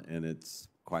time, and it's,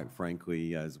 quite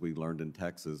frankly, as we learned in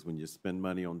Texas, when you spend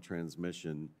money on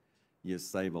transmission, you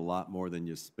save a lot more than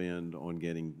you spend on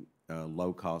getting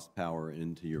low-cost power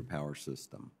into your power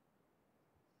system.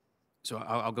 So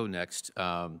I'll go next.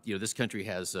 You know, this country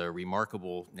has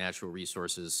remarkable natural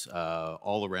resources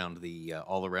all around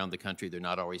the country. They're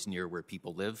not always near where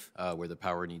people live, where the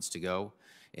power needs to go.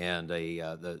 And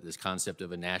this concept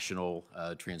of a national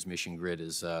transmission grid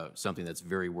is something that's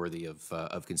very worthy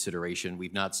of consideration.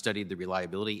 We've not studied the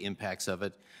reliability impacts of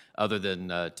it, other than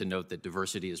to note that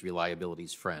diversity is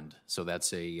reliability's friend. So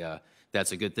that's a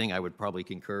good thing. I would probably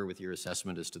concur with your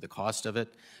assessment as to the cost of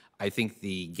it. I think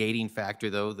the gating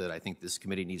factor, though, that I think this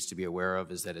committee needs to be aware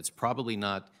of is that it's probably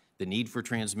not the need for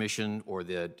transmission or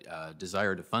the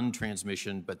desire to fund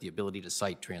transmission, but the ability to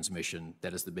site transmission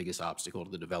that is the biggest obstacle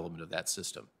to the development of that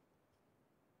system.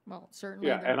 Well, certainly.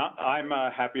 Yeah, and I'm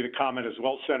happy to comment as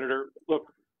well, Senator.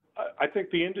 Look, I think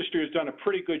the industry has done a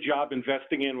pretty good job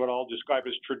investing in what I'll describe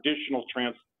as traditional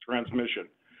transmission.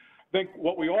 I think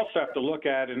what we also have to look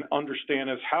at and understand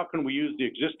is how can we use the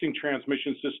existing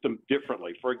transmission system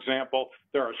differently. For example,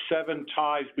 there are 7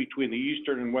 ties between the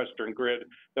eastern and western grid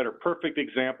that are perfect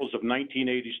examples of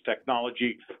 1980s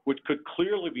technology, which could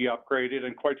clearly be upgraded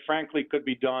and quite frankly could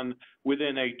be done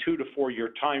within a 2 to 4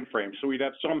 year time frame. So we'd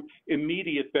have some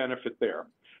immediate benefit there.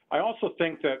 I also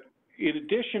think that in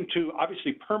addition to,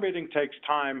 obviously permitting takes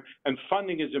time and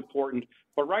funding is important,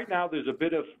 but right now there's a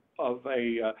bit of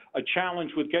a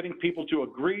challenge with getting people to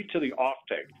agree to the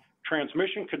offtake.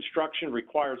 Transmission construction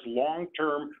requires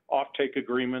long-term offtake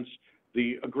agreements.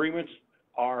 The agreements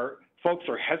folks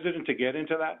are hesitant to get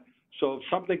into that. So if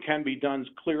something can be done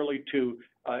clearly to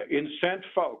incent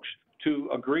folks to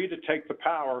agree to take the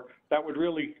power, that would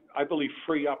really, I believe,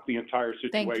 free up the entire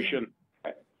situation.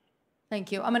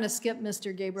 Thank you. I'm going to skip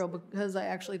Mr. Gabriel because I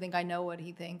actually think I know what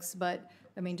he thinks, but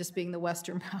I mean, just being the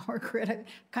Western power grid, I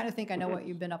kind of think I know what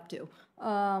you've been up to.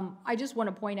 I just want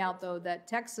to point out, though, that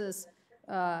Texas,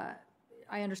 I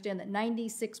understand that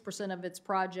 96% of its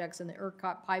projects in the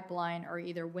ERCOT pipeline are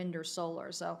either wind or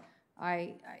solar. So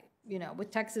you know,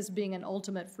 with Texas being an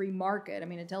ultimate free market, I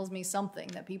mean, it tells me something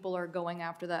that people are going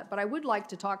after that. But I would like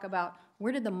to talk about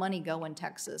where did the money go in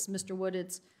Texas? Mr. Wood,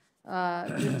 it's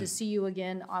good to see you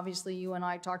again. Obviously, you and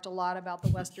I talked a lot about the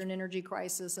Western energy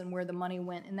crisis and where the money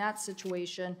went in that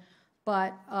situation.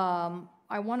 But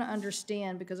I want to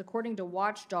understand, because according to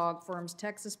watchdog firms,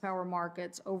 Texas Power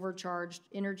Markets overcharged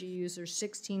energy users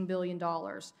 $16 billion.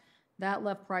 That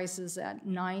left prices at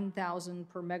 $9,000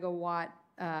 per megawatt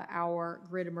hour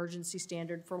grid emergency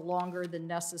standard for longer than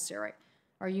necessary.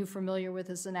 Are you familiar with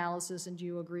this analysis, and do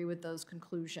you agree with those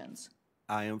conclusions?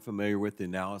 I am familiar with the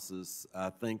analysis. I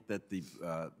think that the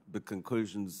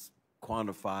conclusions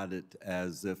quantified it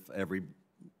as if every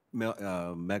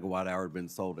megawatt hour had been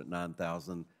sold at $9,000.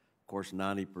 Of course,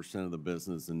 90% of the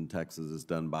business in Texas is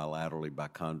done bilaterally by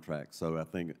contract. So I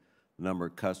think a number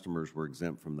of customers were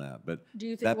exempt from that. But do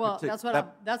you think? Well, that's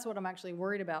what I'm actually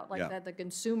worried about. Like that the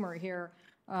consumer here,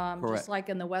 just like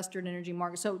in the Western energy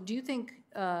market. So do you think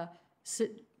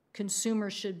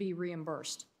consumers should be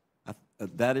reimbursed?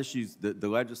 That issue, the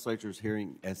legislature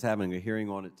is having a hearing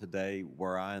on it today.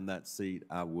 Were I in that seat,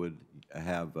 I would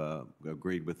have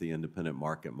agreed with the independent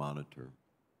market monitor.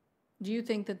 Do you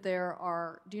think that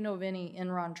do you know of any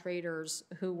Enron traders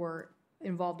who were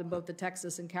involved in both the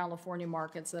Texas and California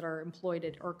markets that are employed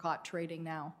at ERCOT trading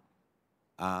now?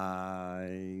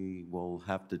 I will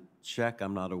have to check.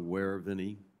 I'm not aware of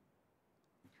any.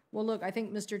 Well, look, I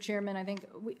think, Mr. Chairman, I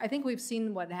think we've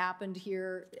seen what happened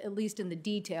here, at least in the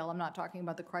detail. I'm not talking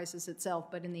about the crisis itself,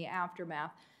 but in the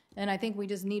aftermath. And I think we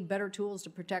just need better tools to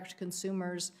protect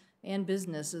consumers and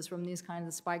businesses from these kinds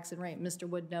of spikes in rate. Mr.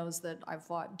 Wood knows that I've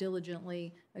fought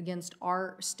diligently against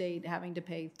our state having to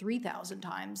pay 3,000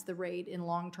 times the rate in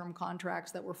long-term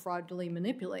contracts that were fraudulently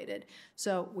manipulated.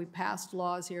 So we passed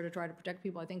laws here to try to protect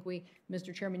people. I think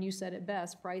Mr. Chairman, you said it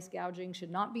best, price gouging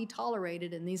should not be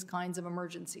tolerated in these kinds of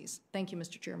emergencies. Thank you,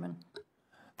 Mr. Chairman.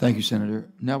 Thank you, Senator.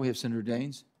 Now we have Senator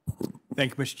Daines.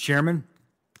 Thank you, Mr. Chairman.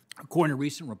 According to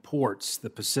recent reports, the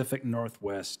Pacific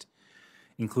Northwest,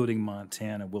 including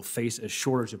Montana, will face a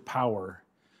shortage of power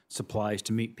supplies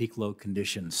to meet peak load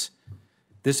conditions.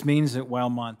 This means that while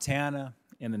Montana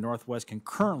and the Northwest can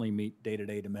currently meet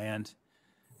day-to-day demand,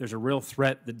 there's a real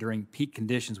threat that during peak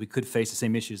conditions we could face the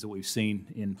same issues that we've seen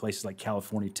in places like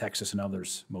California, Texas, and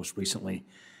others most recently.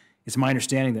 It's my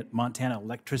understanding that Montana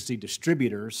electricity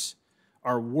distributors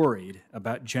are worried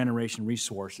about generation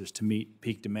resources to meet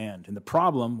peak demand. And the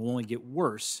problem will only get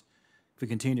worse if we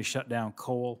continue to shut down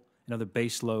coal and other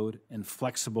baseload and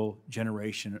flexible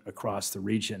generation across the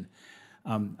region.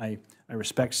 I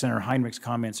respect Senator Heinrich's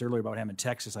comments earlier about what happened in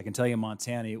Texas. I can tell you in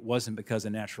Montana, it wasn't because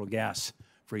of natural gas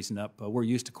freezing up. We're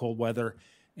used to cold weather,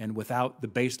 and without the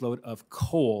baseload of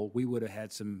coal, we would have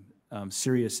had some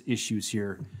serious issues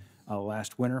here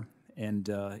last winter. and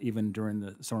even during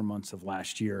the summer months of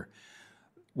last year.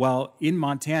 While in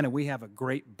Montana, we have a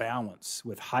great balance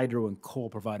with hydro and coal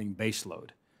providing baseload,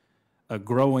 a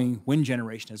growing wind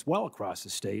generation as well across the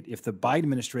state. If the Biden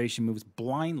administration moves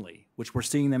blindly, which we're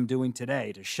seeing them doing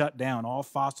today, to shut down all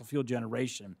fossil fuel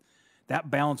generation,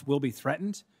 that balance will be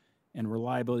threatened, and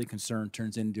reliability concern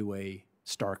turns into a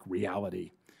stark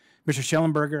reality. Mr.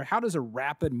 Schellenberger, how does a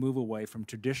rapid move away from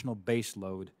traditional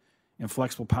baseload and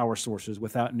flexible power sources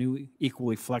without new,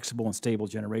 equally flexible and stable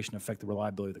generation affect the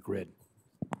reliability of the grid?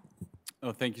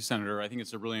 Oh, thank you, Senator. I think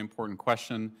it's a really important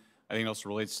question. I think it also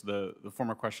relates to the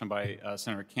former question by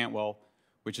Senator Cantwell,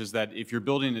 which is that if you're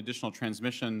building additional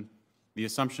transmission, the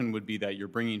assumption would be that you're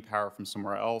bringing power from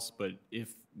somewhere else, but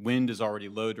if wind is already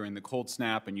low during the cold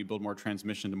snap and you build more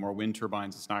transmission to more wind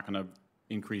turbines, it's not going to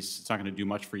increase, it's not going to do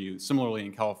much for you. Similarly,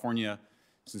 in California,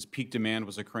 since peak demand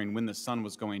was occurring when the sun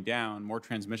was going down, more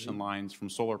transmission lines from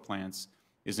solar plants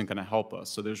isn't going to help us.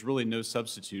 So there's really no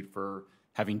substitute for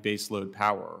having baseload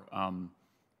power.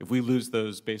 If we lose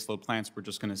those baseload plants, we're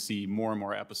just going to see more and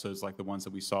more episodes like the ones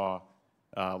that we saw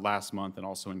last month and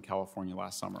also in California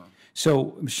last summer.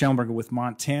 So, Ms. Schellenberger, with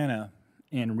Montana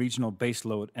and regional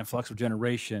baseload and flexible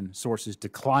generation sources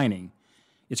declining,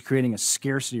 it's creating a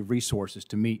scarcity of resources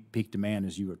to meet peak demand,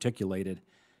 as you articulated.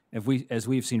 As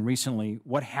we've seen recently,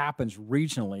 what happens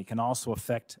regionally can also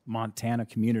affect Montana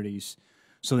communities.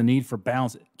 So the need for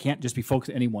balance can't just be focused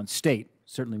on any one state,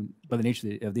 certainly by the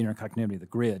nature of the interconnectivity of the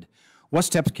grid. What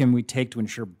steps can we take to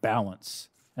ensure balance?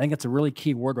 I think that's a really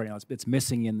key word right now. It's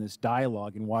missing in this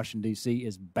dialogue in Washington, D.C.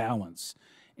 is balance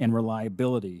and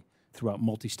reliability throughout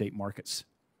multi-state markets.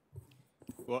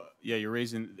 Well, yeah, you're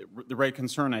raising the right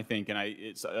concern, I think, and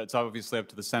it's obviously up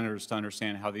to the senators to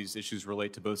understand how these issues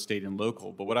relate to both state and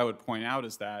local. But what I would point out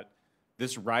is that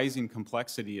this rising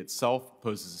complexity itself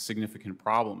poses a significant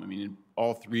problem. I mean, in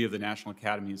all three of the National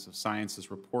Academies of Sciences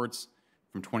reports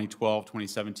from 2012,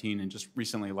 2017, and just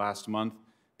recently last month,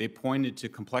 they pointed to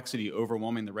complexity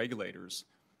overwhelming the regulators.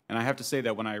 And I have to say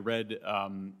that when I read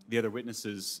the other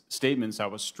witnesses' statements, I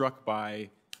was struck by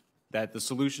that the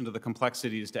solution to the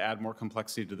complexity is to add more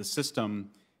complexity to the system,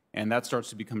 and that starts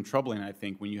to become troubling, I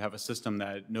think, when you have a system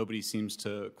that nobody seems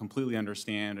to completely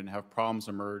understand and have problems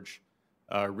emerge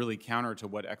really counter to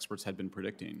what experts had been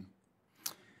predicting.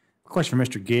 Question for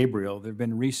Mr. Gabriel. There have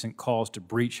been recent calls to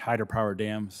breach hydropower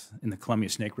dams in the Columbia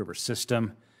Snake River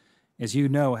system. As you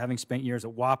know, having spent years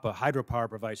at WAPA, hydropower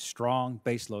provides strong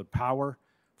baseload power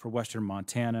for western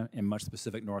Montana and much of the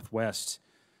Pacific Northwest.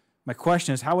 My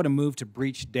question is, how would a move to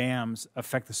breach dams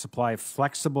affect the supply of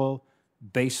flexible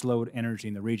baseload energy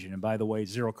in the region? And by the way,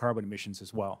 zero carbon emissions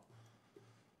as well.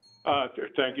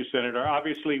 Thank you, Senator.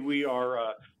 Obviously, we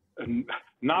are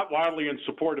not wildly in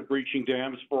support of breaching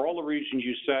dams for all the reasons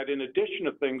you said, in addition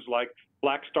to things like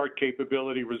black start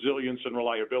capability, resilience, and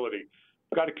reliability.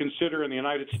 We've got to consider in the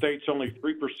United States, only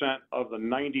 3% of the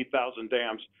 90,000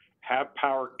 dams have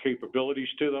power capabilities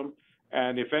to them.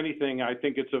 And if anything, I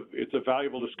think it's a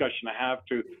valuable discussion to have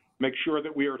to make sure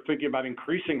that we are thinking about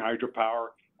increasing hydropower,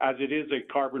 as it is a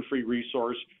carbon-free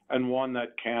resource and one that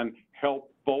can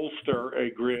help bolster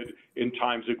a grid in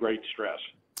times of great stress.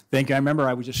 Thank you. I remember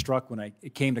I was just struck when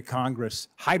it came to Congress.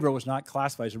 Hydro was not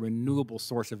classified as a renewable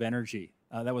source of energy.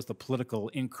 That was the political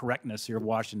incorrectness here in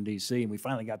Washington, D.C., and we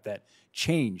finally got that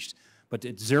changed. But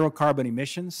it's zero carbon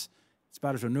emissions. It's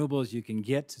about as renewable as you can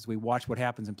get as we watch what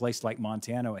happens in places like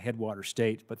Montana, a headwater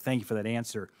state. But thank you for that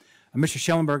answer. Mr.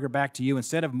 Schellenberger, back to you.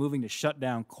 Instead of moving to shut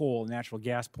down coal and natural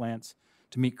gas plants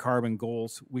to meet carbon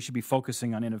goals, we should be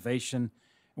focusing on innovation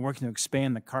and working to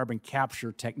expand the carbon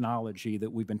capture technology that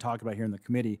we've been talking about here in the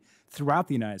committee throughout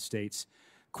the United States.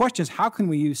 Question is, how can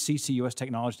we use CCUS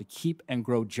technology to keep and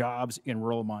grow jobs in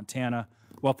rural Montana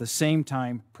while at the same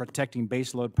time protecting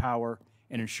baseload power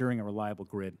and ensuring a reliable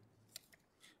grid?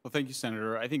 Well, thank you,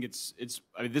 Senator. I think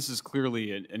I mean, this is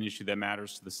clearly an issue that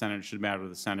matters to the Senate, should matter to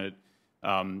the Senate.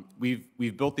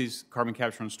 We've built these carbon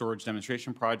capture and storage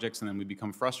demonstration projects, and then we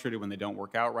become frustrated when they don't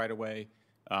work out right away.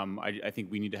 I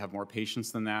think we need to have more patience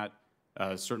than that,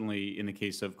 certainly in the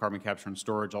case of carbon capture and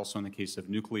storage, also in the case of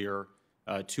nuclear.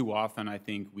 Too often, I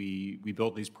think we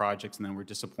build these projects and then we're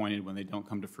disappointed when they don't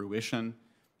come to fruition.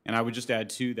 And I would just add,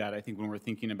 too, that I think when we're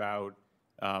thinking about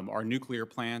our nuclear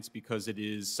plants, because it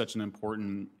is such an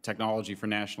important technology for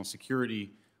national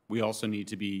security, we also need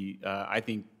to be, I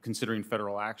think, considering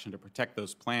federal action to protect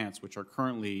those plants, which are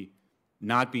currently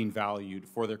not being valued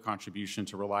for their contribution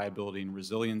to reliability and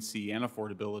resiliency and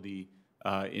affordability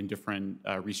in different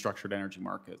restructured energy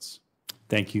markets.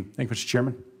 Thank you. Thank you, Mr.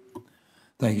 Chairman.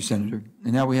 Thank you, Senator.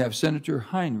 And now we have Senator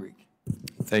Heinrich.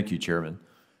 Thank you, Chairman.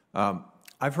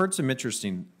 I've heard some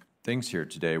interesting things here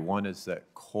today. One is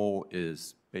that coal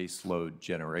is base load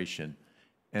generation.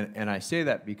 And I say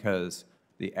that because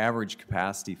the average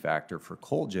capacity factor for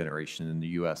coal generation in the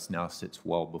U.S. now sits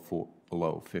well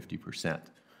below 50%.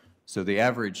 So the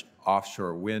average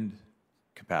offshore wind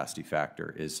capacity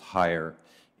factor is higher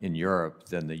in Europe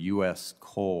than the U.S.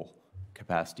 coal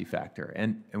capacity factor.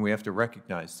 And we have to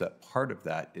recognize that part of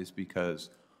that is because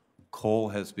coal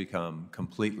has become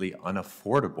completely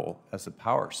unaffordable as a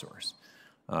power source.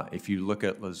 If you look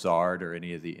at Lazard or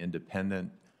any of the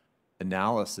independent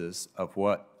analysis of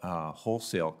what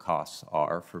wholesale costs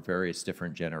are for various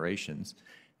different generations,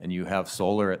 and you have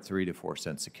solar at 3 to 4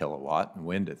 cents a kilowatt and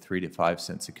wind at 3 to 5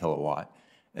 cents a kilowatt,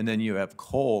 and then you have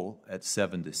coal at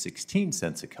 7 to 16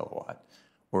 cents a kilowatt,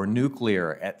 or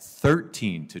nuclear at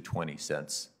 13 to 20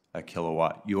 cents a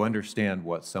kilowatt, you understand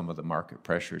what some of the market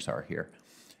pressures are here,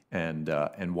 and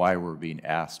why we're being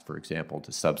asked, for example,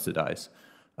 to subsidize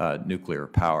nuclear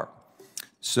power.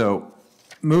 So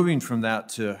moving from that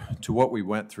to what we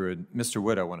went through, and Mr.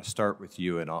 Wood, I want to start with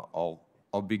you, and I'll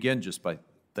begin just by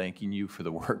thanking you for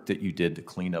the work that you did to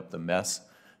clean up the mess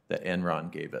that Enron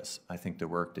gave us. I think the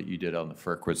work that you did on the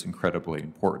FERC was incredibly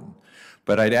important.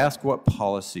 But I'd ask what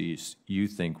policies you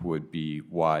think would be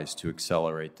wise to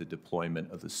accelerate the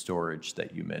deployment of the storage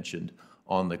that you mentioned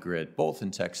on the grid, both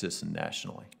in Texas and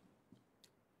nationally.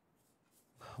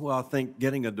 Well, I think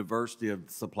getting a diversity of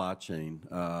supply chain.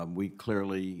 We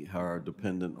clearly are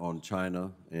dependent on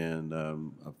China and a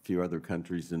few other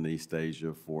countries in East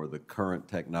Asia for the current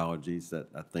technologies that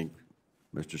I think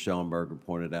Mr. Schellenberger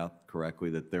pointed out correctly,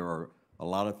 that there are a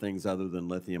lot of things other than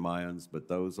lithium ions, but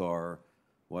those are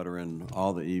what are in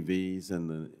all the EVs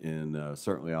and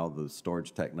certainly all the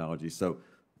storage technology. So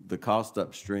the cost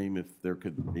upstream, if there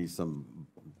could be some,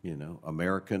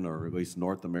 American or at least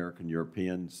North American,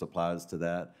 European supplies to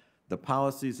that. The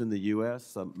policies in the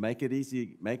U.S. Make it as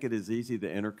easy to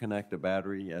interconnect a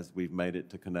battery as we've made it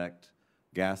to connect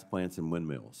gas plants and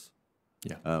windmills.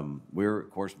 Yeah. We're, of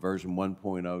course, version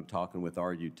 1.0 talking with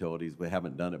our utilities. We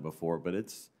haven't done it before, but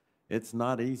it's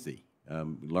not easy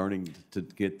learning to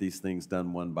get these things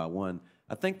done one by one.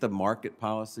 I think the market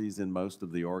policies in most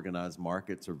of the organized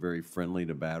markets are very friendly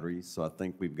to batteries, so I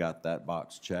think we've got that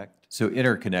box checked. So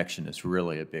interconnection is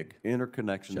really a big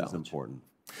Interconnection challenge. Is important.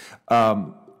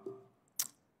 I'm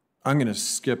going to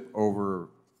skip over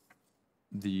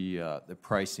the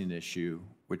pricing issue,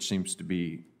 which seems to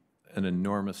be an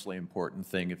enormously important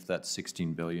thing if that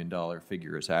 $16 billion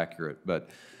figure is accurate.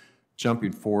 But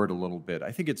jumping forward a little bit,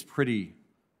 I think it's pretty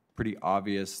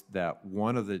obvious that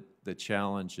one of the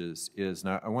challenges is,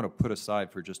 now I want to put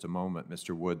aside for just a moment,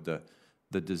 Mr. Wood,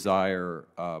 the desire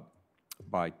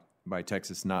by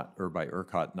Texas by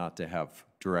ERCOT not to have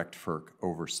direct FERC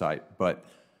oversight, but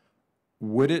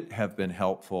would it have been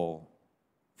helpful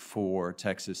for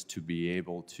Texas to be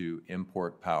able to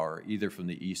import power either from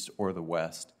the east or the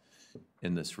west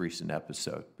in this recent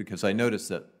episode? Because I noticed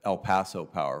that El Paso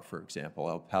Power, for example,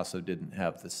 El Paso didn't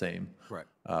have the same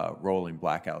rolling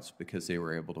blackouts because they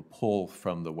were able to pull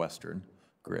from the western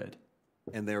grid.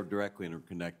 And they're directly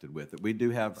interconnected with it. We do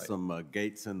have some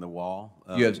gates in the wall.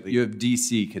 You have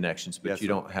DC connections, but you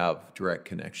don't have direct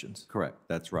connections. Correct,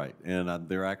 that's right. And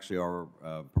there actually are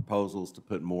proposals to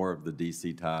put more of the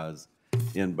DC ties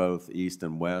in both east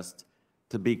and west.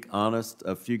 To be honest,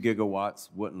 a few gigawatts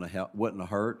wouldn't have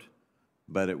hurt,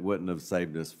 but it wouldn't have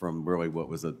saved us from really what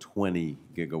was a 20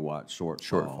 gigawatt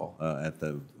shortfall.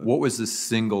 What was the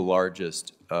single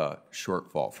largest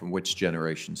shortfall from which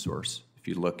generation source, if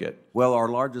you look at? Well, our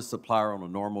largest supplier on a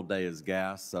normal day is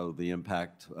gas, so the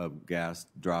impact of gas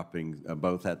dropping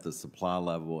both at the supply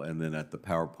level and then at the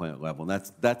power plant level.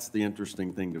 And that's the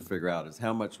interesting thing to figure out, is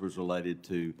how much was related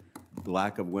to the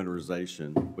lack of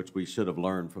winterization, which we should have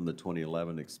learned from the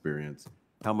 2011 experience.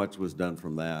 How much was done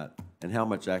from that, and how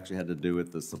much actually had to do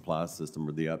with the supply system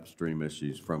or the upstream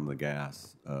issues from the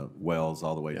gas wells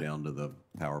all the way down to the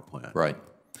power plant. Right.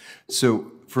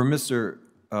 So for Mr.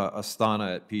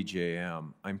 Astana at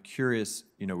PJM, I'm curious,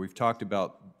 we've talked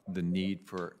about the need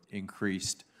for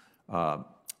increased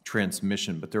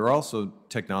transmission, but there are also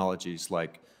technologies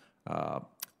like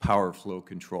power flow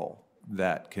control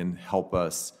that can help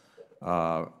us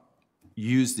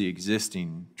use the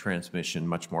existing transmission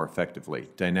much more effectively.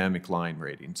 Dynamic line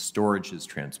rating, storages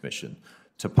transmission,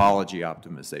 topology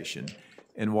optimization.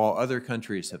 And while other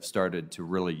countries have started to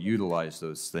really utilize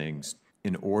those things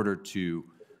in order to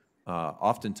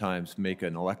oftentimes make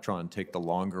an electron take the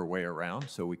longer way around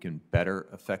so we can better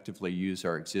effectively use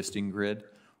our existing grid,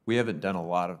 we haven't done a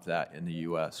lot of that in the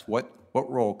U.S. What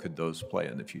role could those play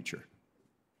in the future?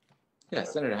 Yeah,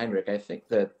 Senator Heinrich, I think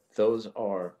that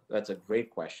That's a great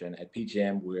question. At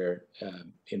PJM, we're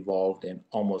involved in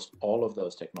almost all of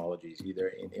those technologies, either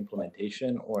in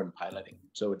implementation or in piloting.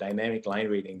 So dynamic line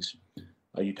ratings,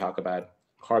 you talk about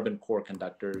carbon core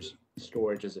conductors,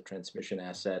 storage as a transmission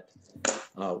asset.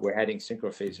 We're adding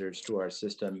synchrophasers to our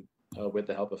system with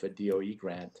the help of a DOE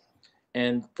grant.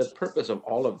 And the purpose of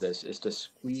all of this is to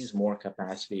squeeze more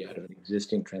capacity out of an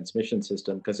existing transmission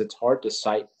system, because it's hard to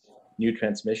site new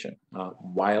transmission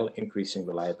while increasing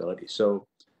reliability. So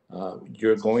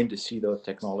you're going to see those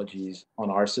technologies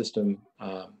on our system.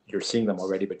 You're seeing them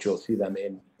already, but you'll see them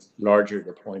in larger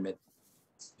deployment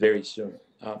very soon.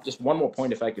 Just one more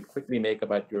point, if I could quickly make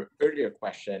about your earlier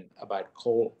question about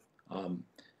coal.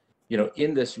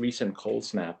 In this recent cold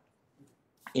snap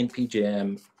in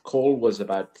PJM, coal was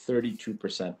about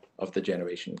 32% of the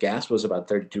generation. Gas was about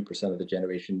 32% of the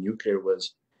generation. Nuclear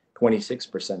was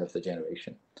 26% of the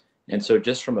generation. And so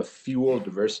just from a fuel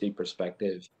diversity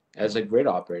perspective, as a grid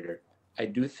operator, I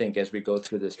do think as we go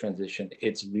through this transition,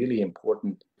 it's really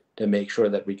important to make sure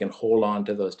that we can hold on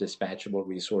to those dispatchable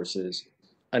resources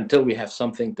until we have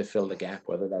something to fill the gap,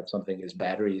 whether that something is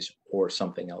batteries or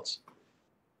something else.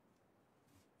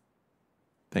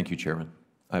 Thank you, Chairman.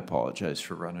 I apologize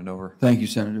for running over. Thank you,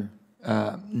 Senator.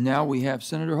 Now we have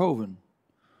Senator Hoeven.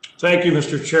 Thank you,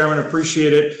 Mr. Chairman.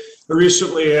 Appreciate it. I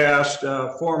recently asked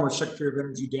former Secretary of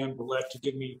Energy Dan Brouillette to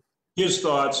give me his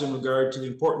thoughts in regard to the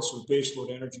importance of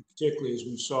baseload energy, particularly as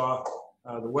we saw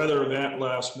the weather event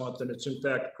last month and its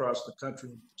impact across the country,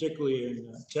 particularly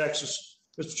in Texas.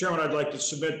 Mr. Chairman, I'd like to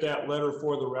submit that letter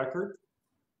for the record.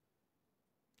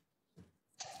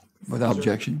 Without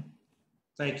objection.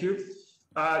 Thank you.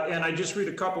 And I just read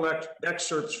a couple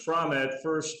excerpts from it.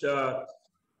 First,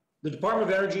 the Department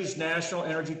of Energy's National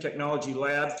Energy Technology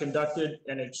Lab conducted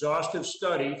an exhaustive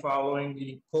study following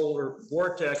the polar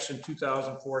vortex in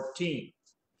 2014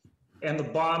 and the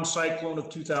bomb cyclone of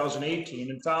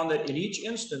 2018, and found that in each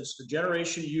instance, the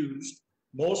generation used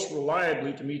most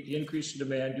reliably to meet the increase in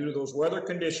demand due to those weather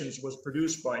conditions was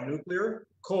produced by nuclear,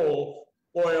 coal,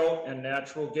 oil, and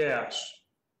natural gas.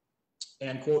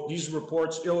 And quote, these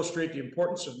reports illustrate the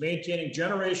importance of maintaining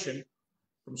generation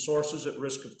from sources at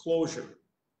risk of closure.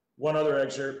 One other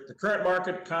excerpt, the current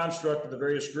market construct of the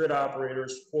various grid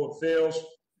operators, quote, fails to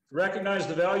recognize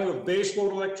the value of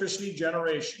baseload electricity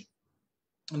generation.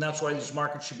 And that's why these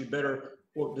markets should be better,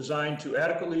 quote, designed to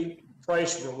adequately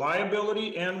price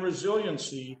reliability and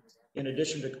resiliency in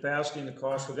addition to capacity and the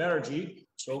cost of energy.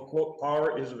 So, quote,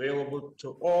 power is available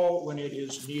to all when it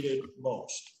is needed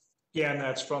most. Again,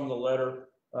 that's from the letter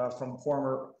from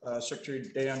former Secretary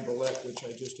Dan Brouillette, which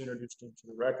I just introduced into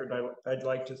the record. I'd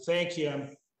like to thank him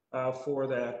for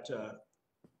that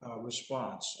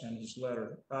response and his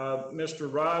letter.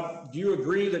 Mr. Robb, do you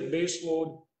agree that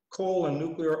baseload coal and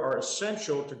nuclear are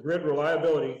essential to grid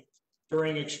reliability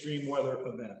during extreme weather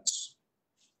events?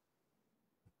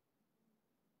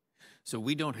 So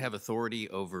we don't have authority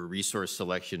over resource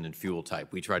selection and fuel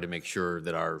type. We try to make sure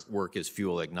that our work is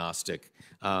fuel agnostic.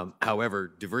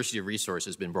 However, diversity of resource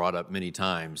has been brought up many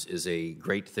times is a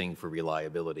great thing for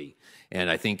reliability. And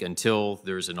I think until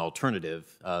there's an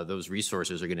alternative, those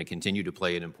resources are going to continue to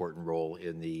play an important role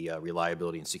in the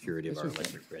reliability and security of our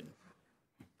electric grid.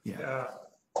 Yeah.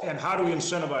 And how do we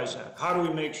incentivize that? How do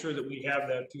we make sure that we have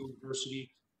that fuel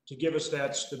diversity to give us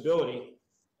that stability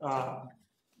on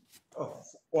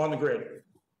the grid?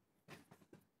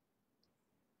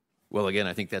 Well, again,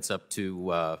 I think that's up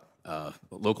to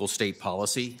local state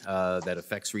policy that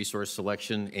affects resource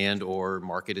selection and or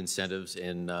market incentives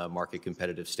in market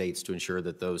competitive states to ensure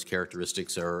that those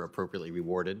characteristics are appropriately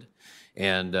rewarded.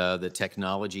 And the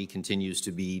technology continues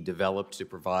to be developed to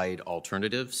provide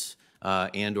alternatives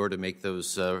and or to make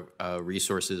those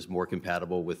resources more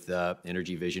compatible with the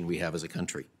energy vision we have as a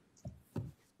country.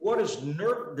 What is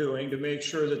NERC doing to make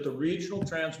sure that the regional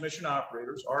transmission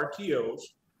operators, RTOs,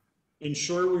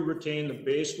 ensure we retain the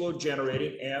baseload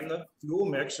generating and the fuel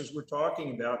mix, as we're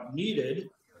talking about,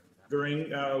 needed during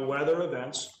weather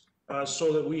events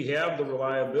so that we have the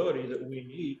reliability that we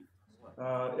need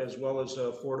as well as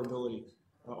affordability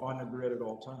on the grid at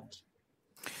all times?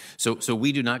 So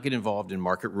we do not get involved in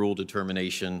market rule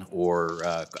determination or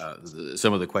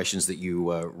some of the questions that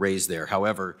you raised there.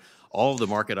 However, all of the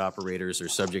market operators are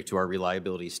subject to our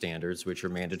reliability standards, which are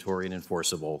mandatory and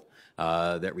enforceable,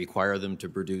 that require them to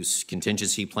produce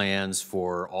contingency plans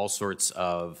for all sorts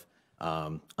of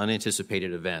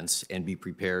unanticipated events and be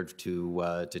prepared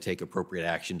to take appropriate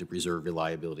action to preserve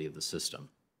reliability of the system.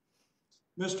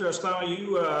 Mr. Astana,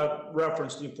 you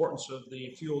referenced the importance of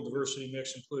the fuel diversity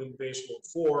mix, including baseload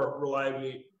for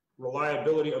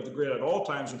reliability of the grid at all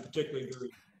times, and particularly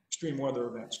during extreme weather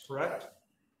events, correct?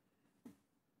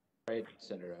 Right,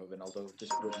 Senator Hoven, although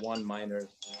just with one minor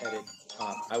edit,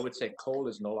 I would say coal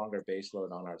is no longer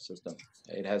baseload on our system.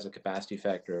 It has a capacity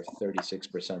factor of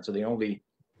 36%. So the only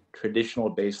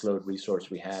traditional baseload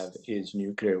resource we have is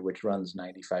nuclear, which runs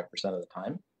 95% of the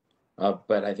time.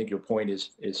 But I think your point is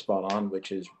spot on,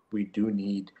 which is we do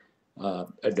need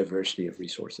a diversity of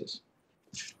resources.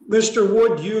 Mr.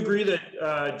 Wood, do you agree that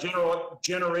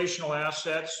generational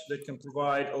assets that can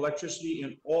provide electricity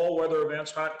in all weather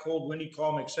events, hot, cold, windy,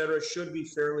 calm, et cetera, should be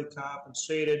fairly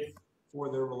compensated for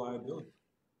their reliability?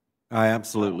 I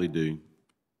absolutely do.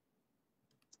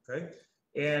 Okay.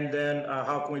 And then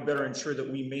how can we better ensure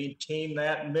that we maintain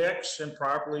that mix and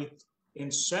properly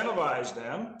incentivize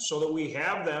them so that we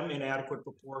have them in adequate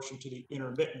proportion to the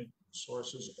intermittent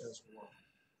sources as well?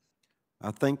 I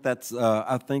think that's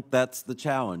the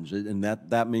challenge, and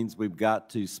that means we've got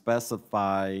to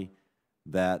specify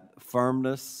that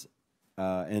firmness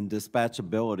and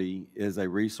dispatchability is a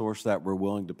resource that we're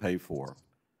willing to pay for.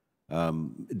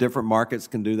 Different markets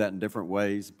can do that in different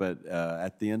ways, but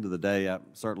at the end of the day, I'm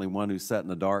certainly one who sat in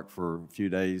the dark for a few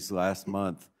days last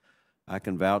month. I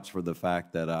can vouch for the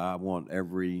fact that I want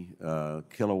every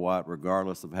kilowatt,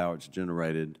 regardless of how it's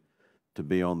generated, to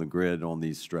be on the grid on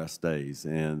these stress days.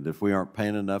 And if we aren't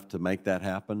paying enough to make that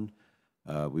happen,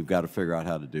 we've got to figure out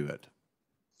how to do it.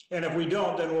 And if we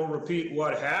don't, then we'll repeat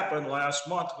what happened last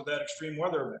month with that extreme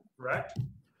weather event, correct?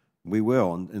 We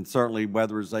will, and certainly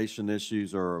weatherization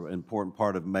issues are an important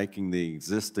part of making the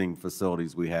existing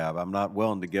facilities we have. I'm not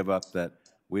willing to give up that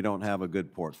we don't have a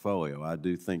good portfolio. I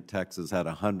do think Texas had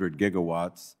 100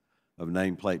 gigawatts of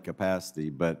nameplate capacity,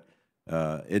 but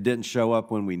it didn't show up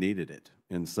when we needed it.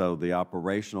 And so the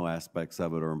operational aspects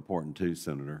of it are important too,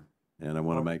 Senator. And I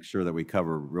want to make sure that we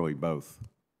cover really both.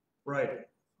 Right,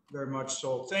 very much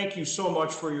so. Thank you so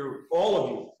much for all of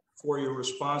you, for your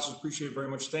responses. Appreciate it very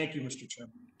much. Thank you, Mr.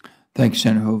 Chairman. Thank you,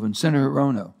 Senator Hoven. Senator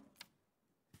Rono.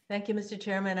 Thank you, Mr.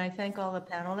 Chairman. I thank all the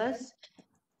panelists.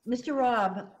 Mr.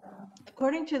 Robb,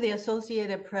 according to the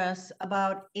Associated Press,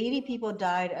 about 80 people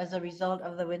died as a result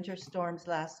of the winter storms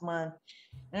last month.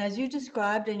 And as you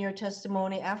described in your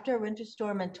testimony, after a winter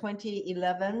storm in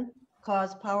 2011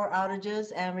 caused power outages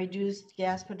and reduced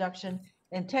gas production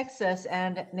in Texas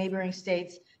and neighboring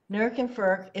states, NERC and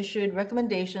FERC issued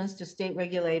recommendations to state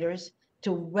regulators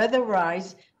to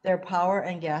weatherize their power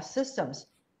and gas systems.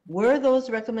 Were those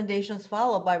recommendations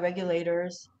followed by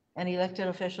regulators and elected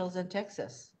officials in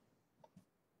Texas?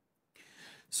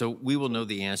 So we will know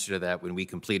the answer to that when we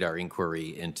complete our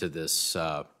inquiry into this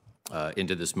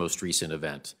most recent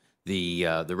event.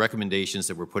 The recommendations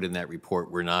that were put in that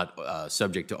report were not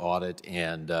subject to audit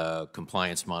and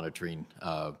compliance monitoring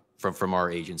from our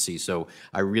agency. So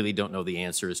I really don't know the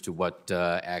answer as to what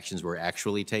actions were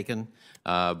actually taken,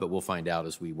 but we'll find out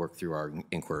as we work through our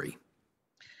inquiry.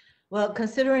 Well,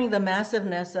 considering the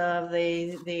massiveness of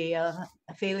the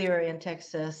failure in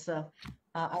Texas,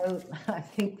 I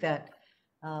think that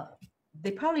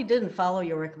they probably didn't follow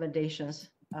your recommendations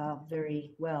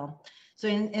very well. So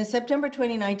in September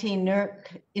 2019,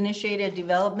 NERC initiated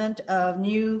development of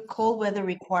new cold weather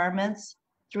requirements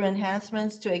through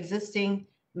enhancements to existing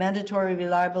mandatory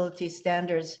reliability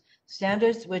standards,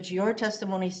 which your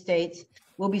testimony states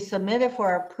will be submitted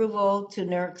for approval to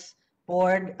NERC's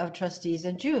Board of Trustees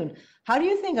in June. How do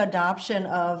you think adoption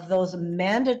of those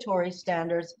mandatory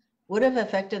standards would have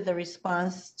affected the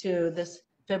response to this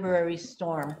February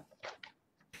storm?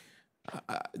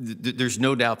 There's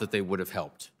no doubt that they would have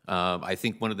helped. I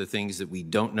think one of the things that we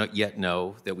don't yet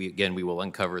know, that we will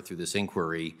uncover through this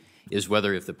inquiry, is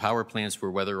whether if the power plants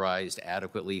were weatherized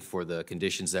adequately for the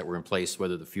conditions that were in place,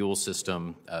 whether the fuel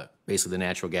system, basically the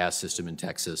natural gas system in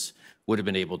Texas, would have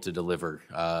been able to deliver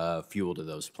fuel to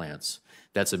those plants.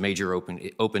 That's a major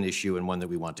open issue and one that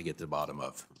we want to get to the bottom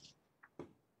of.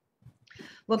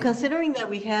 Well, considering that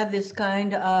we had this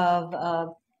kind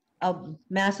of a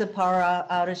massive power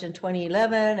outage in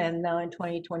 2011 and now in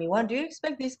 2021, do you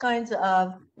expect these kinds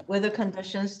of weather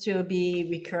conditions to be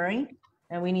recurring?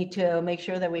 And we need to make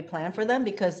sure that we plan for them,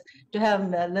 because to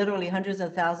have literally hundreds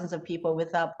of thousands of people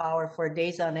without power for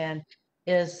days on end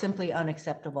is simply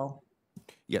unacceptable.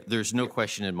 Yeah, there's no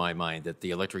question in my mind that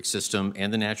the electric system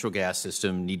and the natural gas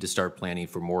system need to start planning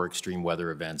for more extreme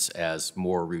weather events as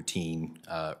more routine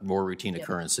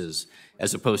occurrences,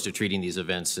 as opposed to treating these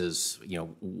events as,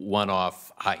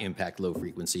 one-off, high-impact,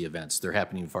 low-frequency events. They're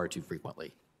happening far too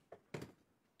frequently.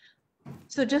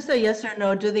 So just a yes or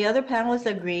no, do the other panelists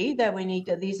agree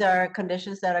that these are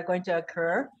conditions that are going to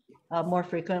occur more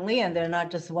frequently and they're not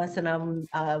just once in a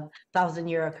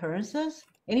 1,000-year occurrences?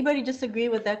 Anybody disagree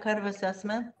with that kind of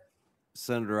assessment?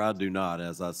 Senator, I do not.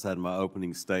 As I said in my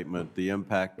opening statement, the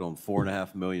impact on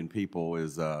 4.5 million people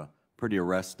is pretty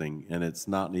arresting, and it's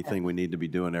not anything we need to be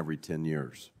doing every 10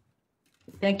 years.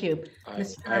 Thank you.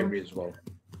 I agree as well.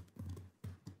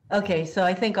 Okay, so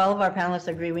I think all of our panelists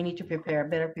agree we need to prepare,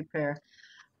 better prepare.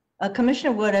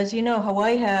 Commissioner Wood, as you know,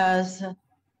 Hawaii has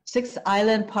 6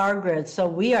 island power grids, so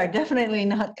we are definitely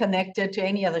not connected to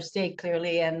any other state,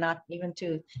 clearly, and not even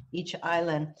to each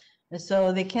island. And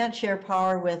so they can't share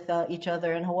power with each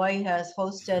other. And Hawaii has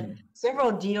hosted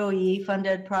several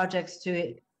DOE-funded projects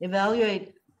to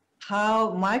evaluate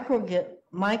how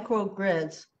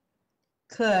microgrids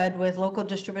could, with local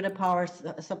distributed power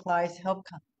supplies, help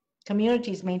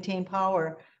communities maintain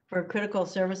power for critical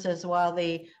services while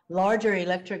the larger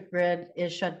electric grid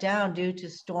is shut down due to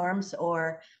storms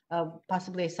or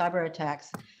possibly cyber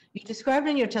attacks. You described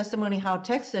in your testimony how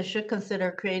Texas should consider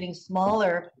creating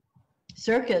smaller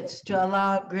circuits to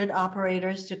allow grid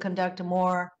operators to conduct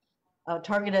more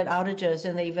targeted outages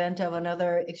in the event of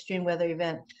another extreme weather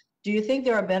event. Do you think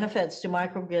there are benefits to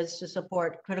microgrids to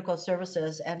support critical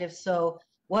services? And if so,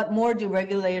 what more do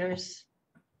regulators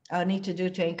need to do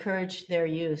to encourage their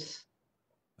use?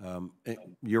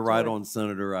 You're right on,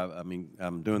 Senator. I mean,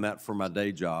 I'm doing that for my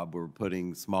day job. We're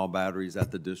putting small batteries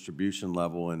at the distribution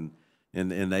level and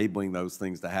enabling those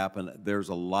things to happen. There's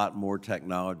a lot more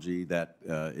technology that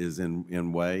is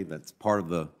in way. That's part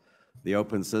of the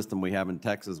open system we have in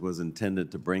Texas was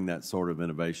intended to bring that sort of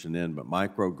innovation in. But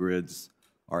microgrids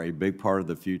are a big part of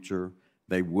the future.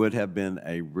 They would have been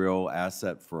a real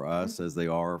asset for us, as they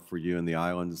are for you in the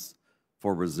islands,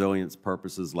 for resilience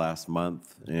purposes last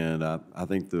month. And I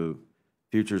think the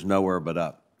future's nowhere but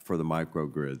up for the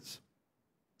microgrids.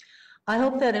 I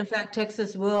hope that, in fact,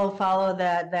 Texas will follow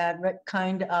that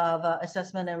kind of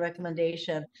assessment and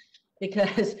recommendation,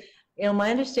 because, you know,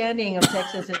 my understanding of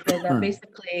Texas is that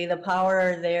basically the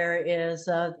power there is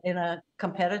in a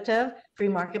competitive free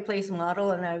marketplace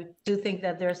model, and I do think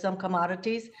that there are some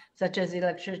commodities, such as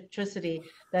electricity,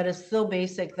 that is so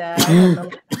basic that I don't know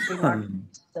if the free market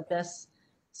is the best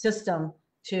system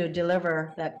to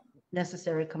deliver that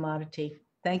necessary commodity.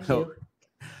 Thank you.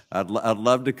 I'd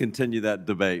love to continue that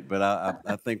debate, but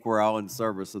I think we're all in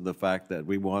service of the fact that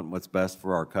we want what's best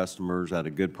for our customers at a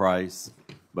good price,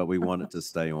 but we want it to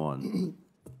stay on.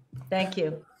 Thank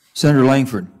you. Senator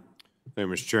Langford. Thank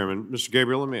you, Mr. Chairman. Mr.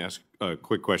 Gabriel, let me ask a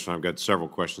quick question. I've got several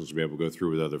questions to be able to go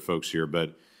through with other folks here,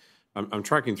 but I'm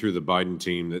tracking through the Biden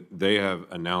team that they have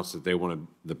announced that they want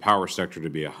the power sector to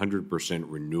be 100%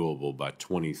 renewable by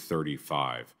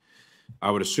 2035. I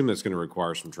would assume that's going to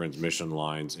require some transmission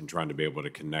lines and trying to be able to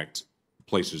connect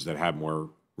places that have more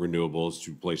renewables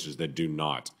to places that do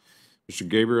not. Mr.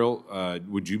 Gabriel,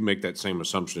 would you make that same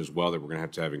assumption as well, that we're going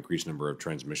to have increased number of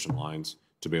transmission lines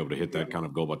to be able to hit that kind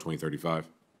of goal by 2035?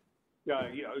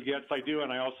 Yes, I do,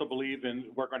 and I also believe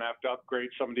we're going to have to upgrade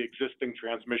some of the existing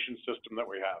transmission system that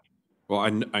we have. Well,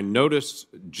 I noticed,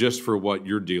 just for what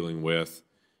you're dealing with,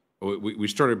 we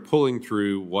started pulling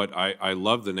through what I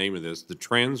love the name of this, the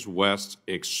Trans-West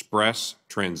Express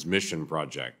Transmission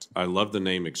Project. I love the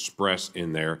name Express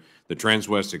in there, the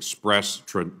Trans-West Express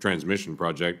Transmission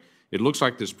Project. It looks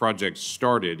like this project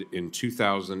started in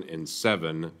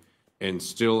 2007 and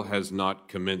still has not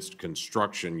commenced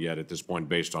construction yet at this point,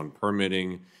 based on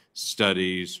permitting,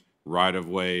 studies,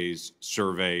 right-of-ways,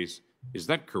 surveys. Is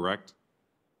that correct?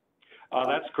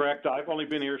 That's correct. I've only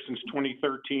been here since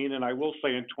 2013, and I will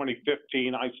say in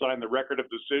 2015, I signed the record of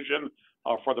decision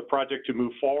for the project to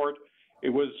move forward. It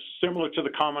was similar to the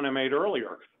comment I made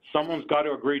earlier. Someone's got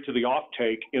to agree to the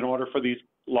offtake in order for these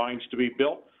lines to be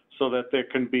built, so that there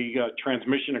can be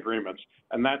transmission agreements.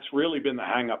 And that's really been the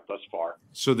hang-up thus far.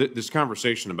 So this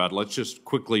conversation about let's just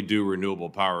quickly do renewable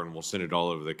power and we'll send it all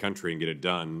over the country and get it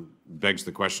done begs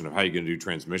the question of how you're going to do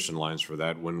transmission lines for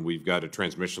that when we've got a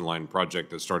transmission line project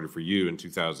that started for you in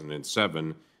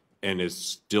 2007 and is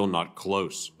still not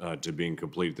close to being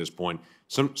complete at this point.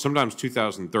 Sometimes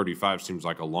 2035 seems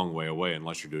like a long way away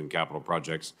unless you're doing capital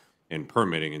projects and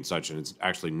permitting and such, and it's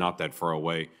actually not that far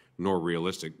away nor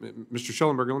realistic. Mr.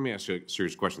 Schellenberger, let me ask you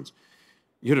serious questions.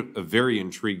 You had a very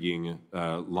intriguing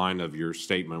line of your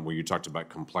statement where you talked about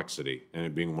complexity and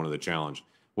it being one of the challenge.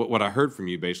 What I heard from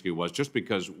you basically was, just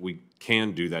because we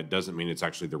can do that doesn't mean it's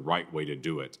actually the right way to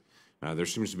do it. There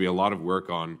seems to be a lot of work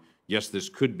on, yes, this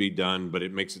could be done, but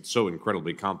it makes it so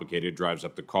incredibly complicated, drives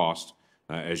up the cost,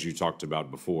 as you talked about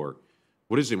before.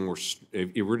 What is a more,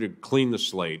 if you were to clean the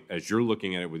slate, as you're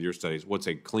looking at it with your studies, what's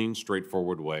a clean,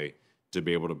 straightforward way to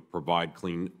be able to provide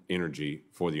clean energy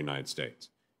for the United States?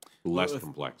 Less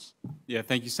complex. Yeah,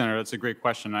 thank you, Senator. That's a great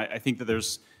question. I think that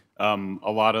there's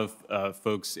a lot of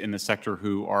folks in the sector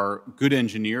who are good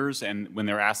engineers, and when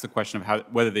they're asked the question of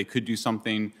whether they could do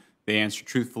something, they answer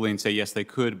truthfully and say yes they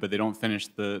could, but they don't finish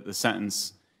the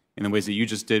sentence in the ways that you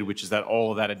just did, which is that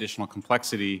all of that additional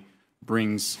complexity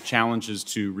brings challenges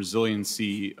to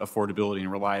resiliency, affordability,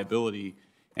 and reliability.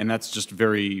 And that's just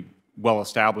very well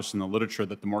established in the literature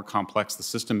that the more complex the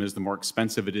system is, the more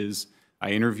expensive it is.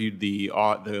 I interviewed the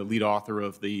lead author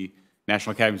of the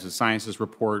National Academies of Sciences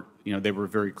report. You know, they were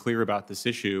very clear about this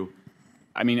issue.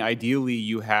 I mean, ideally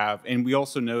you have, and we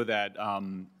also know that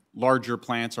larger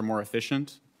plants are more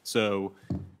efficient. So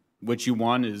what you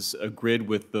want is a grid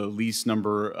with the least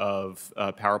number of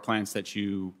power plants that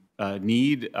you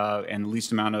need and the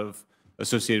least amount of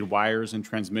associated wires and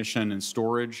transmission and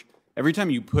storage. Every time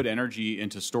you put energy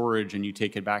into storage and you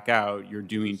take it back out, you're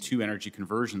doing 2 energy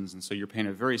conversions, and so you're paying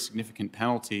a very significant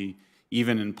penalty,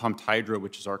 even in pumped hydro,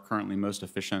 which is our currently most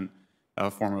efficient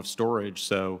form of storage.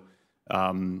 So,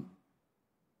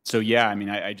 yeah, I mean,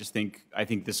 I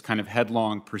think this kind of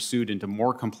headlong pursuit into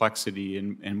more complexity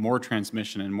and more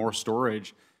transmission and more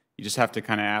storage, you just have to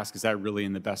kind of ask, is that really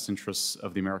in the best interests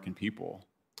of the American people?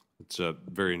 It's a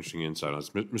very interesting insight on this.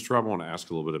 Mr. Robb, I want to ask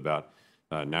a little bit about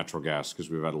natural gas, because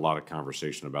we've had a lot of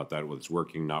conversation about that, whether it's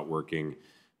working, not working,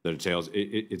 the details.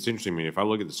 It's interesting to me. If I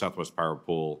look at the Southwest Power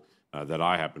Pool that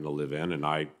I happen to live in, and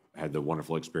I had the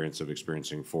wonderful experience of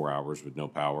experiencing 4 hours with no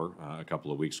power a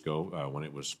couple of weeks ago when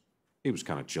it was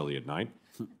kind of chilly at night.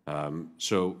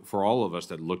 So for all of us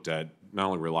that looked at not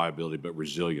only reliability but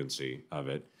resiliency of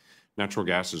it, natural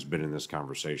gas has been in this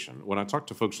conversation. When I talk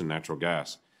to folks in natural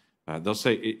gas, they'll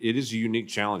say it is a unique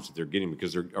challenge that they're getting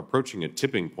because they're approaching a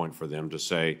tipping point for them to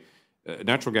say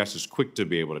natural gas is quick to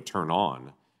be able to turn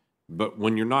on, but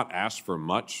when you're not asked for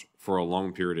much for a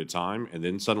long period of time, and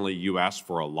then suddenly you ask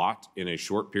for a lot in a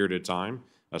short period of time,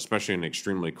 especially in an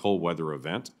extremely cold weather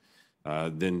event,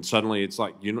 then suddenly it's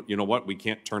like, you know what, we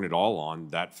can't turn it all on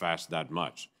that fast, that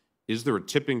much. Is there a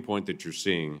tipping point that you're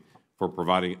seeing for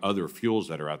providing other fuels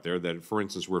that are out there that, for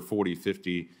instance, we're 40,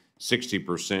 50,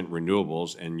 60%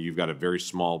 renewables, and you've got a very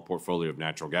small portfolio of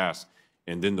natural gas,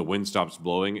 and then the wind stops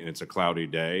blowing and it's a cloudy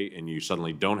day and you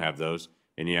suddenly don't have those,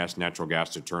 and you ask natural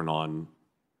gas to turn on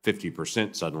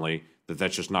 50% suddenly,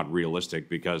 that's just not realistic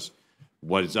because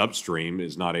what is upstream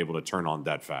is not able to turn on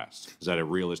that fast. Is that a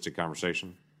realistic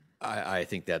conversation? I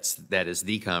think that is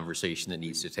the conversation that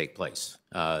needs to take place.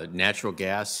 Natural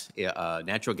gas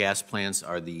plants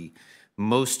are the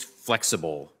most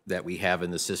flexible that we have in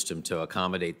the system to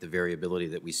accommodate the variability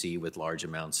that we see with large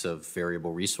amounts of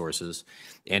variable resources.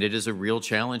 And it is a real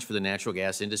challenge for the natural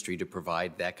gas industry to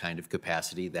provide that kind of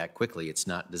capacity that quickly. It's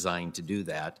not designed to do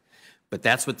that, but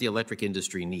that's what the electric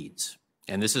industry needs.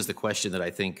 And this is the question that I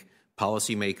think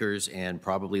policymakers and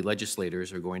probably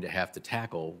legislators are going to have to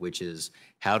tackle, which is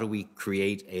how do we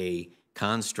create a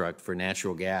construct for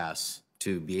natural gas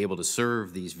to be able to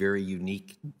serve these very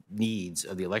unique needs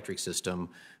of the electric system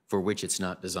for which it's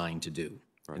not designed to do.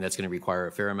 Right. And that's going to require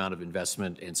a fair amount of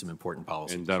investment and some important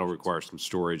policies. And that'll require some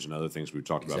storage and other things we've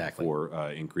talked about before.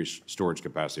 Increased storage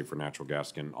capacity for natural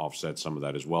gas can offset some of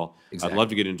that as well. Exactly. I'd love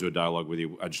to get into a dialogue with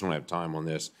you. I just don't have time on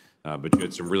this, but you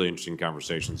had some really interesting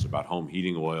conversations about home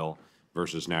heating oil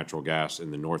versus natural gas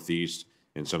in the Northeast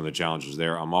and some of the challenges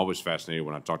there. I'm always fascinated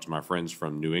when I talk to my friends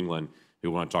from New England who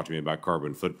want to talk to me about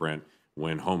carbon footprint,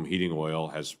 when home heating oil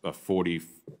has a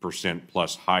 40%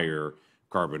 plus higher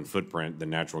carbon footprint than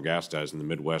natural gas does. In the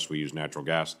Midwest, we use natural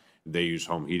gas. They use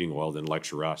home heating oil, then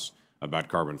lecture us about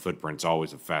carbon footprint. It's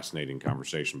always a fascinating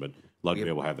conversation, but love to be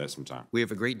able to have that sometime. We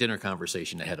have a great dinner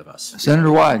conversation ahead of us. Senator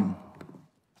Wyden.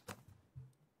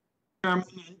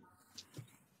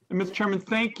 Mr. Chairman,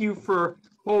 thank you for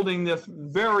holding this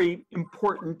very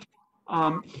important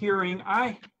hearing.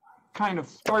 I kind of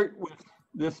start with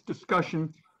this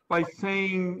discussion by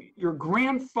saying your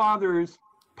grandfather's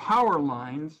power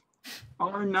lines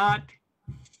are not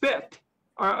fit,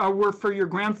 were for your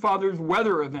grandfather's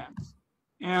weather events.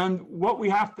 And what we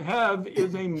have to have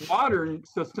is a modern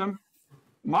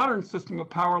system of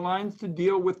power lines to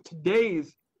deal with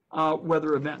today's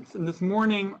weather events. And this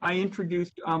morning I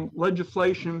introduced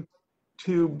legislation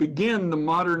to begin the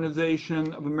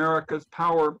modernization of America's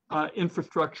power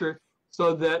infrastructure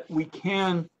so that we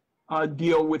can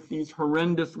deal with these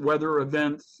horrendous weather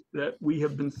events that we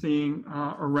have been seeing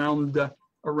around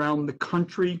the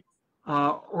country.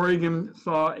 Oregon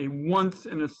saw a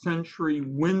once-in-a-century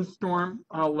windstorm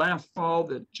last fall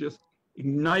that just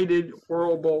ignited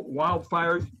horrible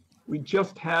wildfires. We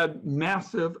just had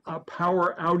massive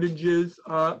power outages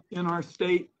in our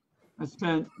state. I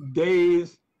spent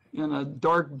days in a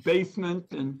dark basement,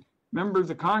 and members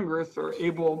of Congress are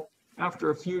able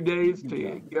after a few days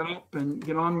to get up and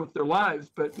get on with their lives.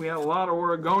 But we had a lot of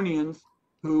Oregonians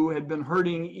who had been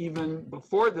hurting even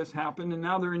before this happened, and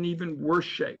now they're in even worse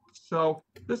shape. So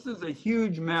this is a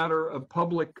huge matter of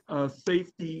public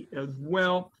safety as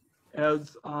well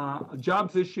as a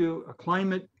jobs issue, a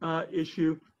climate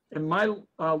issue, and my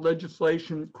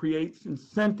legislation creates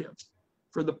incentives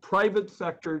for the private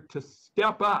sector to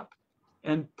step up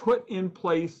and put in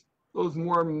place those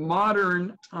more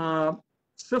modern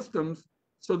systems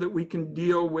so that we can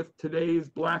deal with today's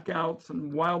blackouts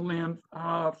and wildland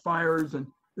fires. And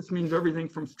this means everything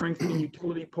from strengthening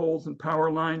utility poles and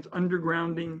power lines,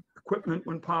 undergrounding equipment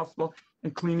when possible,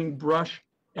 and cleaning brush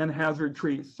and hazard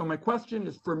trees. So my question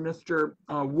is for Mr.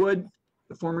 Wood,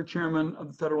 the former chairman of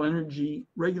the Federal Energy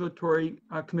Regulatory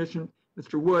Commission.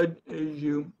 Mr. Wood, as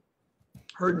you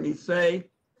heard me say,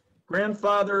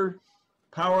 grandfather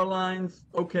power lines,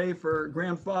 okay for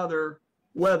grandfather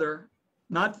weather,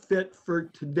 not fit for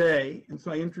today. And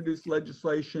so I introduced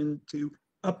legislation to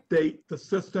update the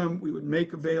system. We would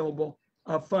make available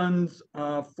funds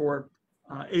for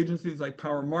agencies like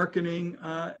power marketing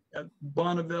at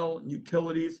Bonneville and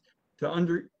utilities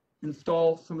to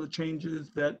install some of the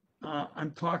changes that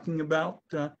I'm talking about,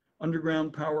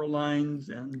 underground power lines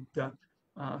and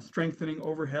strengthening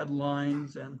overhead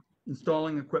lines and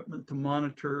installing equipment to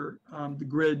monitor the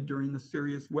grid during the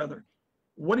serious weather.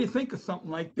 What do you think of something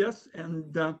like this?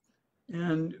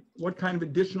 And what kind of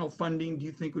additional funding do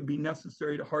you think would be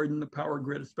necessary to harden the power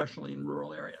grid, especially in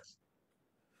rural areas?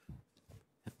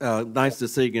 Nice to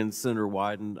see you again, Senator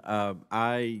Wyden.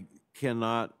 I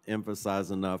cannot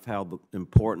emphasize enough how the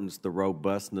importance, the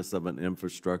robustness of an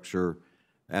infrastructure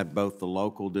at both the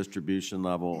local distribution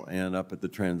level and up at the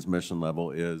transmission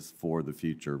level is for the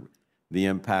future. The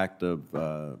impact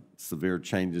of severe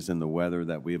changes in the weather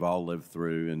that we've all lived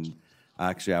through. And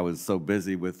actually, I was so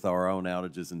busy with our own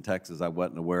outages in Texas, I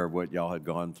wasn't aware of what y'all had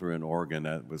gone through in Oregon.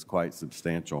 That was quite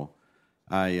substantial.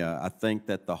 I think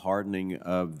that the hardening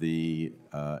of the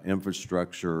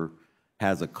infrastructure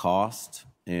has a cost,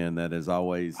 and that is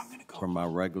always, from my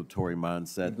regulatory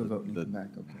mindset,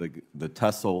 the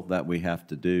tussle that we have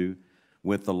to do.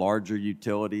 With the larger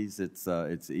utilities,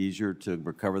 it's easier to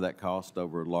recover that cost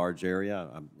over a large area.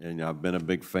 And I've been a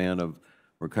big fan of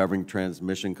recovering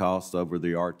transmission costs over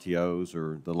the RTOs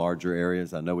or the larger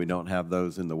areas. I know we don't have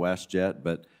those in the West yet,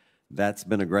 but that's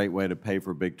been a great way to pay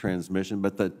for big transmission.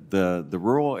 But the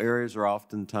rural areas are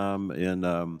oftentimes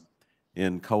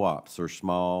in co-ops or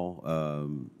small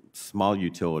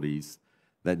utilities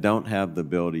that don't have the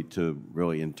ability to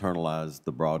really internalize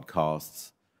the broad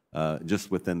costs just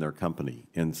within their company.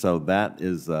 And so that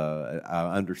is,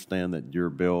 I understand that your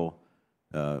bill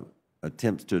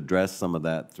attempts to address some of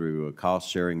that through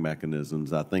cost-sharing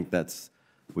mechanisms. I think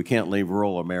we can't leave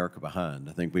rural America behind.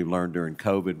 I think we've learned during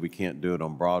COVID we can't do it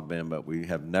on broadband, but we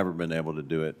have never been able to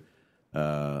do it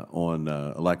on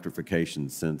electrification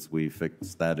since we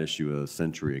fixed that issue a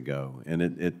century ago. And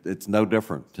it's no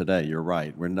different today. You're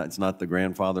right. It's not the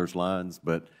grandfather's lines,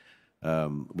 but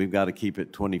we've got to keep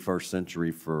it 21st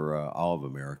century for all of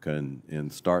America,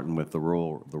 and starting with the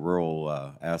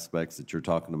rural aspects that you're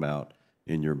talking about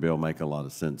in your bill make a lot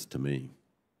of sense to me.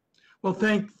 Well,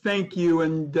 thank you,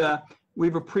 and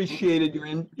we've appreciated your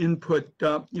input,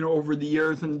 over the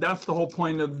years, and that's the whole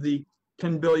point of the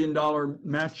 $10 billion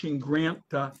matching grant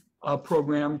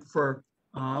program for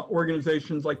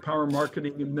organizations like Power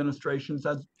Marketing Administrations.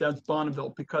 That's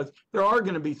Bonneville, because there are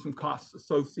going to be some costs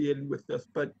associated with this,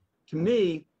 but to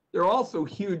me, there are also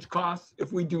huge costs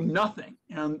if we do nothing,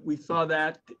 and we saw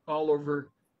that all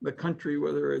over the country,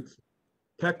 whether it's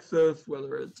Texas,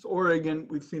 whether it's Oregon,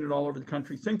 we've seen it all over the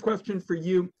country. Same question for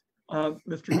you,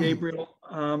 Mr. Gabriel,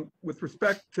 with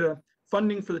respect to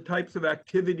funding for the types of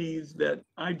activities that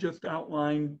I just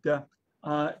outlined.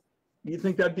 Do you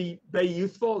think that'd be very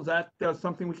useful? Is that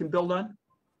something we can build on?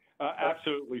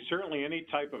 Absolutely. Certainly any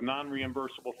type of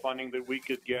non-reimbursable funding that we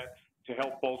could get to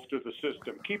help bolster the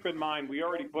system. Keep in mind, we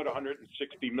already put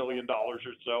 $160 million or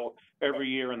so every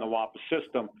year in the WAPA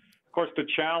system. Of course, the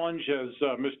challenge, as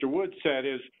Mr. Wood said,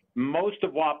 is most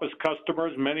of WAPA's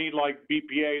customers, many like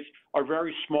BPAs, are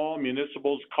very small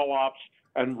municipals, co-ops,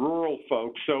 and rural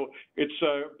folks. So it's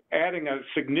adding a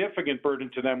significant burden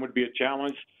to them would be a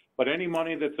challenge. But any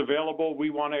money that's available,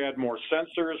 we want to add more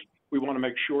sensors. We want to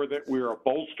make sure that we are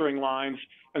bolstering lines.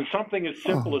 And something as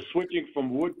simple as switching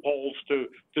from wood poles to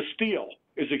steel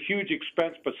is a huge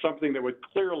expense, but something that would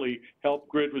clearly help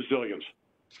grid resilience.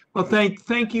 Well,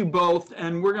 thank you both,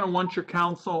 and we're going to want your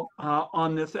counsel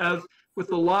on this. As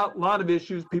with a lot of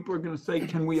issues, people are going to say,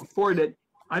 can we afford it?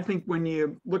 I think when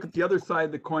you look at the other side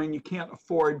of the coin, you can't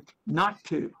afford not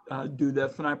to do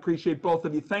this. And I appreciate both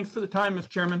of you. Thanks for the time, Mr.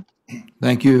 Chairman.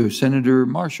 Thank you. Senator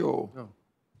Marshall.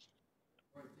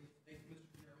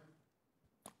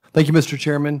 Thank you, Mr.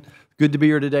 Chairman. Good to be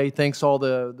here today. Thanks all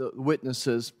the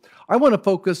witnesses. I want to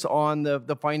focus on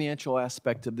the financial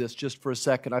aspect of this just for a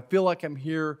second. I feel like I'm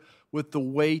here with the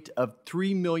weight of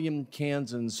 3 million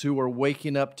Kansans who are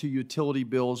waking up to utility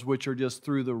bills which are just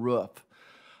through the roof.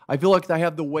 I feel like I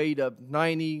have the weight of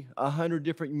 90, 100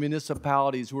 different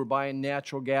municipalities who are buying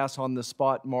natural gas on the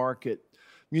spot market.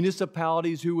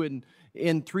 Municipalities who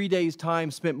in 3 days'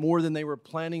 time spent more than they were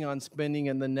planning on spending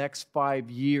in the next 5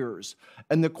 years.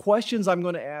 And the questions I'm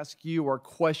going to ask you are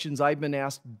questions I've been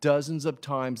asked dozens of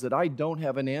times that I don't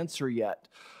have an answer yet.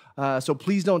 So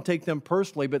please don't take them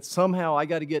personally, but somehow I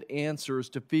got to get answers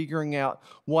to figuring out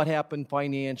what happened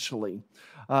financially.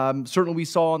 Certainly we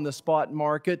saw on the spot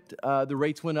market, the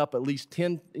rates went up at least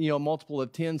 10, multiple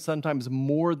of 10, sometimes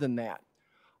more than that.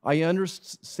 I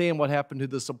understand what happened to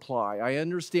the supply. I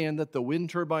understand that the wind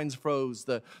turbines froze,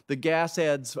 the gas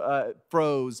ads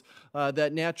froze,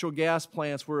 that natural gas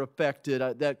plants were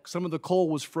affected, that some of the coal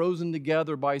was frozen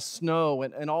together by snow,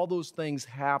 and all those things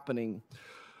happening.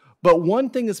 But one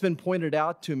thing that's been pointed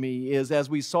out to me is as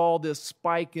we saw this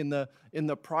spike in the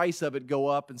price of it go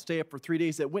up and stay up for 3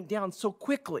 days, it went down so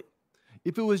quickly.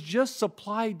 If it was just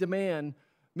supply demand,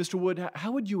 Mr. Wood,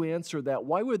 how would you answer that?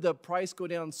 Why would the price go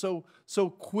down so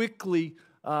quickly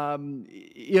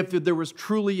if there was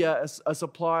truly a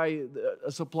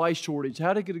supply shortage?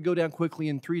 How did it go down quickly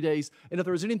in 3 days? And if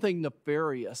there was anything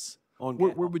nefarious,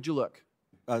 where would you look?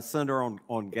 Senator,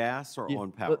 on gas or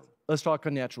on power? Let's talk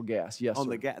on natural gas. Yes, on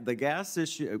sir. the gas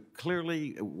issue,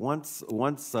 clearly once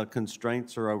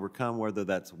constraints are overcome, whether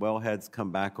that's wellheads come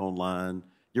back online,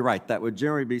 you're right, that would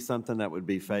generally be something that would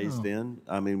be phased in.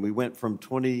 I mean, we went from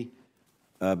 20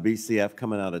 BCF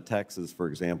coming out of Texas, for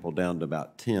example, down to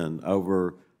about 10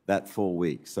 over that full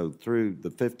week. So through the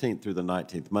 15th through the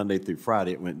 19th, Monday through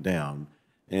Friday, it went down.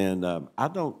 And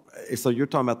so you're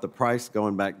talking about the price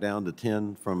going back down to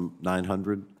 10 from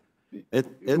 900?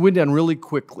 It went down really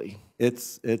quickly. It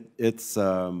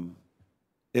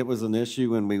was an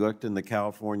issue when we looked in the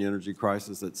California energy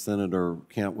crisis that Senator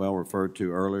Cantwell referred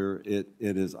to earlier. It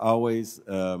is always,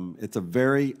 it's a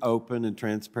very open and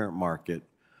transparent market.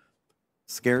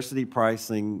 Scarcity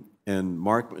pricing and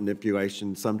market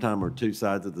manipulation sometimes are two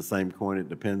sides of the same coin. It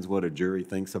depends what a jury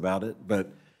thinks about it.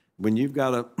 But when you've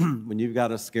got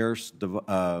a scarce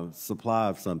supply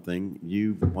of something,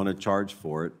 you want to charge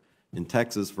for it. In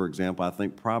Texas, for example, I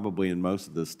think probably in most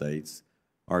of the states,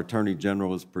 our Attorney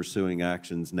General is pursuing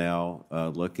actions now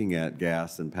looking at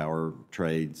gas and power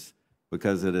trades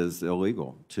because it is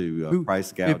illegal to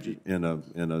price gouge in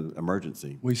an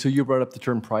emergency. Well, so you brought up the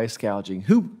term price gouging.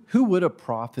 Who would have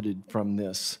profited from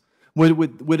this?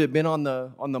 Would it have been on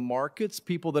the markets,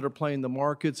 people that are playing the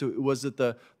markets? Was it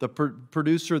the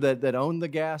producer that owned the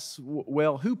gas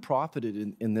well? Who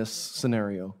profited in this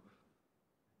scenario?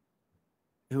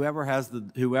 Whoever has,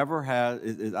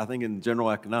 I think in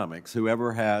general economics,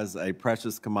 whoever has a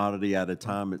precious commodity at a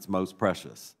time it's most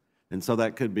precious. And so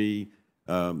that could be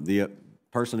the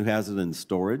person who has it in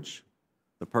storage,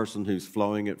 the person who's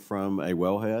flowing it from a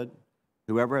wellhead,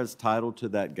 whoever has title to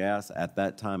that gas at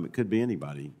that time. It could be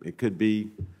anybody. It could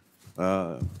be,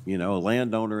 a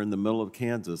landowner in the middle of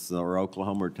Kansas or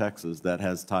Oklahoma or Texas that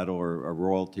has title or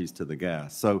royalties to the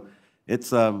gas. So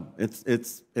it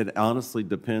honestly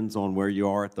depends on where you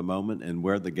are at the moment and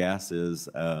where the gas is,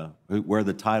 where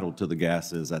the title to the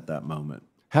gas is at that moment.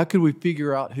 How could we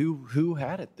figure out who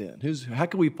had it then? How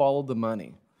could we follow the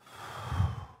money?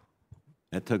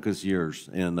 It took us years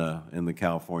in the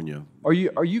California. Are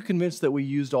you convinced that we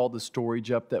used all the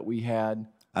storage up that we had?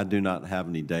 I do not have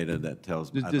any data that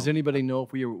tells me. Does anybody know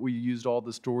if we used all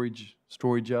the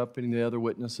storage up? Any of the other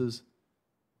witnesses?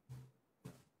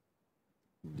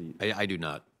 I do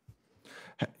not.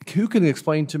 Who can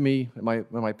explain to me? Am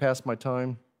I past my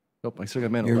time? Nope, I still got a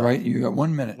minute. You're left. right. You got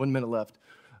 1 minute. 1 minute left.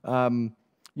 I'm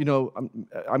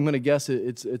going to guess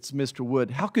it's Mr.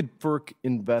 Wood. How could FERC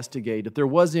investigate if there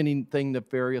was anything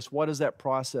nefarious? What does that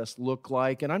process look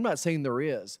like? And I'm not saying there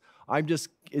is. It's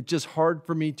just hard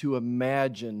for me to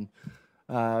imagine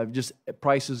just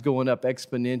prices going up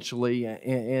exponentially.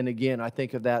 And again, I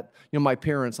think of that, my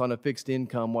parents on a fixed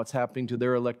income, what's happening to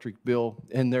their electric bill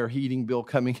and their heating bill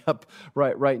coming up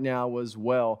right now as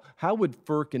well. How would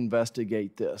FERC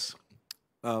investigate this?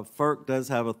 FERC does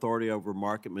have authority over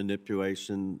market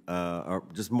manipulation, or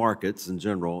just markets in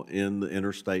general, in the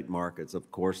interstate markets. Of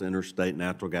course, interstate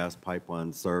natural gas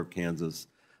pipelines serve Kansas.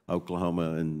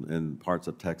 Oklahoma and parts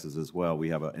of Texas as well. We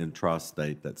have an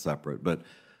intrastate that's separate. But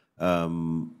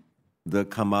the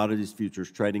Commodities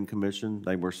Futures Trading Commission,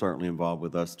 they were certainly involved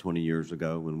with us 20 years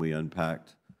ago when we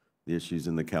unpacked the issues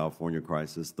in the California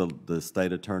crisis. The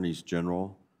state attorneys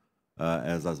general,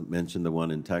 as I mentioned, the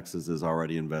one in Texas is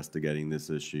already investigating this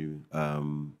issue.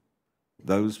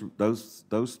 Those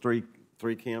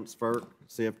three camps, FERC,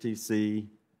 CFTC,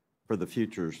 for the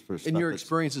futures. In your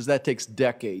experiences, that takes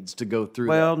decades to go through.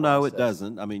 Well, no, it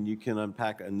doesn't. I mean, you can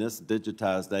unpack, in this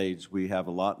digitized age, we have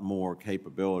a lot more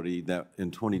capability that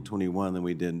in 2021 than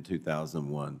we did in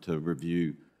 2001 to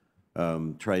review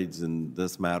trades in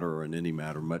this matter or in any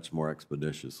matter much more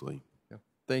expeditiously. Yeah.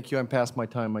 Thank you. I'm past my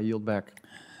time. I yield back.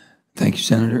 Thank you,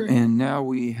 Senator. And now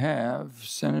we have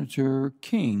Senator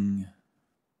King.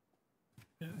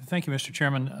 Thank you, Mr.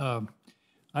 Chairman.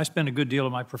 I spend a good deal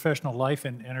of my professional life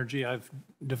in energy. I've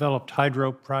developed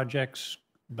hydro projects,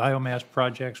 biomass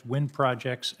projects, wind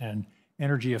projects, and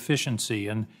energy efficiency.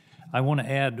 And I want to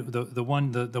add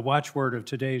the watchword of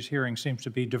today's hearing seems to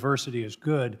be diversity is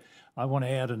good. I want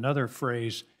to add another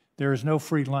phrase: there is no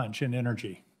free lunch in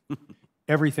energy.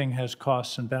 Everything has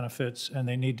costs and benefits, and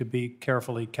they need to be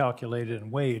carefully calculated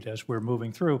and weighed as we're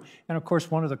moving through. And of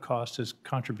course, one of the costs is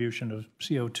contribution of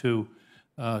CO2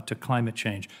 to climate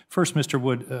change. First, Mr.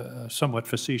 Wood, a somewhat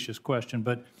facetious question,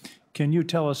 but can you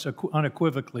tell us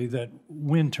unequivocally that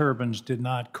wind turbines did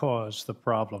not cause the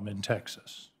problem in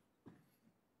Texas?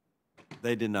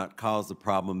 They did not cause the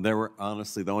problem. There were,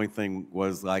 honestly, the only thing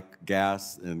was like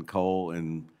gas and coal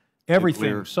and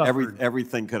everything suffered.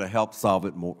 Everything could have helped solve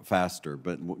it more faster,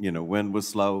 but you know, wind was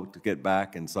slow to get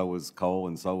back, and so was coal,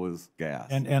 and so was gas.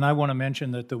 And I want to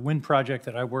mention that the wind project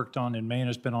that I worked on in Maine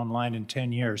has been online in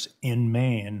 10 years in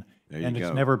Maine, and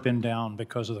it's never been down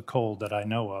because of the cold that I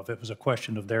know of. It was a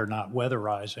question of their not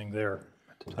weatherizing their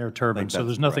turbines. So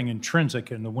there's nothing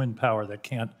intrinsic in the wind power that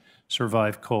can't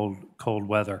survive cold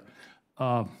weather.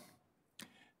 Mr.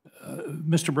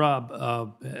 Robb,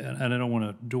 and I don't want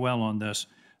to dwell on this,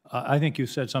 I think you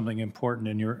said something important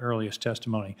in your earliest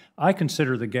testimony. I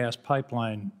consider the gas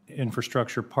pipeline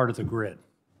infrastructure part of the grid.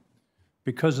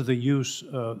 Because of the use,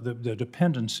 the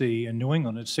dependency in New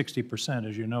England, it's 60%,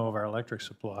 as you know, of our electric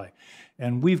supply.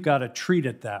 And we've got to treat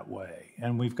it that way.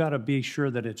 And we've got to be sure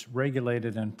that it's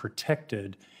regulated and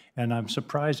protected. And I'm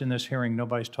surprised in this hearing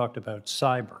nobody's talked about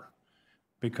cyber.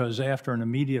 Because after an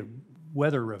immediate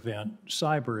weather event,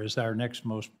 cyber is our next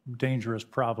most dangerous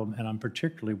problem. And I'm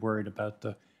particularly worried about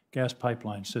the gas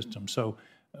pipeline system. So,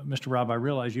 Mr. Robb, I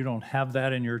realize you don't have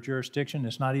that in your jurisdiction.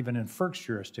 It's not even in FERC's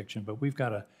jurisdiction, but we've got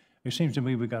to, it seems to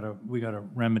me we got to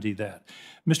remedy that.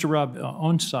 Mr. Robb,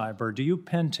 on cyber, do you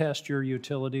pen test your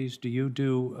utilities? Do you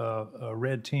do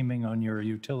red teaming on your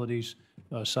utilities,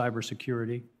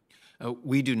 cybersecurity?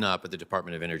 We do not, but the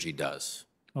Department of Energy does.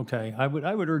 Okay, I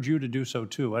would urge you to do so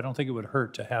too. I don't think it would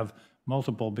hurt to have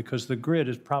multiple, because the grid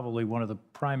is probably one of the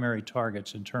primary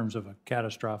targets in terms of a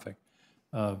catastrophic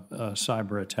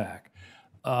cyber attack.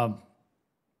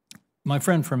 My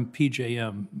friend from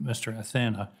PJM, Mr.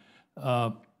 Athena,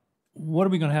 what are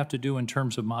we going to have to do in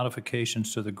terms of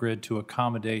modifications to the grid to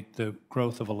accommodate the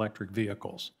growth of electric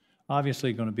vehicles?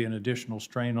 Obviously going to be an additional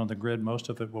strain on the grid. Most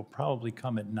of it will probably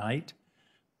come at night.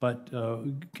 But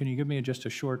can you give me just a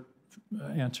short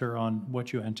answer on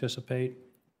what you anticipate?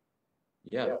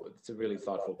 Yeah, it's a really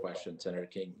thoughtful question, Senator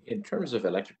King. In terms of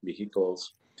electric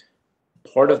vehicles,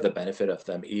 part of the benefit of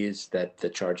them is that the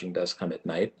charging does come at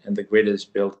night, and the grid is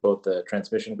built, both the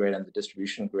transmission grid and the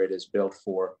distribution grid is built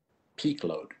for peak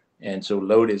load. And so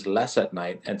load is less at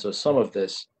night, and so some of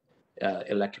this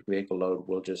electric vehicle load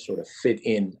will just sort of fit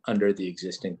in under the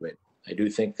existing grid. I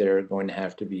do think there are going to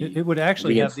have to be it would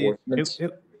actually have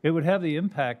it would have the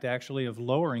impact actually of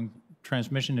lowering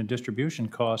transmission and distribution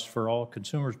costs for all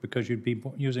consumers, because you'd be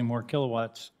using more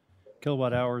kilowatt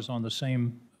hours on the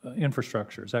same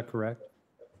infrastructure. Is that correct?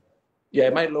 Yeah,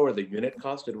 it might lower the unit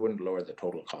cost. It wouldn't lower the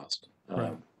total cost.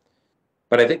 Right.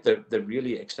 But I think the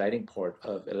really exciting part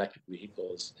of electric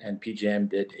vehicles, and PJM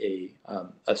did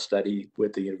a study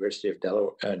with the University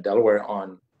of Delaware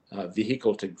on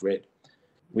vehicle to grid.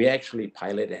 We actually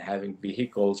piloted having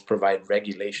vehicles provide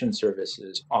regulation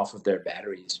services off of their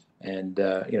batteries, and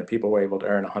people were able to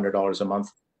earn $100 a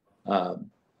month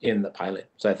in the pilot.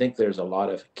 So I think there's a lot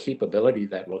of capability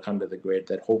that will come to the grid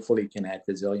that hopefully can add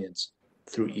resilience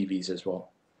through EVs as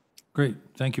well. Great,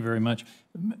 thank you very much.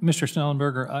 Mr.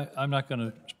 Snellenberger, I'm not going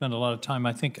to spend a lot of time.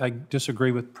 I think I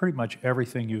disagree with pretty much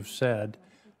everything you've said,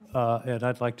 and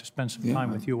I'd like to spend some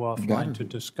time with you offline to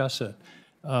discuss it.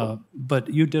 But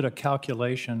you did a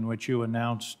calculation which you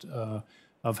announced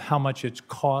of how much it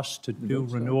costs to do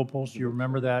renewables? You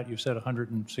remember that? You said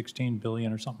 116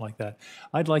 billion or something like that.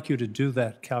 I'd like you to do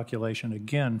that calculation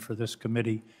again for this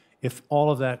committee if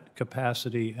all of that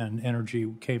capacity and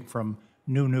energy came from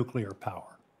new nuclear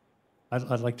power.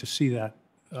 I'd like to see that.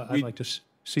 I'd like to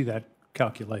see that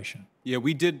calculation. Yeah,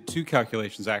 we did two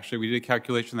calculations, actually. We did a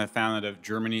calculation that found that if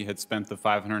Germany had spent the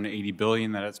 580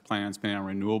 billion that it's planning on spending on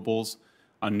renewables,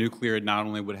 on nuclear, it not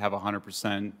only would have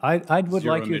 100% I would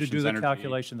like you to do the energy.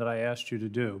 calculation that I asked you to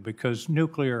do, because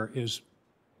nuclear is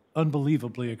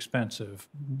unbelievably expensive,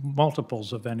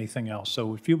 multiples of anything else.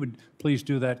 So if you would please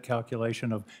do that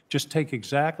calculation of just take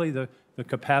exactly the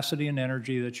capacity and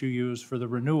energy that you use for the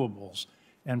renewables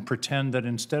and pretend that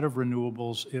instead of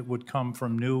renewables, it would come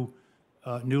from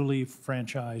newly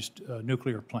franchised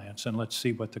nuclear plants, and let's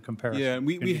see what the comparison. Yeah,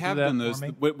 we have done those.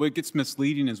 What gets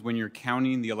misleading is when you're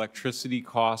counting the electricity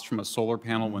cost from a solar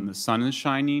panel when the sun is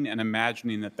shining and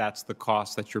imagining that that's the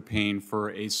cost that you're paying for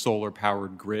a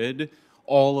solar-powered grid.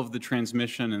 All of the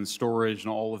transmission and storage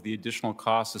and all of the additional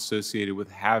costs associated with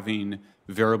having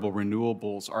variable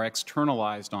renewables are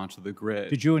externalized onto the grid.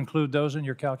 Did you include those in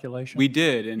your calculation? We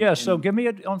did. Yeah, so give me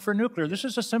it on for nuclear. This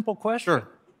is a simple question. Sure.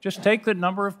 Just take the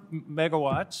number of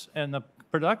megawatts and the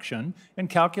production and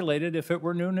calculate it if it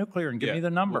were new nuclear and give me the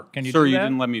number. Can you do that? Sir, you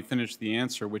didn't let me finish the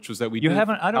answer, which was that we did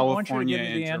haven't. I don't want you to California give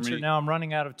me the and answer Germany. now. I'm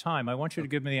running out of time. I want you to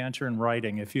give me the answer in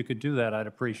writing. If you could do that, I'd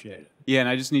appreciate it. Yeah, and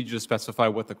I just need you to specify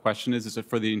what the question is. Is it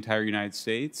for the entire United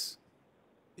States?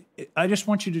 I just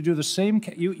want you to do the same.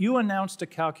 You announced a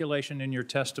calculation in your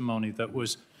testimony that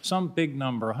was some big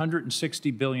number.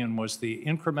 160 billion was the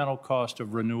incremental cost of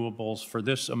renewables for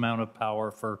this amount of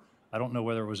power for, I don't know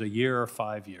whether it was a year or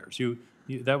 5 years.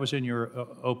 That was in your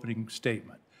opening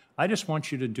statement. I just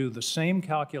want you to do the same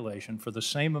calculation for the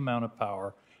same amount of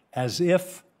power as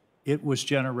if it was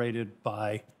generated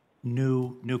by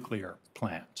new nuclear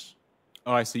plants.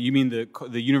 Oh, I see. You mean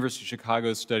the University of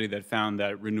Chicago study that found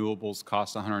that renewables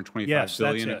cost 125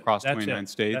 billion across 29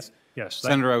 states? Yes.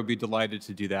 Senator, I would be delighted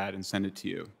to do that and send it to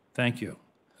you. Thank you.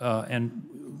 And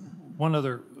one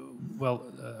other, well,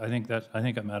 I think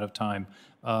I'm out of time.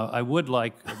 I would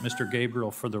like, Mr.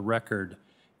 Gabriel, for the record,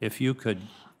 if you could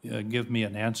give me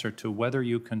an answer to whether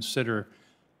you consider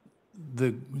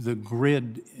the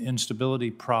grid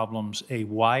instability problems a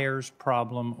wires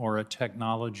problem or a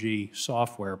technology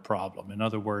software problem. In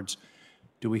other words,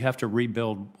 do we have to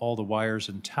rebuild all the wires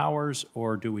and towers,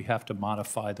 or do we have to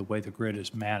modify the way the grid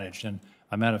is managed? And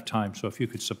I'm out of time, so if you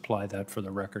could supply that for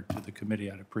the record to the committee,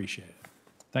 I'd appreciate it.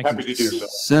 Thank you. Happy to do so.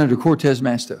 Senator Cortez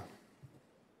Masto.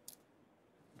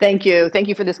 Thank you. Thank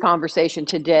you for this conversation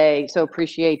today. So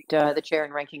appreciate the chair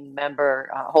and ranking member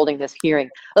holding this hearing.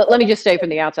 Let me just say from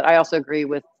the outset, I also agree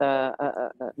with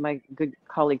my good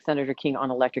colleague, Senator King,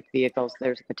 on electric vehicles.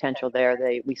 There's a potential there.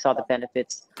 We saw the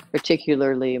benefits,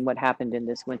 particularly in what happened in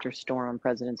this winter storm on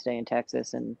President's Day in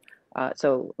Texas. And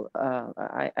so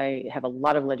I have a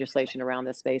lot of legislation around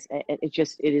this space. It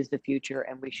is the future,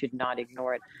 and we should not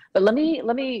ignore it. But let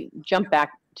me jump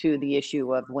back to the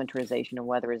issue of winterization and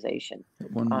weatherization,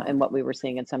 and what we were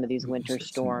seeing in some of these winter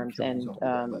storms and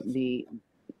the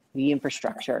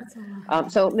infrastructure.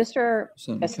 So, Mr.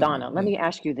 Estana, let me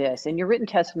ask you this. In your written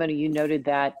testimony, you noted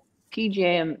that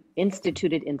PJM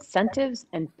instituted incentives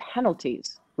and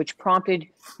penalties, which prompted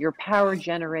your power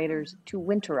generators to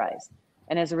winterize.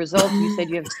 And as a result, you said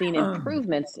you have seen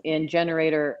improvements in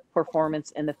generator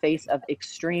performance in the face of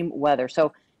extreme weather.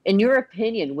 So in your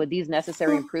opinion, would these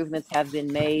necessary improvements have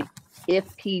been made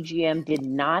if PJM did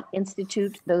not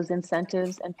institute those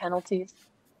incentives and penalties?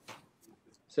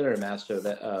 Senator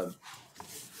Masto,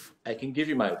 I can give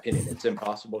you my opinion. It's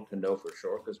impossible to know for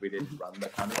sure because we didn't run the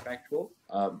counterfactual.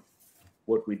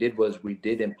 What we did was we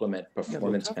did implement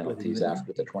performance penalties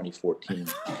after the 2014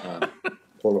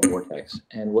 polar vortex.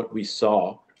 And what we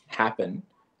saw happen,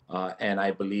 and I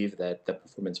believe that the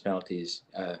performance penalties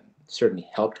certainly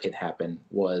helped it happen,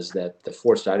 was that the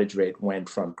forced outage rate went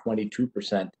from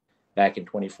 22% back in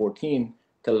 2014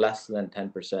 to less than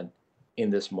 10% in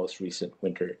this most recent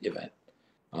winter event.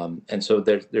 And so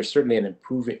there's certainly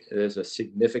there's a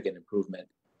significant improvement.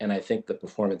 And I think the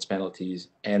performance penalties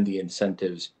and the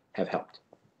incentives have helped.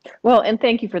 Well, and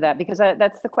thank you for that, because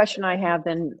that's the question I have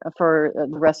then for the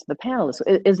rest of the panelists.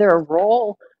 Is there a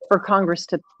role for Congress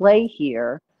to play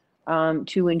here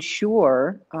to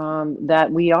ensure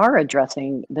that we are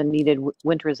addressing the needed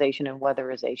winterization and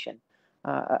weatherization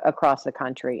across the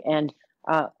country? And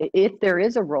if there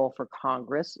is a role for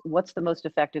Congress, what's the most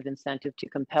effective incentive to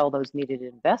compel those needed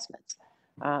investments?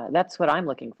 That's what I'm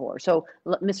looking for. So,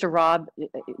 Mr. Robb,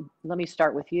 let me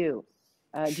start with you.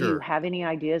 Sure. Do you have any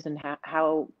ideas on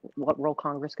what role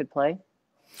Congress could play?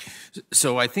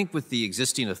 So I think with the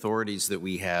existing authorities that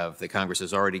we have, that Congress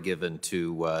has already given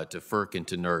to FERC and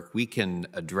to NERC, we can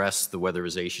address the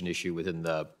weatherization issue within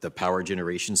the power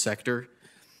generation sector.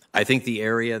 I think the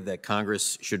area that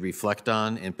Congress should reflect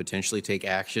on and potentially take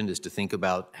action is to think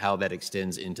about how that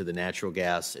extends into the natural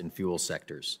gas and fuel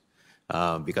sectors.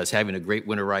 Because having a great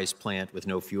winterized plant with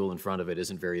no fuel in front of it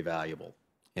isn't very valuable.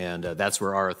 And that's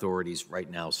where our authorities right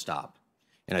now stop.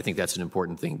 And I think that's an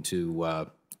important thing to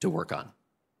work on.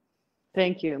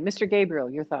 Thank you. Mr. Gabriel,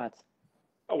 your thoughts?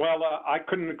 Well, I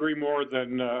couldn't agree more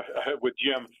than with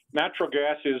Jim. Natural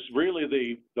gas is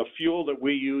really the fuel that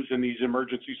we use in these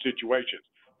emergency situations.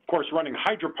 Of course, running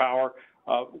hydropower,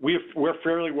 we're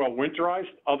fairly well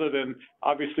winterized, other than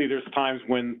obviously there's times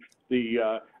when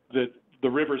the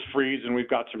rivers freeze and we've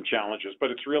got some challenges.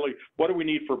 But it's really, what do we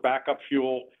need for backup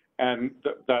fuel? And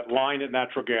that line at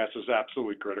natural gas is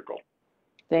absolutely critical.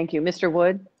 Thank you. Mr.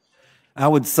 Wood? I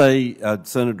would say,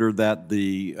 Senator, that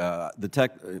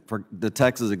for the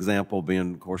Texas example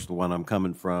being, of course, the one I'm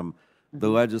coming from, the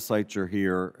legislature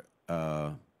here,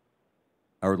 our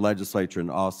legislature in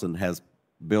Austin has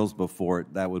bills before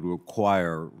it that would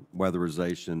require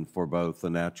weatherization for both the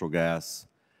natural gas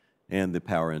and the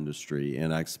power industry.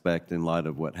 And I expect, in light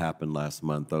of what happened last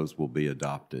month, those will be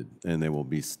adopted and they will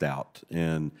be stout.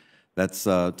 And that's,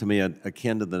 to me,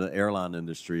 akin to the airline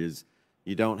industry is,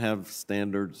 you don't have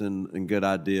standards and good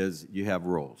ideas, you have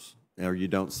rules, or you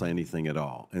don't say anything at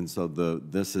all. And so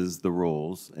this is the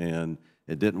rules, and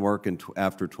it didn't work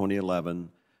after 2011,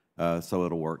 so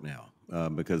it'll work now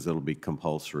because it'll be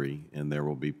compulsory and there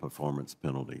will be performance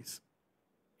penalties.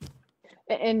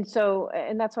 And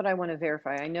that's what I want to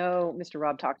verify. I know Mr.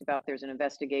 Robb talked about there's an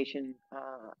investigation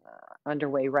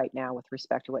underway right now with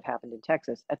respect to what happened in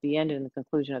Texas. At the end and the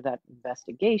conclusion of that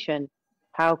investigation,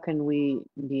 how can we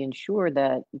be ensured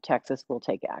that Texas will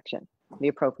take action, the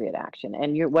appropriate action?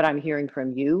 And what I'm hearing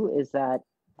from you is that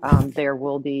there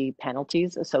will be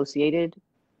penalties associated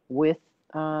with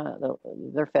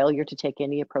their failure to take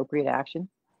any appropriate action?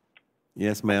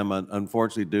 Yes, ma'am.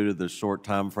 Unfortunately, due to the short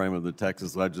time frame of the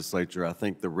Texas legislature, I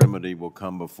think the remedy will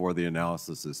come before the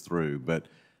analysis is through. But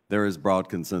there is broad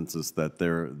consensus that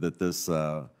this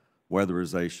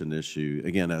weatherization issue,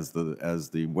 again, as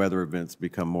the weather events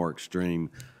become more extreme,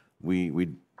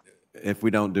 if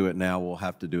we don't do it now, we'll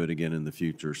have to do it again in the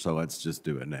future. So let's just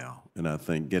do it now. And I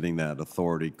think getting that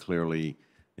authority clearly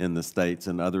in the states,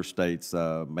 and other states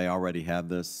may already have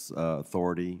this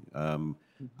authority.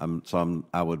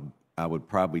 I would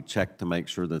probably check to make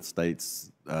sure that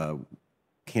states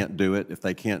can't do it. If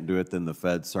they can't do it, then the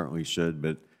feds certainly should,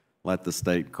 but let the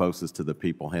state closest to the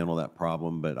people handle that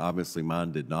problem. But obviously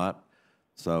mine did not.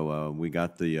 So we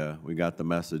got the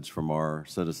message from our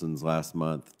citizens last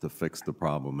month to fix the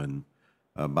problem,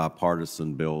 and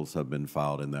bipartisan bills have been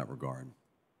filed in that regard.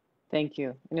 Thank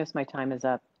you. I notice my time is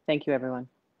up. Thank you, everyone.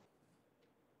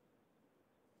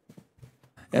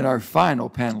 And our final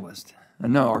panelist,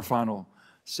 our final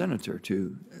senator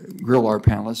to grill our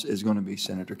panelists is going to be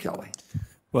Senator Kelly.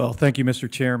 Well, thank you, Mr.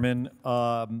 Chairman.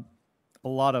 A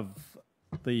lot of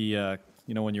the,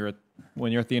 when you're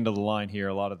at the end of the line here,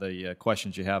 a lot of the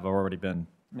questions you have already been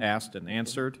asked and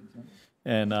answered,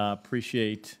 and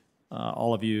appreciate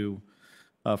all of you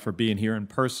for being here in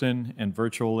person and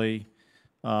virtually.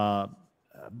 I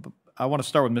want to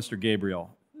start with Mr.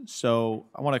 Gabriel. So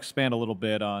I want to expand a little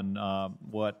bit on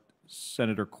what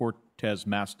Senator Cortez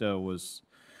Masto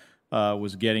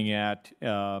was getting at,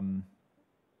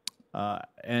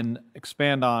 and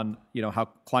expand on how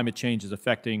climate change is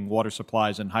affecting water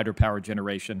supplies and hydropower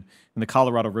generation in the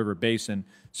Colorado River Basin.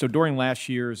 So during last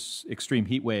year's extreme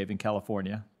heat wave in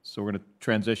California, so we're going to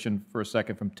transition for a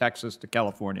second from Texas to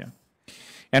California,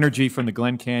 energy from the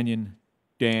Glen Canyon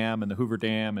Dam and the Hoover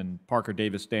Dam and Parker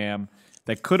Davis Dam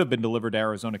that could have been delivered to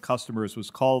Arizona customers was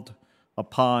called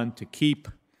upon to keep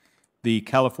the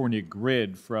California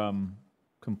grid from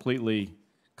completely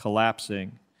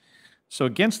collapsing. So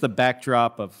against the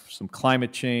backdrop of some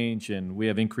climate change, and we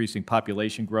have increasing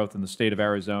population growth in the state of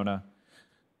Arizona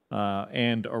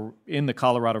and in the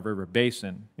Colorado River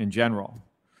Basin in general,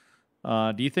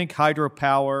 do you think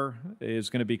hydropower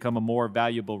is going to become a more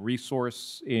valuable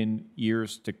resource in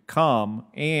years to come?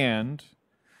 And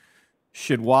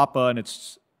should WAPA and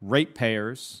its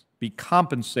ratepayers be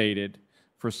compensated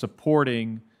for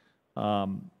supporting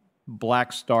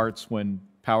black starts when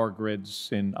power grids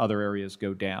in other areas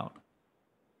go down?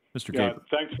 Mr. Gabriel.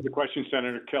 Thanks for the question,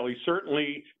 Senator Kelly.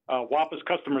 Certainly, WAPA's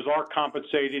customers are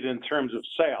compensated in terms of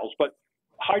sales, but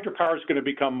hydropower is going to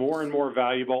become more and more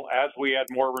valuable as we add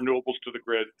more renewables to the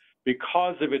grid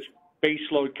because of its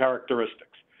baseload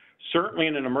characteristics. Certainly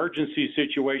in an emergency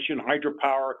situation,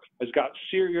 hydropower has got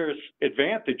serious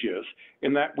advantages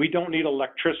in that we don't need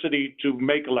electricity to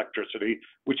make electricity,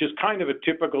 which is kind of a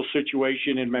typical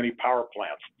situation in many power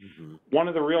plants. One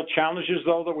of the real challenges,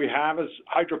 though, that we have is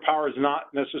hydropower is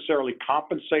not necessarily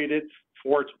compensated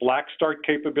for its black start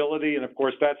capability. And of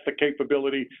course, that's the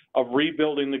capability of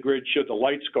rebuilding the grid should the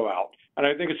lights go out. And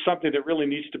I think it's something that really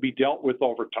needs to be dealt with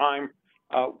over time.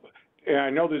 And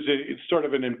I know it's sort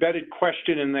of an embedded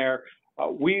question in there.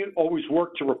 We always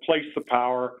work to replace the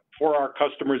power for our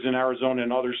customers in Arizona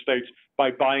and other states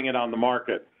by buying it on the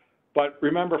market. But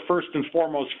remember, first and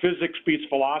foremost, physics beats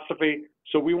philosophy.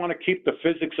 So we want to keep the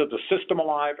physics of the system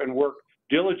alive and work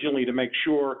diligently to make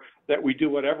sure that we do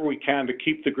whatever we can to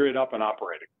keep the grid up and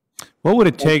operating. What would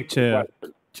it take to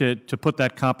put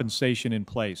that compensation in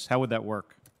place? How would that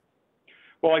work?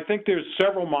 Well, I think there's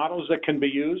several models that can be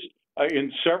used.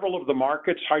 In several of the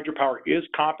markets, hydropower is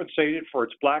compensated for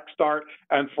its black start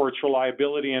and for its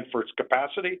reliability and for its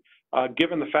capacity.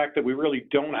 Given the fact that we really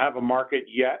don't have a market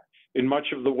yet in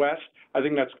much of the West, I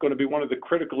think that's going to be one of the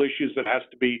critical issues that has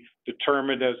to be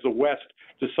determined as the West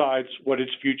decides what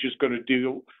its future is going to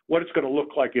do, what it's going to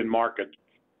look like in market.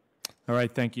 All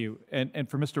right, thank you. And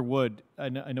for Mr. Wood, I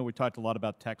know we talked a lot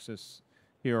about Texas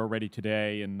here already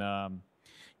today, and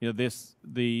you know,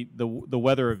 the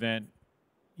weather event,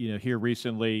 you know, here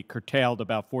recently curtailed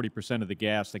about 40% of the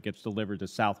gas that gets delivered to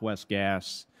Southwest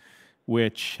Gas,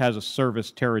 which has a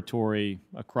service territory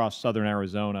across southern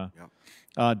Arizona.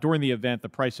 Yep. During the event, the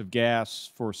price of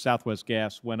gas for Southwest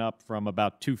Gas went up from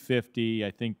about $2.50,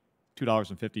 I think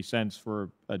 $2.50 for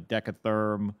a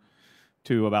decatherm,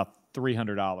 to about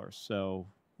 $300. So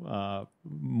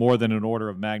more than an order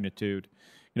of magnitude.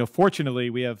 You know, fortunately,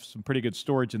 we have some pretty good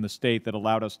storage in the state that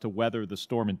allowed us to weather the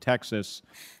storm in Texas,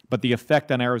 but the effect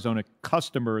on Arizona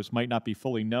customers might not be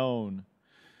fully known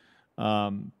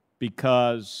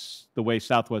because the way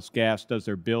Southwest Gas does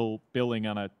their billing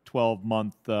on a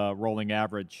 12-month rolling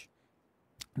average.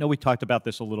 I know we talked about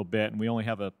this a little bit, and we only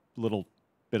have a little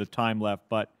bit of time left,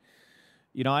 but,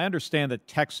 you know, I understand that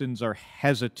Texans are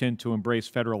hesitant to embrace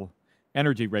federal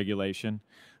energy regulation.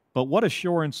 But what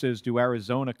assurances do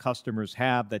Arizona customers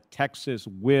have that Texas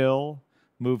will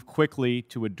move quickly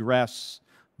to address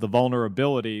the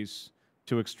vulnerabilities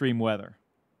to extreme weather?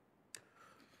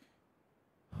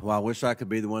 Well, I wish I could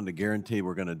be the one to guarantee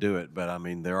we're going to do it, but I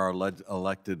mean, there are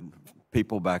elected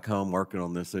people back home working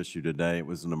on this issue today. It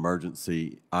was an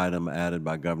emergency item added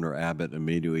by Governor Abbott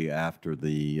immediately after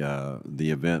the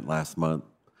event last month.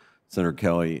 Senator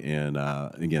Kelly, and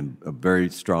again, a very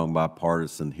strong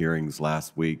bipartisan hearings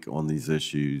last week on these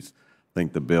issues. I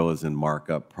think the bill is in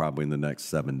markup probably in the next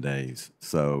 7 days.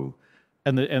 So,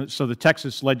 so the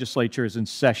Texas legislature is in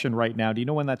session right now. Do you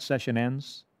know when that session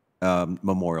ends?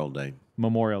 Memorial Day.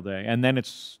 Memorial Day, and then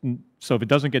so if it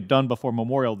doesn't get done before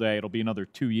Memorial Day, it'll be another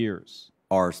 2 years.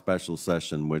 Our special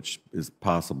session, which is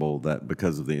possible that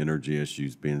because of the energy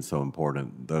issues being so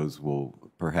important, those will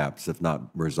perhaps, if not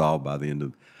resolved by the end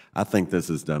of. I think this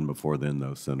is done before then,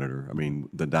 though, Senator. I mean,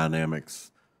 the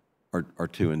dynamics are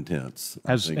too intense.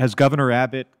 Has Governor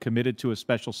Abbott committed to a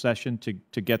special session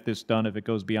to get this done if it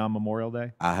goes beyond Memorial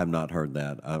Day? I have not heard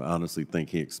that. I honestly think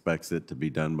he expects it to be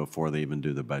done before they even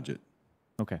do the budget.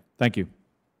 Okay, thank you.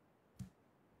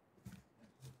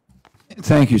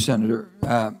 Thank you, Senator.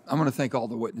 I'm going to thank all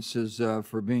the witnesses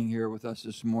for being here with us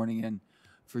this morning and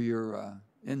for your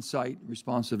insight,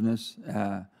 responsiveness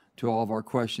to all of our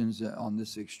questions on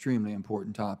this extremely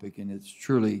important topic. And it's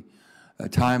truly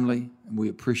timely, and we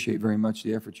appreciate very much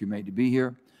the effort you made to be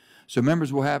here. So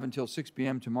members will have until 6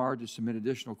 p.m. tomorrow to submit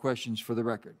additional questions for the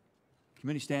record.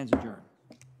 Committee stands adjourned.